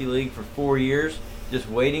dynasty league for 4 years, just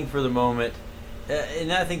waiting for the moment.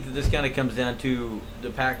 And I think that this kind of comes down to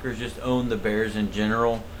the Packers just own the Bears in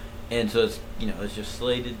general, and so it's just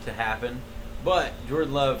slated to happen. But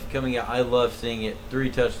Jordan Love coming out, I love seeing it.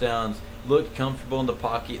 3 touchdowns, looked comfortable in the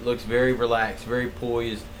pocket, looks very relaxed, very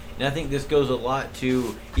poised, And I think this goes a lot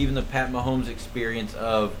to even the Pat Mahomes experience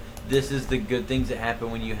of this is the good things that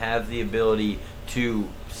happen when you have the ability to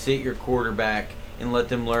sit your quarterback and let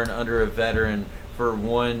them learn under a veteran for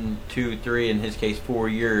 1, 2, 3, in his case 4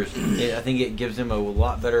 years. I think it gives him a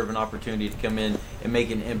lot better of an opportunity to come in and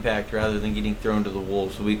make an impact rather than getting thrown to the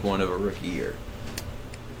wolves week 1 of a rookie year.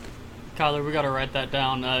 Kyler, we got to write that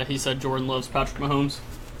down. He said Jordan loves Patrick Mahomes.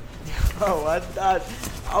 Oh,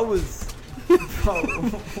 I was.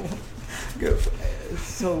 Oh.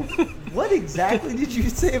 So, what exactly did you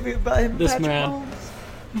say about him, This Patrick man.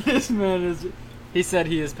 Mahomes? This man is. He said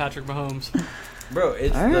he is Patrick Mahomes. Bro,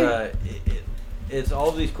 it's All right. it's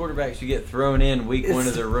all these quarterbacks who get thrown in week 1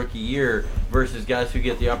 of their rookie year versus guys who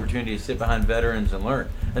get the opportunity to sit behind veterans and learn.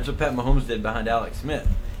 That's what Pat Mahomes did behind Alex Smith.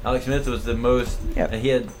 Alex Smith was the most. Yep.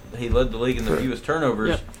 He led the league in the fewest turnovers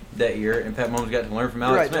Yep. that year, and Pat Mahomes got to learn from You're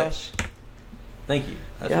Alex right, Smith. Josh. Thank you.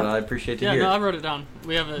 That's Yeah. what I appreciate to Yeah, hear. no, I wrote it down.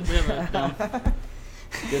 We have it down.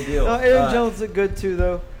 Good deal. No, Aaron Jones looked good too,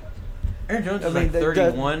 though. Aaron Jones is I mean, like they-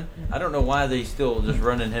 31. I don't know why they still just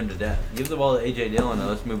running him to death. Give the ball to A.J. Dillon and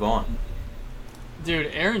let's move on. Dude,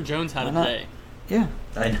 Aaron Jones had Why a not? day. Yeah,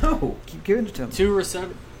 I know. keep giving it to him. Two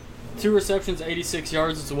receptions, 86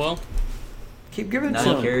 yards as well. Keep giving it 9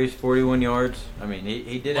 to him. carries, 41 yards. I mean,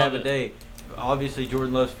 he did Love have a it. day. Obviously,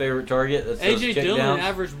 Jordan Love's favorite target. That's those AJ check Dillon downs.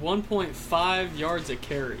 averaged 1.5 yards a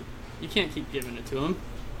carry. You can't keep giving it to him.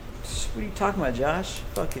 What are you talking about, Josh?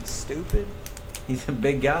 Fucking stupid. He's a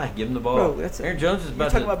big guy. Give him the ball. Bro, that's Aaron Jones is You're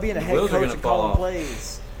about talking to. about being a the head wheels are coach gonna and fall calling off.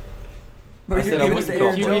 plays. I Bro, said you're I giving wouldn't it to call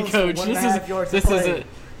Aaron plays. Jones QB for coach. 1.5 yards a This is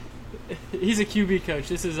play. he's a QB coach.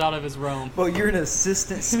 This is out of his realm. Bro, you're an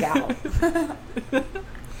assistant scout.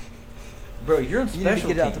 Bro, you're on You need to special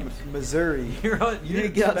get out to teams. Missouri. You're on. You You're need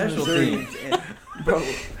to get out to special Missouri, teams. bro.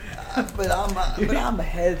 But I'm a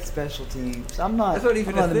head special teams. I'm not. That's not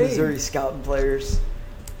even I'm a not the thing. Missouri scouting players.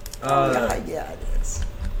 Yeah, it is.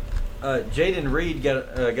 Jaden Reed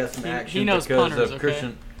got some He action knows because punters, of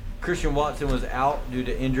okay? Christian Watson was out due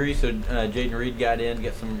to injury, so Jaden Reed got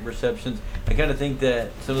some receptions. I kind of think that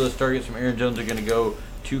some of those targets from Aaron Jones are going to go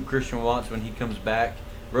to Christian Watson when he comes back.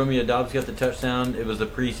 Romeo Doubs got the touchdown. It was a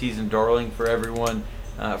preseason darling for everyone,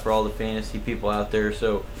 for all the fantasy people out there.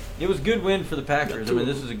 So it was a good win for the Packers. I mean,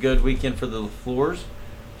 this was a good weekend for the LaFleurs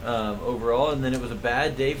overall, and then it was a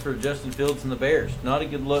bad day for Justin Fields and the Bears. Not a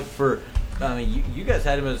good look for. I mean, you guys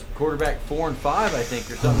had him as quarterback 4 and 5, I think,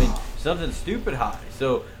 or something stupid high.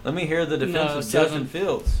 So let me hear the defense of 7. Justin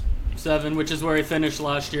Fields. 7, which is where he finished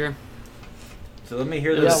last year. So let me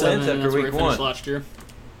hear It the was defense 7, after that's where week he finished 1. last year.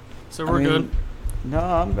 So I we're mean, good. No,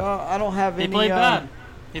 I don't have He any. played bad.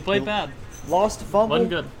 He played bad. Lost a fumble. Wasn't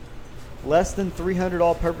good. Less than 300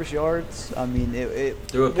 all-purpose yards. I mean, it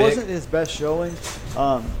Threw a pick. wasn't his best showing.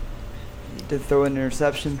 He did throw an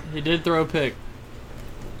interception. He did throw a pick.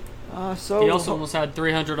 So He also almost had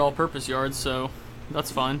 300 all-purpose yards, so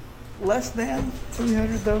that's fine. less than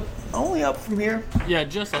 300 though. Only up from here. Yeah,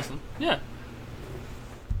 just less than. Yeah.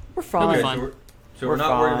 We're He'll be fine. fine. So we're We're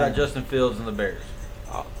not worried fine. about Justin Fields and the Bears.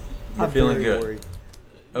 We're I'm feeling very good. worried.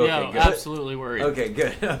 Okay, Yeah, good. absolutely worried. Okay,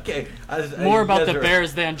 good. Okay. More you about guys the are-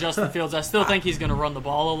 Bears than Justin Fields. I still think he's going to run the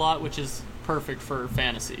ball a lot, which is perfect for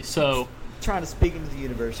fantasy. So, Trying to speak into the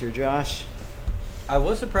universe here, Josh. I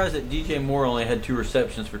was surprised that DJ Moore only had 2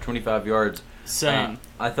 receptions for 25 yards. same.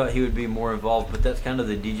 I thought he would be more involved, but that's kind of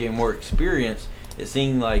the DJ Moore experience. It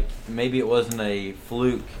seemed like maybe it wasn't a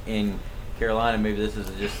fluke in Carolina. Maybe this is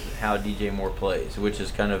just how DJ Moore plays, which is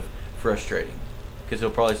kind of frustrating because he'll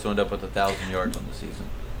probably still end up with 1,000 yards on the season.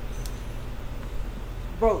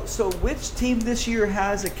 Bro, so which team this year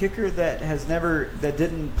has a kicker that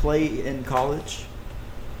didn't play in college?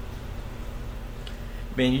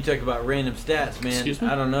 Man, you talk about random stats, man. Excuse me?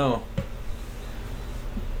 I don't know.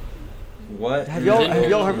 What? Have y'all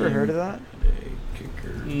Didn't- ever heard of that? A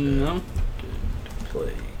kicker No.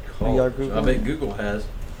 play Are y'all college. I Googling? bet Google has.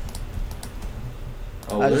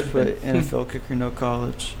 Oh, I there's just put been NFL kicker, no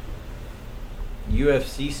college.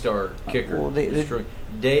 UFC star kicker. well, they-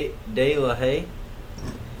 De La Haye.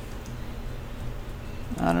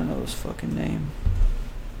 I don't know his fucking name.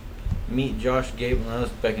 Meet Josh Gable. That was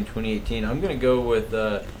back in 2018. I'm going to go with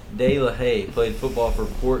De La Haye. Played football for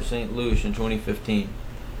Port St. Lucie in 2015.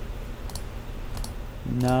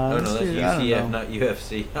 No, Oh, no, that's I don't UCF, know. not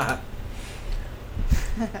UFC.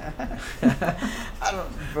 I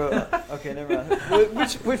don't, bro. Okay, never mind.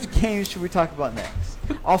 Which games should we talk about next?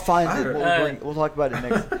 I'll find it. We'll talk about it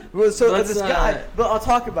next. Well, so Let's, this guy, but I'll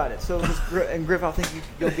talk about it. So this, and Griff, I think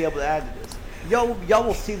you'll be able to add to this. Y'all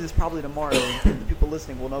will see this probably tomorrow, and the people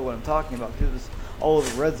listening will know what I'm talking about because it was all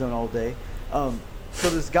over Red Zone all day. So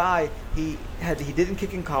this guy, he didn't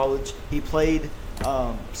kick in college. He played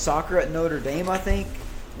soccer at Notre Dame, I think.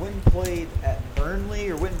 Went and played at Burnley,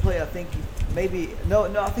 or went and played, I think, I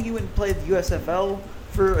think he went and played the USFL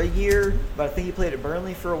for a year, but I think he played at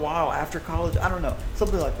Burnley for a while after college. I don't know.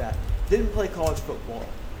 Something like that. Didn't play college football.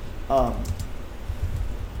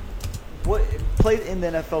 What played in the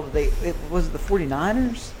NFL today? Was it the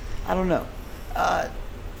 49ers? I don't know.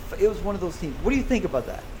 It was one of those teams. What do you think about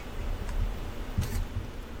that?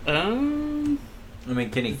 I mean,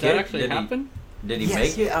 can he Did kick? that actually happen? Did he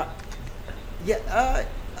make it?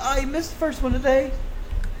 He missed the first one today.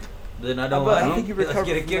 Then I don't But like I think he him. Let's recovered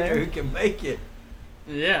get a from kicker there. who can make it.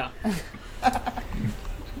 Yeah.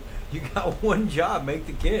 You got one job, make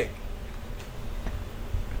the kick.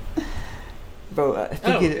 Bro, I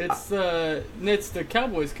think It's the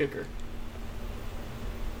Cowboys kicker.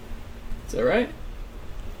 Is that right?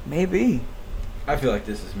 maybe. I feel like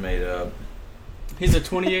this is made up. He's a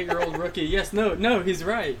 28-year-old rookie. Yes, no, he's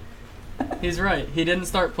right. He's right. He didn't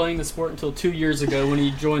start playing the sport until 2 years ago when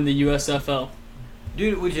he joined the USFL.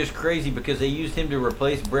 Dude, it was just crazy because they used him to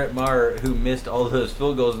replace Brett Maher, who missed all those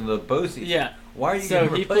field goals in the postseason. Yeah. Why are you So going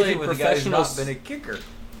to he replace played him with a guy who's professional not been a kicker?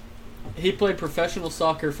 He played professional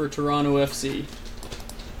soccer for Toronto FC.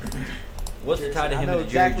 What's the tie to I him know and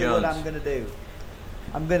Jerry exactly Jones? what I'm going to do.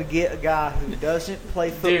 I'm going to get a guy who doesn't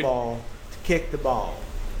play football to kick the ball.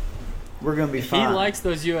 We're going to be fine. He likes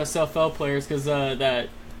those USFL players because that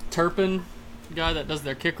Turpin guy that does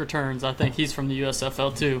their kick returns, I think he's from the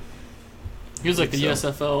USFL too. He was like the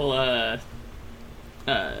USFL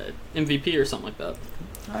MVP or something like that.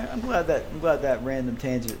 I'm glad that random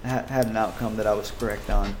tangent had an outcome that I was correct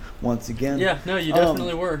on once again. Yeah, no, you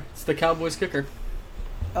definitely were. It's the Cowboys kicker.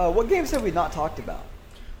 What games have we not talked about?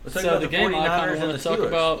 Let's talk So about the the game I 49ers kinda and wanna the talk Steelers.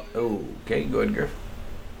 about- Oh, okay, go ahead, Griff.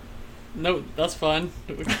 No, that's fine.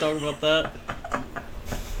 We can talk about that.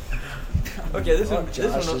 Okay, this one.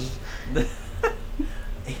 Josh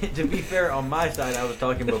To be fair, on my side, I was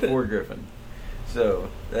talking before Griffin, so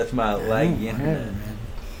that's my laggy internet.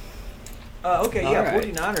 Okay, All yeah, right.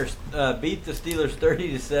 49ers beat the Steelers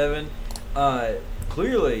 30-7.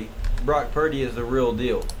 Clearly, Brock Purdy is the real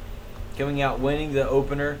deal. Coming out winning the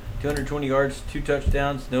opener, 220 yards, 2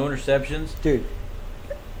 touchdowns, no interceptions. Dude,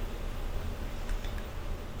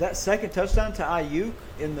 that second touchdown to Ayuk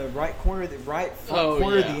in the right corner, the right front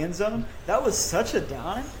corner of the end zone, that was such a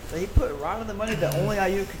dime that he put right on the money that only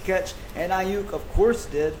Ayuk could catch, and Ayuk, of course,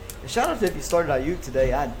 did. Shout out to if you started Ayuk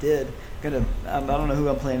today. I did. I don't know who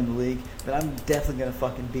I'm playing in the league, but I'm definitely going to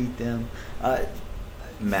fucking beat them.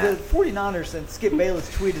 Matt. The 49ers, and Skip Bayless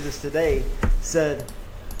tweeted this today, said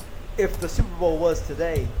if the Super Bowl was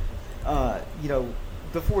today, the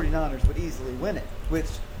 49ers would easily win it, which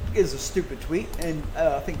is a stupid tweet. And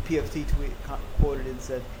I think PFT quoted it and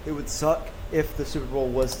said it would suck if the Super Bowl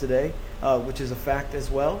was today, which is a fact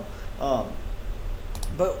as well.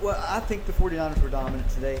 But I think the 49ers were dominant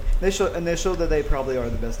today. They showed that they probably are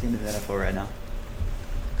the best team in the NFL right now.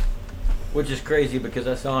 Which is crazy because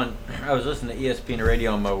I was listening to ESPN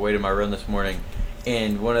radio on my way to my run this morning,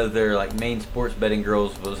 and one of their main sports betting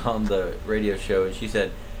girls was on the radio show, and she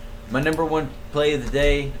said, my number one play of the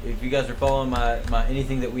day, if you guys are following my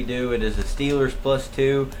anything that we do, it is the Steelers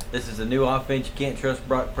 +2. This is a new offense. You can't trust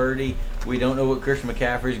Brock Purdy. We don't know what Christian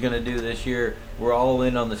McCaffrey is going to do this year. We're all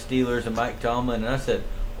in on the Steelers and Mike Tomlin. And I said,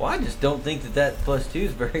 well, I just don't think that +2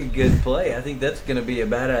 is a very good play. I think that's going to be a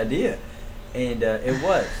bad idea. And it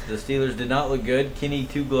was. The Steelers did not look good. Kenny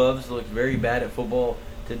Two Gloves looked very bad at football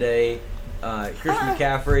today. Christian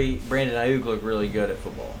McCaffrey, Brandon Ayuk looked really good at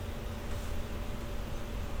football.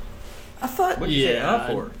 I thought. What did you say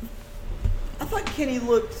up for? I thought Kenny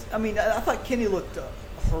looked. I thought Kenny looked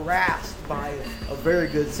harassed by a very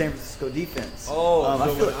good San Francisco defense. Oh,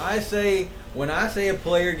 so when I say a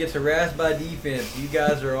player gets harassed by defense, you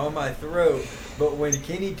guys are on my throat. But when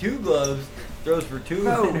Kenny Two Gloves throws for 2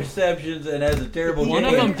 interceptions and has a terrible One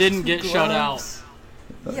game, of them didn't get shut out.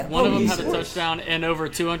 Yeah, One of them he's had a touchdown and over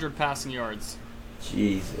 200 passing yards.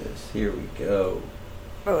 Jesus, here we go.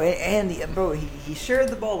 Bro, he shared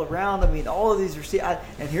the ball around. All of these receivers.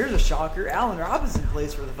 And here's a shocker: Allen Robinson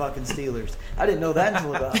plays for the fucking Steelers. I didn't know that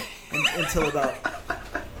until about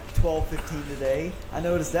 12:15 today. I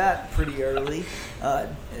noticed that pretty early.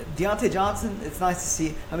 Deontay Johnson. It's nice to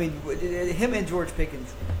see. Him and George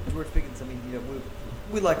Pickens.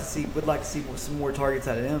 We'd like to see some more targets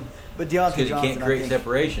out of him. But Deontay Because Johnson, you can't create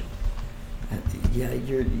separation. Yeah,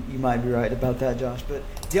 you might be right about that, Josh. But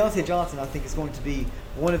Deontay Johnson, I think, is going to be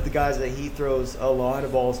one of the guys that he throws a lot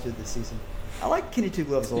of balls to this season. I like Kenny Two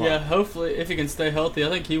Gloves a lot. Yeah, hopefully, if he can stay healthy. I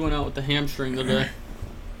think he went out with the hamstring today.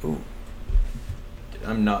 Ooh.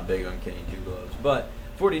 I'm not big on Kenny Two Gloves. But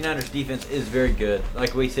 49ers defense is very good.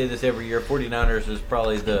 Like we say this every year, 49ers is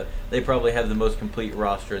probably they probably have the most complete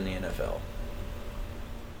roster in the NFL.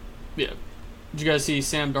 Yeah. Did you guys see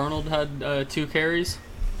Sam Darnold had 2 carries?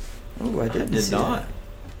 Oh, I Did not.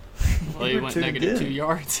 Well, he went negative 2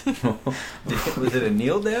 yards. Was it a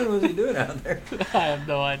kneel down? What was he doing out there? I have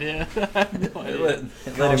no idea. Let him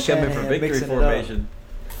come in for victory formation.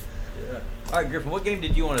 Yeah. All right, Griffin, what game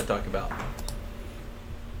did you want to talk about?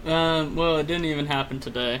 Well, it didn't even happen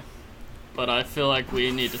today, but I feel like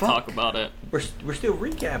we need to talk about it. We're still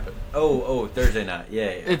recapping. Oh, Thursday night.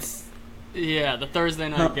 Yeah. The Thursday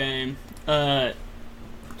night game.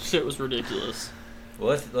 Shit was ridiculous.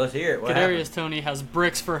 Well, let's hear it. What Kadarius happened? Toney has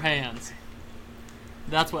bricks for hands.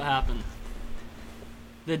 That's what happened.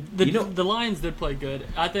 The Lions did play good.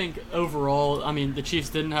 I think overall, I mean, the Chiefs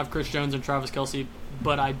didn't have Chris Jones and Travis Kelce,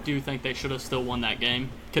 but I do think they should have still won that game.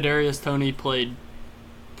 Kadarius Toney played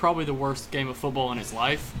probably the worst game of football in his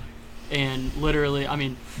life, and literally, I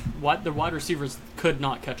mean, the wide receivers could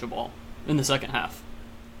not catch a ball in the second half.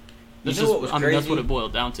 What was crazy? That's what it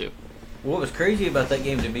boiled down to. What was crazy about that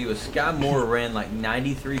game to me was Sky Moore ran like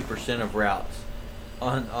 93% of routes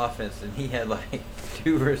on offense, and he had like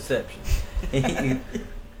 2 receptions.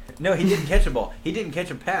 No, he didn't catch a ball. He didn't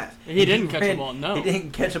catch a pass. He didn't catch a ball, no. He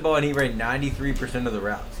didn't catch a ball, and he ran 93% of the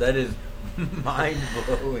routes. That is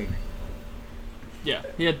mind-blowing. Yeah,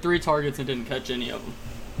 he had 3 targets and didn't catch any of them.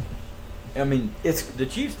 I mean, the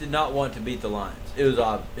Chiefs did not want to beat the Lions. It was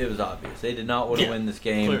obvious. They did not want to win this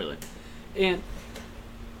game. Clearly. And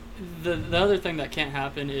the other thing that can't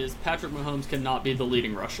happen is Patrick Mahomes cannot be the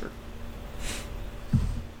leading rusher.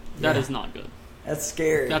 That is not good. That's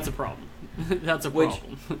scary. That's a problem. That's a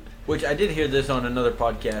problem. Which I did hear this on another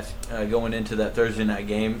podcast going into that Thursday night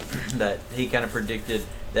game, that he kind of predicted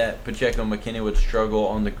that Pacheco and McKinney would struggle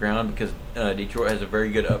on the ground because Detroit has a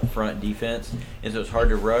very good up-front defense, and so it's hard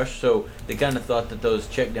to rush. So they kind of thought that those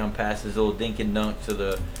check-down passes, little dink and dunk to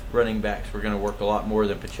the running backs, were going to work a lot more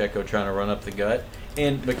than Pacheco trying to run up the gut.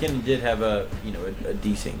 And McKinney did have a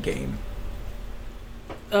decent game.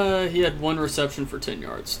 He had 1 reception for 10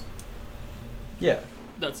 yards. Yeah.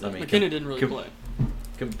 That's it. I mean, McKinney didn't really play.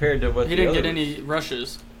 Compared to what he didn't get any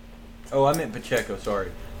rushes. Oh, I meant Pacheco,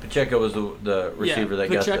 sorry. Pacheco was the receiver that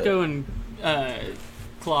got Pacheco and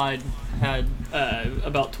Clyde had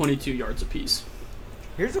about 22 yards apiece.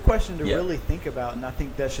 Here's a question to really think about, and I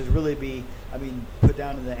think that should really be, put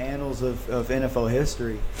down in the annals of NFL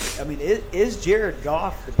history. Is Jared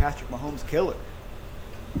Goff the Patrick Mahomes killer?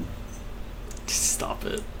 Stop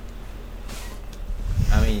it.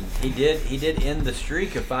 He did end the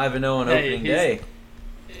streak of 5-0 on opening day.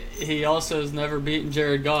 He also has never beaten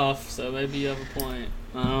Jared Goff, so maybe you have a point.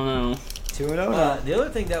 I don't know. 2-0. The other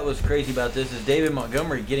thing that was crazy about this is David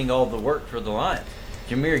Montgomery getting all the work for the Lions.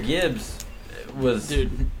 Jahmyr Gibbs was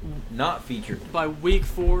not featured. By week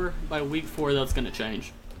 4, that's going to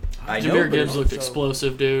change. Jahmyr Gibbs looked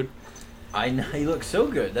explosive, dude. I know, he looked so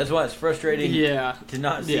good. That's why it's frustrating to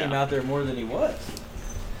not see him out there more than he was.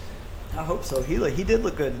 I hope so. He did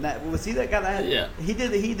look good. And was he that guy that had? Yeah. He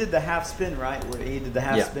did the half spin, right? Where he did the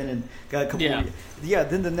half spin and got a couple. Yeah.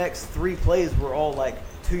 Then the next 3 plays were all like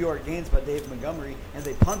 2-yard gains by David Montgomery, and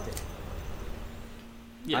they punted.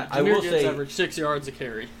 Yeah. I will Gibbs say averaged 6 yards a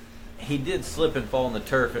carry. He did slip and fall on the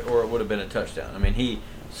turf, or it would have been a touchdown. He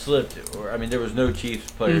slipped, there was no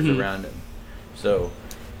Chiefs players around him. So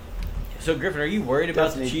Griffin, are you worried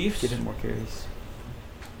about the Chiefs? Give him more carries.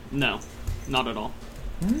 No, not at all.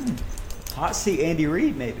 Hot seat Andy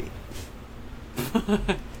Reid, maybe.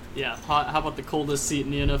 Yeah. How about the coldest seat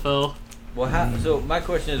in the NFL? Well, so my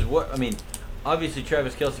question is, obviously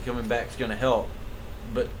Travis Kelce coming back is going to help,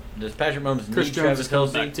 but does Patrick Mahomes need Travis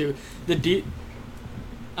Kelce? Back too.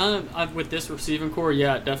 With this receiving core,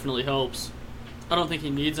 yeah, it definitely helps. I don't think he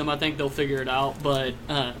needs them. I think they'll figure it out, but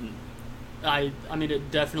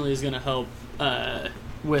it definitely is going to help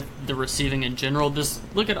with the receiving in general. Just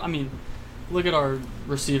look at our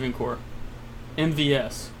receiving core.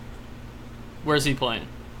 MVS. Where's he playing?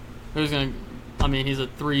 He's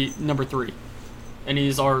number 3. And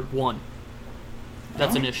he's our 1.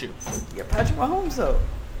 That's an issue. Yeah, Patrick Mahomes though.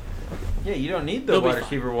 Yeah, you don't need the wide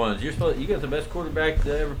receiver ones. You got the best quarterback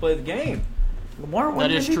to ever play the game. Lamar won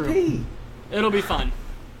that MVP. is true. It'll be fine.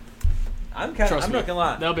 I'm not gonna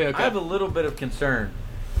lie. They'll be okay. I have a little bit of concern.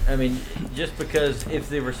 Just because if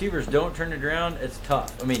the receivers don't turn it around, it's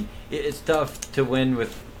tough. It's tough to win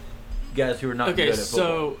with guys who are not good at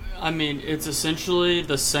football. Okay, so it's essentially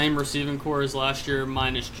the same receiving core as last year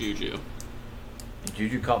minus Juju.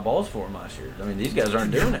 Juju caught balls for him last year. These guys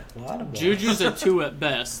aren't doing it. Juju's a 2 at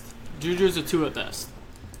best. They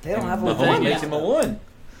don't have a Mahomes makes him a 1.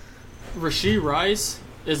 Rashee Rice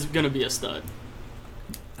is going to be a stud.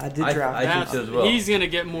 I did draft I think so as well. He's going to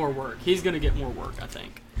get more work. I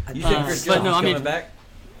think. You think Chris Jones is coming back?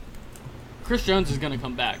 Chris Jones is going to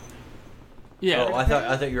come back. Yeah. Oh, I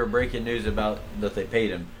thought you were breaking news about that they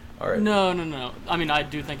paid him. All right. No. I mean, I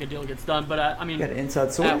do think a deal gets done, but I mean, got an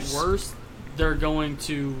inside source. At worst, they're going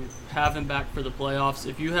to have him back for the playoffs.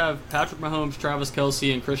 If you have Patrick Mahomes, Travis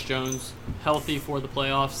Kelce, and Chris Jones healthy for the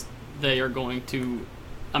playoffs, they are going to.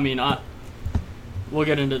 I mean, we'll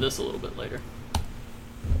get into this a little bit later.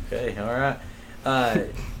 Okay. All right.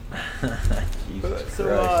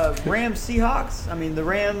 So Rams Seahawks. I mean, the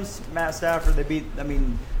Rams, Matt Stafford. They beat. I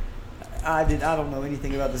mean, I don't know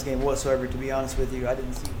anything about this game whatsoever. To be honest with you, I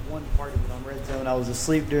didn't see one part of it on Red Zone. I was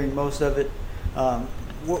asleep during most of it.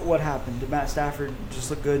 What happened? Did Matt Stafford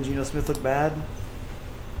just look good and Geno Smith look bad?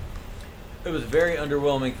 It was very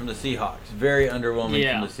underwhelming from the Seahawks. Very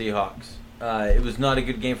underwhelming from the Seahawks. It was not a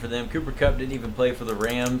good game for them. Cooper Kupp didn't even play for the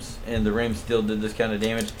Rams, and the Rams still did this kind of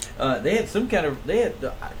damage. They had some kind of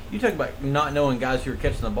you talk about not knowing guys who were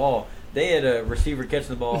catching the ball. They had a receiver catching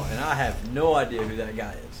the ball, and I have no idea who that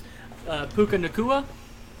guy is. Puka Nacua?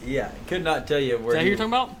 Yeah, could not tell you where. Is that who you're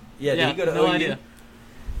talking about? Yeah, did he go to no OU? idea.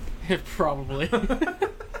 Probably.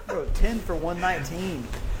 Bro, 10 for 119.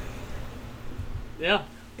 Yeah.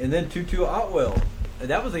 And then Tutu Otwell.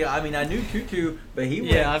 That was a guy. I mean, I knew Tutu, but he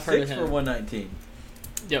went I've heard 6 of for him. 119.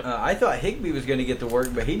 Yep. I thought Higbee was going to get the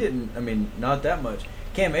work, but he didn't. I mean, not that much.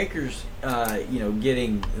 Cam Akers,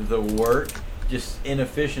 getting the work, just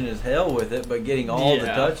inefficient as hell with it, but getting all the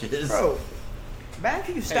touches. Bro,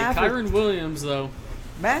 Matthew Stafford. Hey, Kyron Williams, though.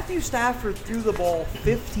 Matthew Stafford threw the ball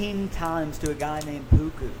 15 times to a guy named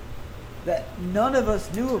Puku that none of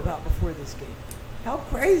us knew about before this game. How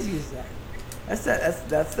crazy is that? That's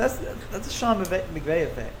a Sean McVay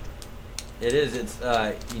effect. It is. It's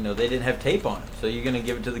they didn't have tape on it, so you're going to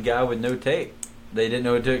give it to the guy with no tape. They didn't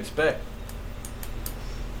know what to expect.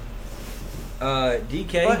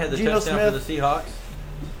 DK But had the Geno touchdown for the Seahawks.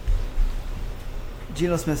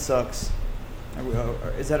 Geno Smith sucks.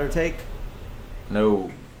 Is that our take?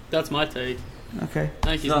 No. That's my take. Okay. I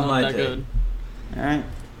think he's Not not my that take. good. All right.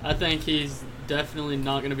 I think he's definitely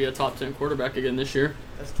not going to be a top 10 quarterback again this year.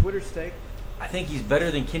 That's Twitter's take. I think he's better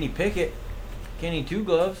than Kenny Pickett. Kenny Two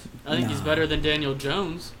Gloves. I think he's better than Daniel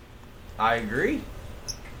Jones. I agree.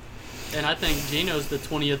 And I think Geno's the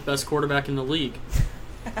 20th best quarterback in the league.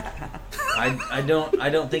 I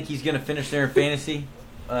don't think he's going to finish there in fantasy.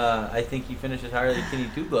 I think he finishes higher than Kenny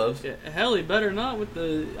Two Gloves. Yeah, hell, he better not with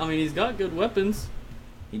the. I mean, he's got good weapons.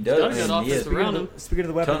 He does. He's got good offense around him. Speaking of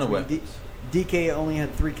the weapons, Ton of weapons. DK only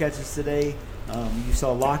had 3 catches today. You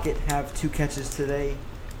saw Lockett have 2 catches today.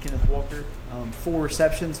 Kenneth Walker, 4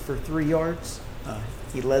 receptions for 3 yards.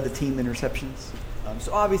 He led the team in receptions.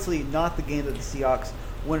 So obviously not the game that the Seahawks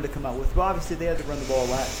wanted to come out with. But obviously they had to run the ball a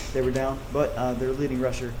lot. They were down. But their leading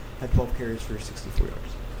rusher had 12 carries for 64 yards.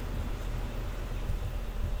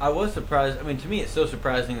 I was surprised. I mean, to me, it's so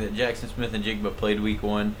surprising that Jackson Smith and Jigba played week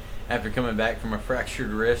 1 after coming back from a fractured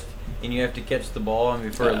wrist, and you have to catch the ball. I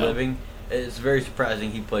mean, for a living, it's very surprising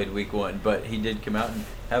he played week 1. But he did come out and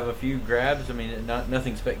have a few grabs. I mean,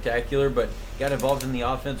 nothing spectacular, but got involved in the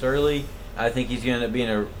offense early. I think he's going to end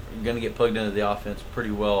up going to get plugged into the offense pretty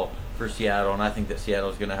well for Seattle, and I think that Seattle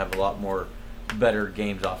is going to have a lot more better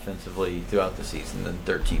games offensively throughout the season than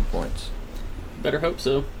 13 points. Better hope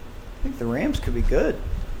so. I think the Rams could be good.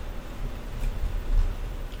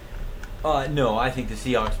 No, I think the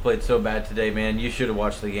Seahawks played so bad today, man. You should have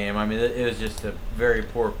watched the game. I mean, it was just a very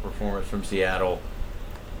poor performance from Seattle.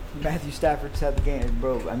 Matthew Stafford's had the game,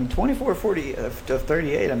 bro. I mean, 24-40 of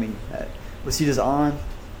 38. I mean, was he just on?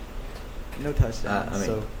 No touchdowns.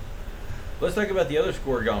 So let's talk about the other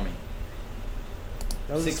scoregami.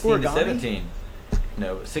 that was 16-17.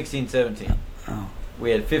 No, 16-17. Oh.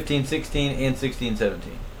 We had 15-16 and 16-17.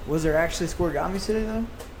 Was there actually scoregamis today, though?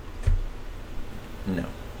 No.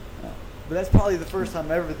 But that's probably the first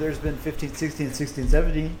time ever there's been 15-16,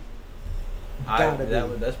 16-17. Gotta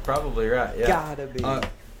be. That's probably right. Yeah. Gotta be.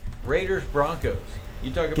 Raiders Broncos.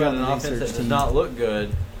 You talk Get about on an the offense that research does team. not look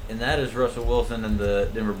good, and that is Russell Wilson and the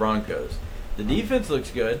Denver Broncos. The defense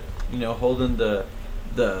looks good. Holding the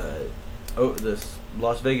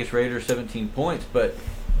Las Vegas Raiders 17 points, but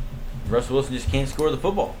Russell Wilson just can't score the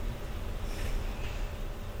football.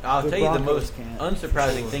 I'll tell you the Broncos most can't,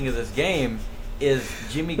 unsurprising for sure. thing of this game is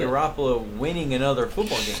Jimmy Garoppolo winning another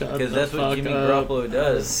football game, Shut because the that's what fuck Jimmy up. Garoppolo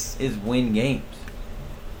does is win games.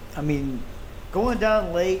 I mean, going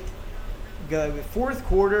down late, fourth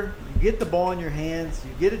quarter, you get the ball in your hands.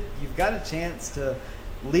 You've got a chance to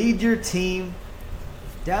lead your team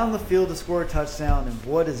down the field to score a touchdown. And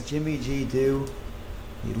what does Jimmy G do?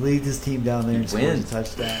 He leads his team down there and scores a wins.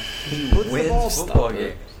 touchdown. He Puts the ball- wins football Stop it.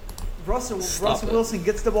 games. Russell Stop it. Wilson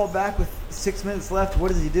gets the ball back with 6 minutes left. What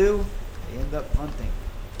does he do? They end up punting.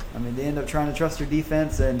 I mean, they end up trying to trust their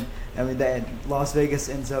defense, and I mean, Las Vegas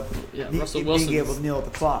ends up Russell being Wilson's able to kneel at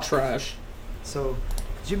the clock. Trash. So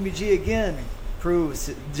Jimmy G again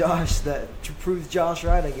proves Josh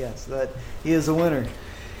right, I guess, that he is a winner.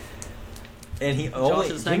 And he Josh only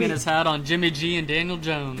is hanging his hat on Jimmy G and Daniel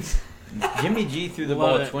Jones. Jimmy G threw the Love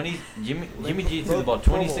ball it. 20. Jimmy G threw the ball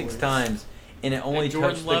 26 times, and it only And Jordan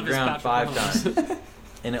touched the Love is ground Patrick 5 Mahomes. times.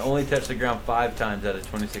 And it only touched the ground 5 times out of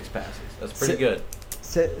 26 passes. That's pretty good.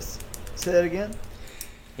 Say that again.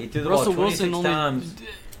 He threw the Russell ball 26 Wilson only. times.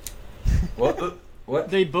 What? What?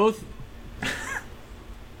 They both.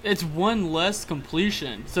 It's one less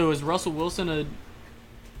completion. So is Russell Wilson a No,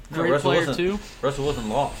 great Russell player Wilson- too? Russell Wilson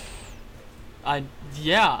lost. I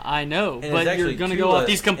know, And it's but actually you're gonna 2 go off less,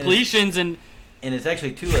 these and it's- completions and And it's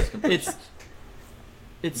actually 2 less completions.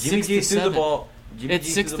 it's Jimmy 6 G to threw 7. the ball. Jimmy It's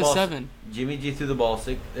G 6 threw to the ball, 7. Jimmy G threw the ball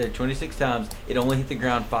 26 times. It only hit the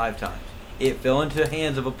ground 5 times. It fell into the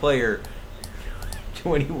hands of a player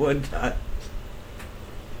 21 times.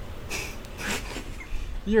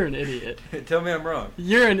 You're an idiot. Tell me I'm wrong.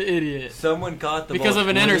 You're an idiot. Someone caught the Because ball of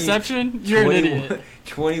an 20 interception, you're an 21 idiot.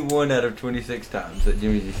 21 out of 26 times that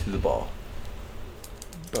Jimmy G threw the ball.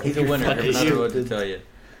 He's a winner. fucking I'm not sure what to stupid. tell you.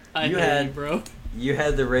 I You hate had- you, bro. You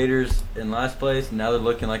had the Raiders in last place, and now they're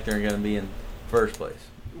looking like they're going to be in first place.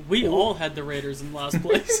 We all had the Raiders in last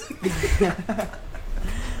place.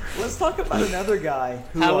 Let's talk about another guy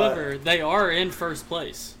who. However, they are in first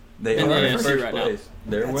place. They In are the in AFC first right now. place.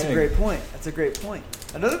 They're that's winning. a great point. That's a great point.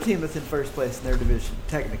 Another team that's in first place in their division,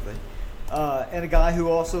 technically. And a guy who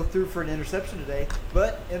also threw for an interception today,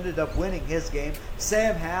 but ended up winning his game,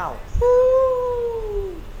 Sam Howell.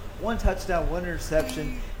 Woo! 1 touchdown, 1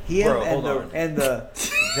 interception. Bro, hold on.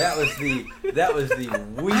 That was the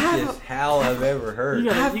weakest howl I've ever heard.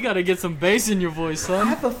 You gotta get some bass in your voice, I son.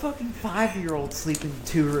 have a fucking 5-year-old sleeping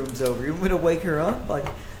 2 rooms over. You want me to wake her up? Like,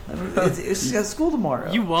 I mean, she's got school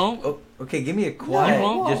tomorrow. You won't. Oh, okay, give me a quiet. you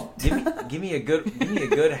won't. Just give me a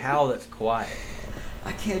good howl that's quiet.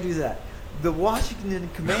 I can't do that. The Washington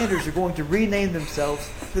Commanders are going to rename themselves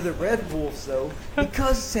to the Red Wolves, though,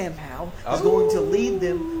 because Sam Howell is going to lead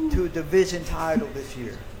them to a division title this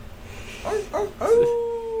year.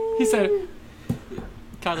 He said.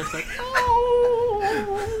 Kyler said.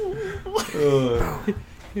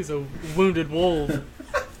 He's a wounded wolf.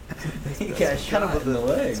 It's kind of what in the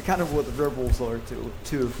leg. It's kind of what the Red Wolves are too,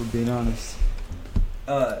 if we're being honest.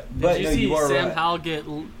 But Did you no, see you are Sam right. Howell get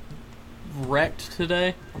wrecked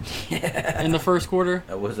today in the first quarter?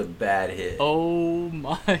 That was a bad hit. Oh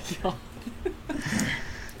my god.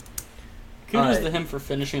 Kudos to him for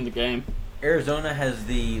finishing the game. Arizona has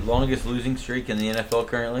the longest losing streak in the NFL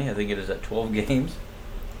currently. I think it is at 12 games.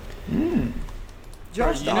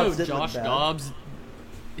 Josh You Dobbs know didn't Josh look bad. Dobbs,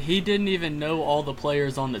 he didn't even know all the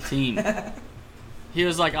players on the team. He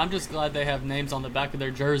was like, I'm just glad they have names on the back of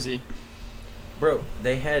their jersey. Bro,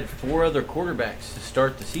 they had 4 other quarterbacks to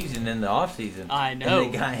start the season in the offseason. I and know.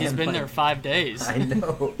 they got He's him, been like- there 5 days. I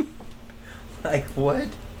know. Like, what?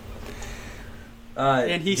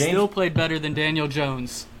 And he James, still played better than Daniel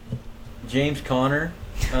Jones. James Conner.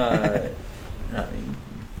 I mean,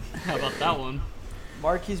 How about that one?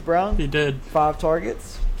 Marquise Brown, He did. 5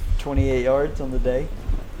 targets, 28 yards on the day.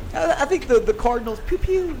 I think the Cardinals, pew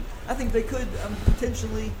pew. I think they could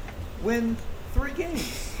potentially win 3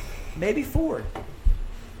 games, maybe 4.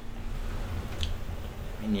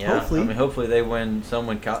 yeah. Hopefully. Hopefully they win. Is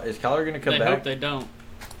Kyler going to come They back? hope they don't.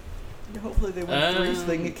 Hopefully they win 3 so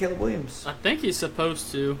they can Um, get Caleb Williams. I think he's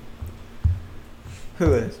supposed to.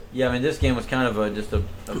 Who is? Yeah, I mean, this game was kind of just a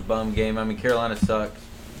bum game. I mean, Carolina sucks.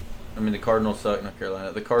 I mean, the Cardinals suck, not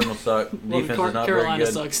Carolina. The Cardinals suck. Well, Defense is not Carolina very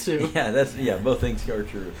good. sucks too. Yeah, both things are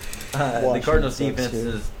true. The Washington Cardinals sucks, defense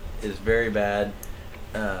too. is very bad.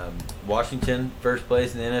 Washington, first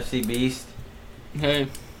place in the NFC Beast. Hey,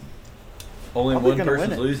 Only Probably one gonna win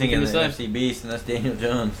person's it. losing in the What can you NFC Beast, and that's Daniel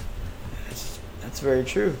Jones. That's very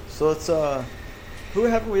true. So let's who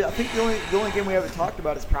haven't we? I think the only game we haven't talked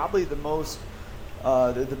about is probably the most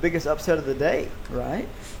the biggest upset of the day, right?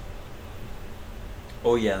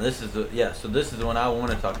 Oh yeah, so this is the one I want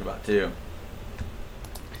to talk about too.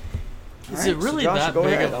 is Alright, it really so Josh, that go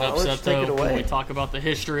big ahead. of an I'll let you upset take it though when away. we talk about the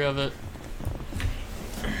history of it?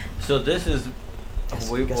 So this is Guess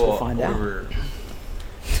we'll find out.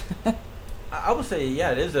 I would say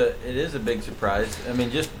yeah, it is a big surprise. I mean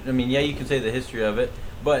yeah, you can say the history of it,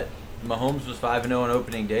 but Mahomes was 5-0 on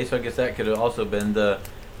opening day, so I guess that could have also been the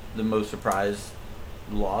most surprise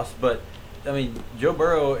loss. But I mean, Joe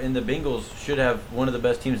Burrow and the Bengals should have one of the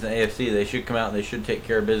best teams in the AFC. They should come out and they should take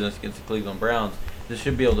care of business against the Cleveland Browns. They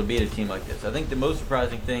should be able to beat a team like this. I think the most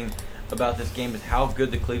surprising thing about this game is how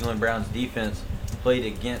good the Cleveland Browns defense played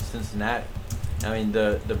against Cincinnati. I mean,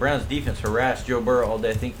 the Browns defense harassed Joe Burrow all day.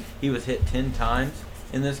 I think he was hit 10 times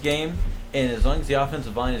in this game. And as long as the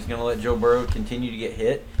offensive line is going to let Joe Burrow continue to get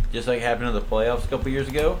hit, just like happened in the playoffs a couple years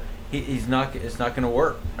ago, it's not going to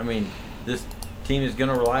work. I mean, this team is going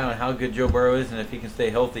to rely on how good Joe Burrow is and if he can stay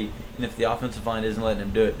healthy. And if the offensive line isn't letting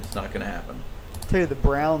him do it, it's not going to happen. I'll tell you, the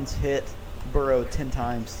Browns hit Burrow 10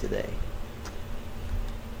 times today.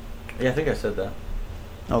 Yeah, I think I said that.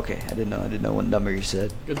 Okay, I didn't know what number you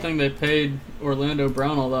said. Good thing they paid Orlando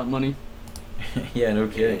Brown all that money. Yeah, no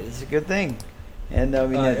kidding. It's a good thing. And I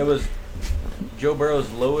mean, it was Joe Burrow's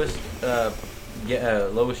lowest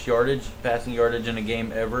yardage, passing yardage in a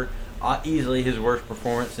game ever. Easily his worst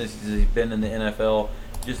performance since he's been in the NFL.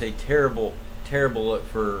 Just a terrible, terrible look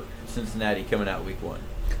for Cincinnati coming out week 1.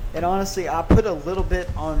 And honestly, I put a little bit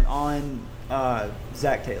on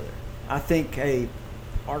Zach Taylor. I think, hey,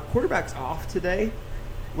 our quarterback's off today.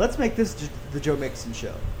 Let's make this the Joe Mixon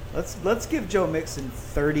show. Let's give Joe Mixon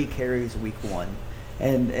 30 carries week 1.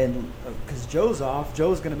 And because Joe's off,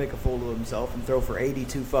 Joe's going to make a fool of himself and throw for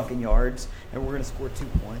 82 fucking yards, and we're going to score 2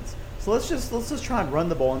 points. So let's just try and run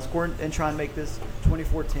the ball and score and try and make this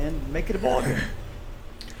 24-10 and make it a ball game.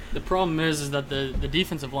 The problem is that the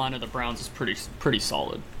defensive line of the Browns is pretty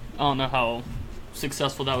solid. I don't know how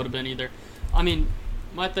successful that would have been either. I mean,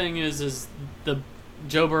 my thing is the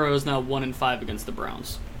Joe Burrow is now 1-5 against the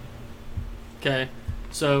Browns. Okay.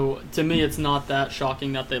 So, to me, it's not that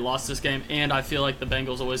shocking that they lost this game, and I feel like the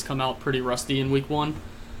Bengals always come out pretty rusty in week 1.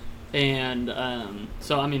 And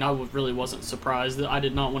so, I mean, I really wasn't surprised. I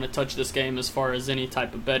did not want to touch this game as far as any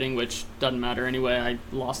type of betting, which doesn't matter anyway. I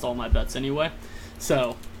lost all my bets anyway.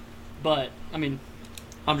 So, but, I mean,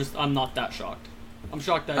 I'm not that shocked. I'm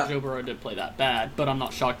shocked that Joe Burrow did play that bad, but I'm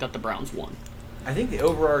not shocked that the Browns won. I think the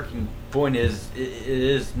overarching point is it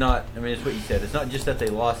is not, I mean, it's what you said. It's not just that they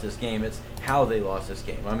lost this game. It's how they lost this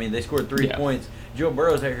game. I mean, they scored 3 points. Joe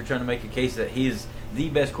Burrow's out here trying to make a case that he's the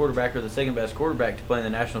best quarterback or the second best quarterback to play in the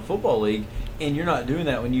National Football League, and you're not doing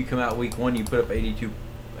that when you come out week 1, you put up 82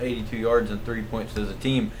 yards and 3 points as a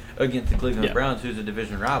team against the Cleveland Browns, who's a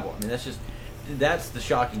division rival. I mean, that's the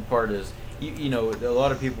shocking part is, you know, a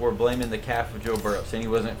lot of people were blaming the calf of Joe Burrow, saying he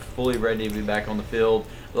wasn't fully ready to be back on the field.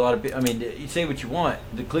 A lot of people, I mean, you say what you want.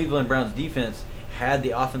 The Cleveland Browns defense had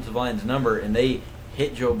the offensive line's number, and they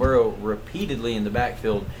hit Joe Burrow repeatedly in the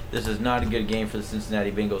backfield. This is not a good game for the Cincinnati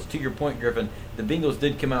Bengals. To your point, Griffin, the Bengals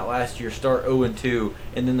did come out last year, start 0-2,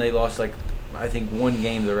 and then they lost, like, I think, 1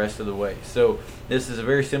 game the rest of the way. So this is a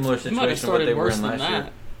very similar situation to what they were in last year.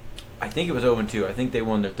 I think it was 0-2. I think they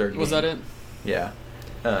won their 3rd game. Was that it? Yeah.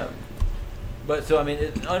 But so I mean,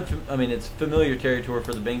 it's familiar territory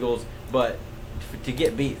for the Bengals, but to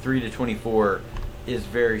get beat 3-24 is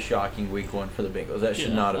very shocking week 1 for the Bengals. That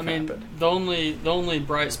should not have happened. The only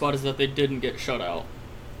bright spot is that they didn't get shut out.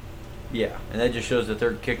 Yeah, and that just shows that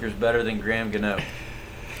their kicker's better than Graham Gano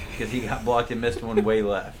because he got blocked and missed one way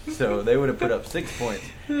left. So they would have put up 6 points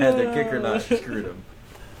had their kicker not screwed him.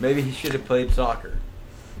 Maybe he should have played soccer.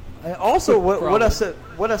 And also, what I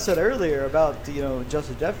said earlier about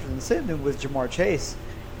Justin Jefferson, the same thing with Jamar Chase.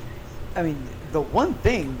 I mean, the one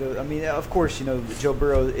thing, of course, Joe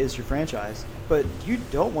Burrow is your franchise, but you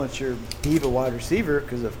don't want your diva wide receiver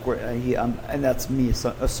because, of course, and that's me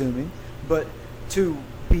assuming, but to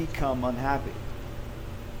become unhappy.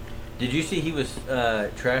 Did you see he was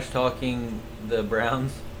trash talking the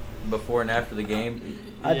Browns before and after the game?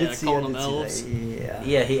 I did see that.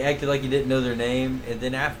 Yeah, he acted like he didn't know their name, and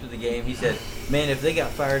then after the game, he said, "Man, if they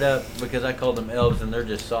got fired up because I called them elves and they're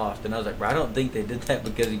just soft," and I was like, "Bro, I don't think they did that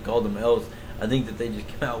because he called them elves. I think that they just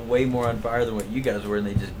came out way more on fire than what you guys were, and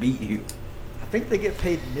they just beat you." I think they get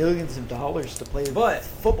paid millions of dollars to play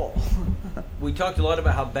football. We talked a lot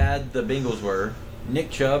about how bad the Bengals were.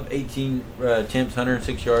 Nick Chubb, 18 attempts,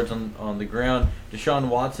 106 yards on the ground. Deshaun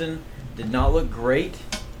Watson did not look great.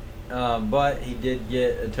 But he did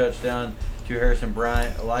get a touchdown to Harrison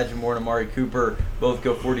Bryant. Elijah Moore and Amari Cooper both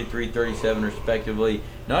go 43-37 respectively.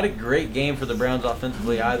 Not a great game for the Browns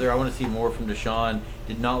offensively either. I want to see more from Deshaun.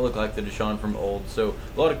 Did not look like the Deshaun from old. So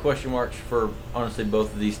a lot of question marks for, honestly,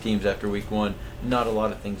 both of these teams after week 1. Not a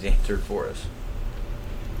lot of things answered for us.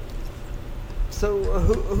 So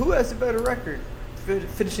who has a better record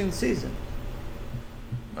finishing the season?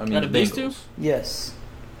 I mean, out of these two? Yes.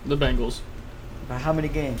 The Bengals. By how many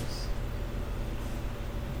games?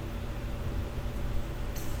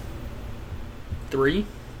 3?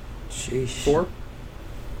 Sheesh. 4?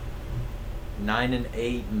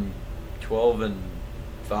 9-8 and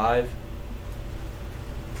 12-5.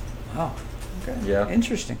 Wow. Okay. Yeah.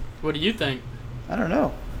 Interesting. What do you think? I don't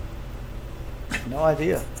know. No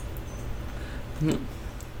idea. All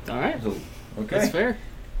right. Okay. That's fair.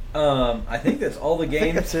 I think that's all the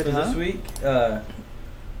games that's it, for this huh? week.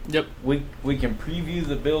 Yep. We can preview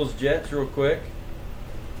the Bills-Jets real quick.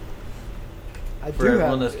 I For do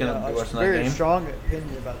everyone have that's gonna be a watching that very game. strong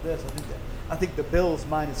opinion about this. I think the Bills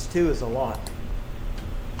 -2 is a lot.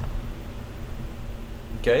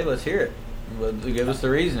 Okay, let's hear it. Give us the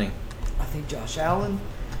reasoning. I think Josh Allen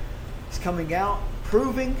is coming out,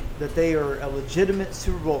 proving that they are a legitimate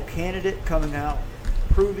Super Bowl candidate, coming out,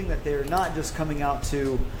 proving that they're not just coming out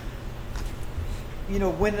to,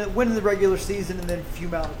 win the regular season and then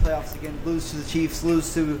fume out in the playoffs again, lose to the Chiefs,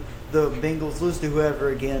 lose to the Bengals, lose to whoever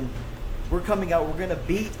again. We're coming out. We're gonna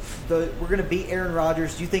beat Aaron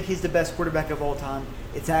Rodgers. Do you think he's the best quarterback of all time?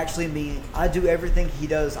 It's actually me. I do everything he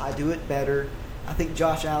does. I do it better. I think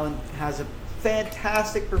Josh Allen has a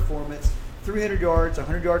fantastic performance. 300 yards,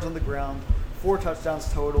 100 yards on the ground, 4 touchdowns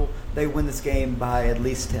total. They win this game by at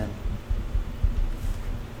least 10.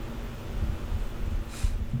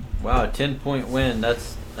 Wow, a 10-point win. That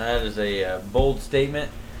is a bold statement.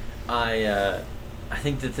 I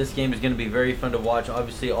think that this game is going to be very fun to watch.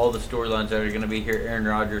 Obviously, all the storylines that are going to be here. Aaron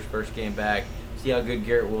Rodgers' first game back. See how good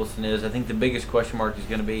Garrett Wilson is. I think the biggest question mark is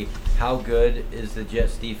going to be how good is the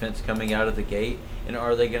Jets defense coming out of the gate, and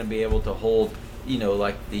are they going to be able to hold,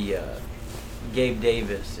 like the Gabe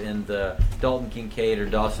Davis and the Dalton Kincaid or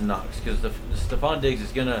Dawson Knox, because Stephon Diggs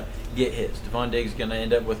is going to get hit. Stephon Diggs is going to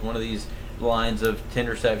end up with one of these lines of 10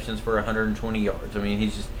 receptions for 120 yards. I mean,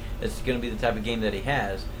 it's going to be the type of game that he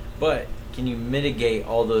has, but can you mitigate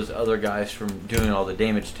all those other guys from doing all the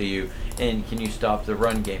damage to you, and can you stop the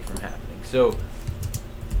run game from happening? So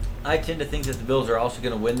I tend to think that the Bills are also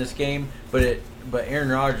going to win this game, but Aaron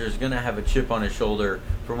Rodgers is going to have a chip on his shoulder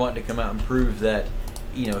for wanting to come out and prove that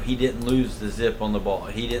he didn't lose the zip on the ball.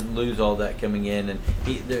 He didn't lose all that coming in, and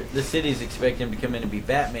the city's expecting him to come in and be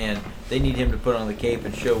Batman. They need him to put on the cape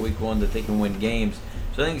and show week 1 that they can win games.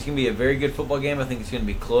 So I think it's going to be a very good football game. I think it's going to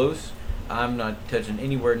be close. I'm not touching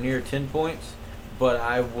anywhere near 10 points, but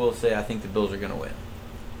I will say I think the Bills are going to win.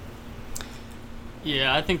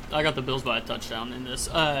 Yeah, I think I got the Bills by a touchdown in this.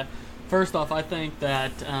 First off, I think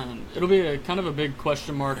that it'll be a kind of a big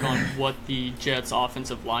question mark on what the Jets'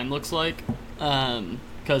 offensive line looks like,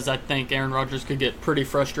 because I think Aaron Rodgers could get pretty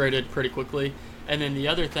frustrated pretty quickly. And then the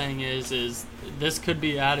other thing is this could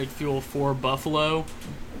be added fuel for Buffalo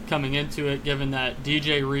coming into it, given that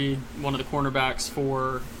DJ Reed, one of the cornerbacks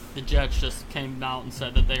for the Jets, just came out and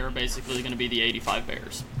said that they are basically going to be the 85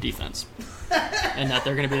 Bears defense, and that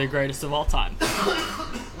they're going to be the greatest of all time.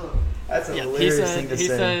 That's a hilarious thing to say. He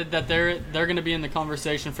said that they're going to be in the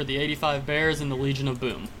conversation for the 85 Bears and the Legion of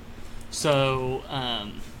Boom. So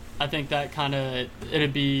I think that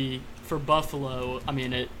it'd be for Buffalo. I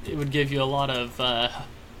mean, it would give you a lot of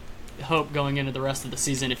hope going into the rest of the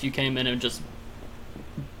season if you came in and just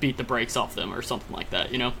beat the brakes off them or something like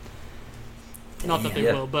that. Not that they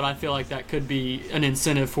will, but I feel like that could be an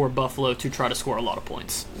incentive for Buffalo to try to score a lot of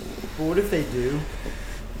points. But what if they do?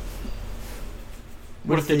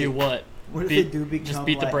 What if they do what? What if they do become just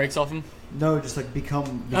beat the brakes off them? No, just become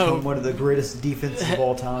one of the greatest defenses of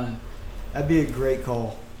all time. That'd be a great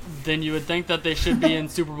call. Then you would think that they should be in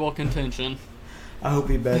Super Bowl contention. I hope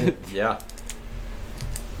he bet it. Yeah.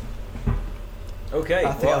 Okay,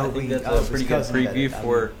 I think that's a pretty good preview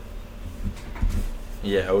for.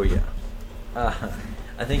 Yeah. Oh yeah.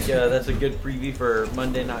 I think that's a good preview for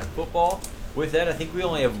Monday Night Football. With that, I think we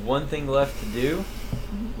only have one thing left to do.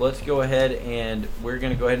 Let's go ahead and we're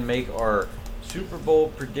going to go ahead and make our Super Bowl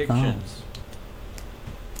predictions.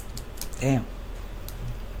 Damn.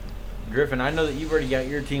 Griffin, I know that you've already got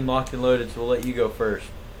your team locked and loaded, so we'll let you go first.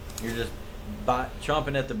 You're just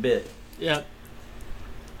chomping at the bit. Yep.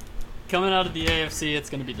 Coming out of the AFC, it's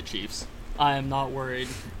going to be the Chiefs. I am not worried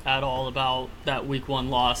at all about that Week 1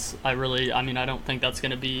 loss. I don't think that's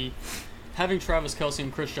going to be... Having Travis Kelce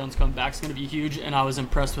and Chris Jones come back is going to be huge, and I was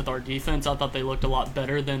impressed with our defense. I thought they looked a lot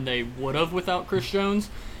better than they would have without Chris Jones,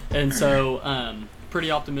 and so pretty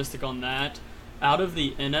optimistic on that. Out of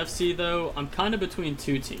the NFC, though, I'm kind of between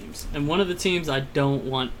two teams, and one of the teams I don't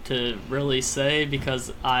want to really say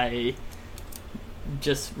because I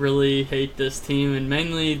just really hate this team, and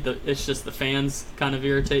mainly it's just the fans kind of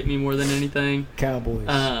irritate me more than anything. Cowboys.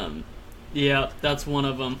 Yeah, that's one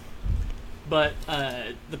of them. But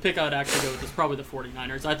the pick I would actually go with is probably the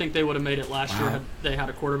 49ers. I think they would have made it last year had they had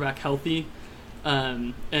a quarterback healthy.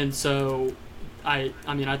 And so, I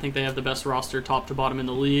think they have the best roster top to bottom in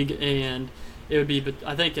the league. And it would be. But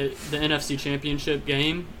I think the NFC Championship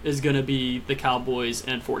game is going to be the Cowboys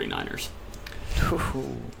and 49ers.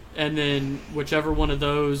 And then whichever one of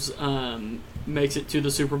those makes it to the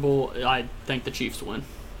Super Bowl, I think the Chiefs win.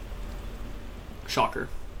 Shocker.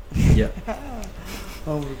 Yeah.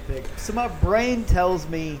 Pick. So my brain tells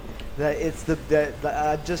me that it's that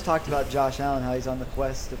I just talked about Josh Allen, how he's on the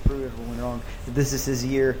quest to prove everyone wrong. That this is his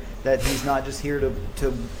year. That he's not just here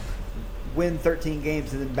to win 13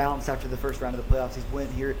 games and then bounce after the first round of the playoffs. He's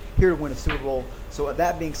here to win a Super Bowl. So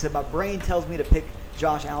that being said, my brain tells me to pick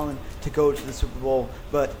Josh Allen to go to the Super Bowl,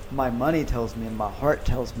 but my money tells me and my heart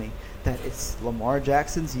tells me that it's Lamar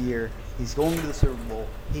Jackson's year. He's going to the Super Bowl.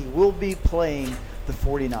 He will be playing the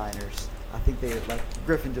 49ers. I think they, like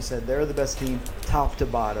Griffin just said, they're the best team, top to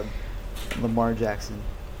bottom. Lamar Jackson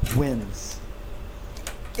wins.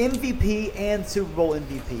 MVP and Super Bowl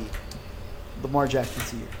MVP. Lamar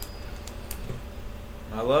Jackson's year.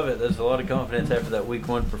 I love it. There's a lot of confidence after that Week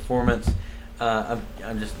 1 performance.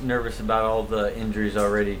 I'm just nervous about all the injuries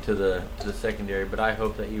already to the secondary, but I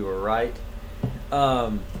hope that you were right.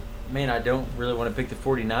 Man, I don't really want to pick the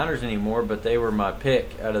 49ers anymore, but they were my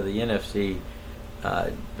pick out of the NFC.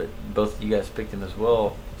 But both of you guys picked them as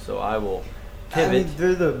well, so I will pivot. I mean,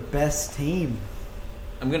 they're the best team.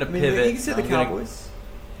 I'm going to pivot. You can say the Cowboys.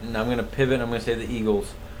 I'm going to pivot. I'm going to say the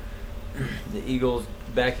Eagles. The Eagles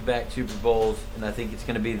back-to-back Super Bowls, and I think it's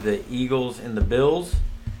going to be the Eagles and the Bills.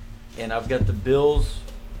 And I've got the Bills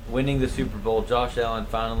winning the Super Bowl. Josh Allen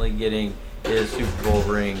finally getting his Super Bowl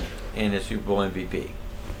ring and his Super Bowl MVP.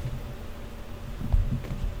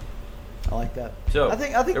 I like that. So, I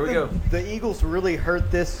think there we go. The Eagles really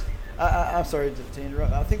hurt this. I'm sorry to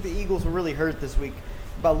interrupt. I think the Eagles were really hurt this week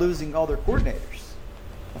by losing all their coordinators.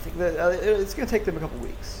 I think that it's going to take them a couple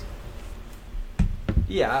weeks.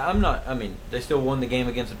 Yeah, I mean, they still won the game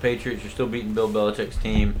against the Patriots. You're still beating Bill Belichick's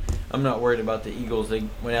team. I'm not worried about the Eagles. They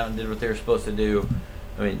went out and did what they were supposed to do.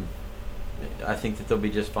 I mean, I think that they'll be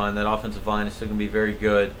just fine. That offensive line is still going to be very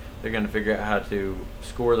good. They're going to figure out how to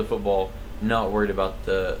score the football. Not worried about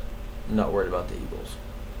the Eagles.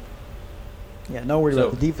 Yeah, not worried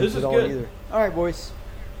about the defense at all either. All right, boys.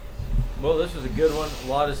 Well, this was a good one. A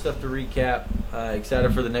lot of stuff to recap.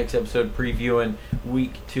 Excited for the next episode previewing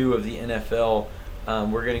Week 2 of the NFL.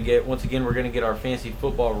 We're going to get our fantasy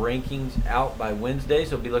football rankings out by Wednesday,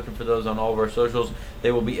 so be looking for those on all of our socials.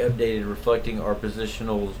 They will be updated, reflecting our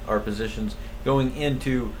positions going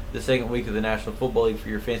into the second week of the National Football League for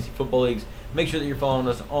your fantasy football leagues. Make sure that you're following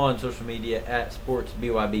us on social media at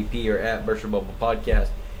SportsBYBP or at Burst Bubble Podcast.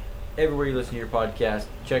 Everywhere you listen to your podcast,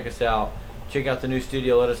 check us out. Check out the new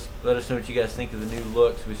studio. Let us know what you guys think of the new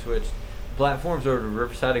looks. We switched platforms over to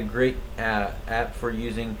Riverside, a great app for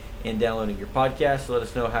using and downloading your podcast. So let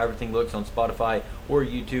us know how everything looks on Spotify or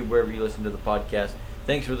YouTube, wherever you listen to the podcast.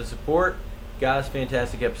 Thanks for the support. Guys,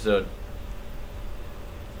 fantastic episode.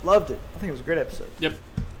 Loved it. I think it was a great episode. Yep.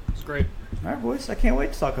 It's great. All right, boys. I can't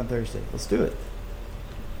wait to talk on Thursday. Let's do it.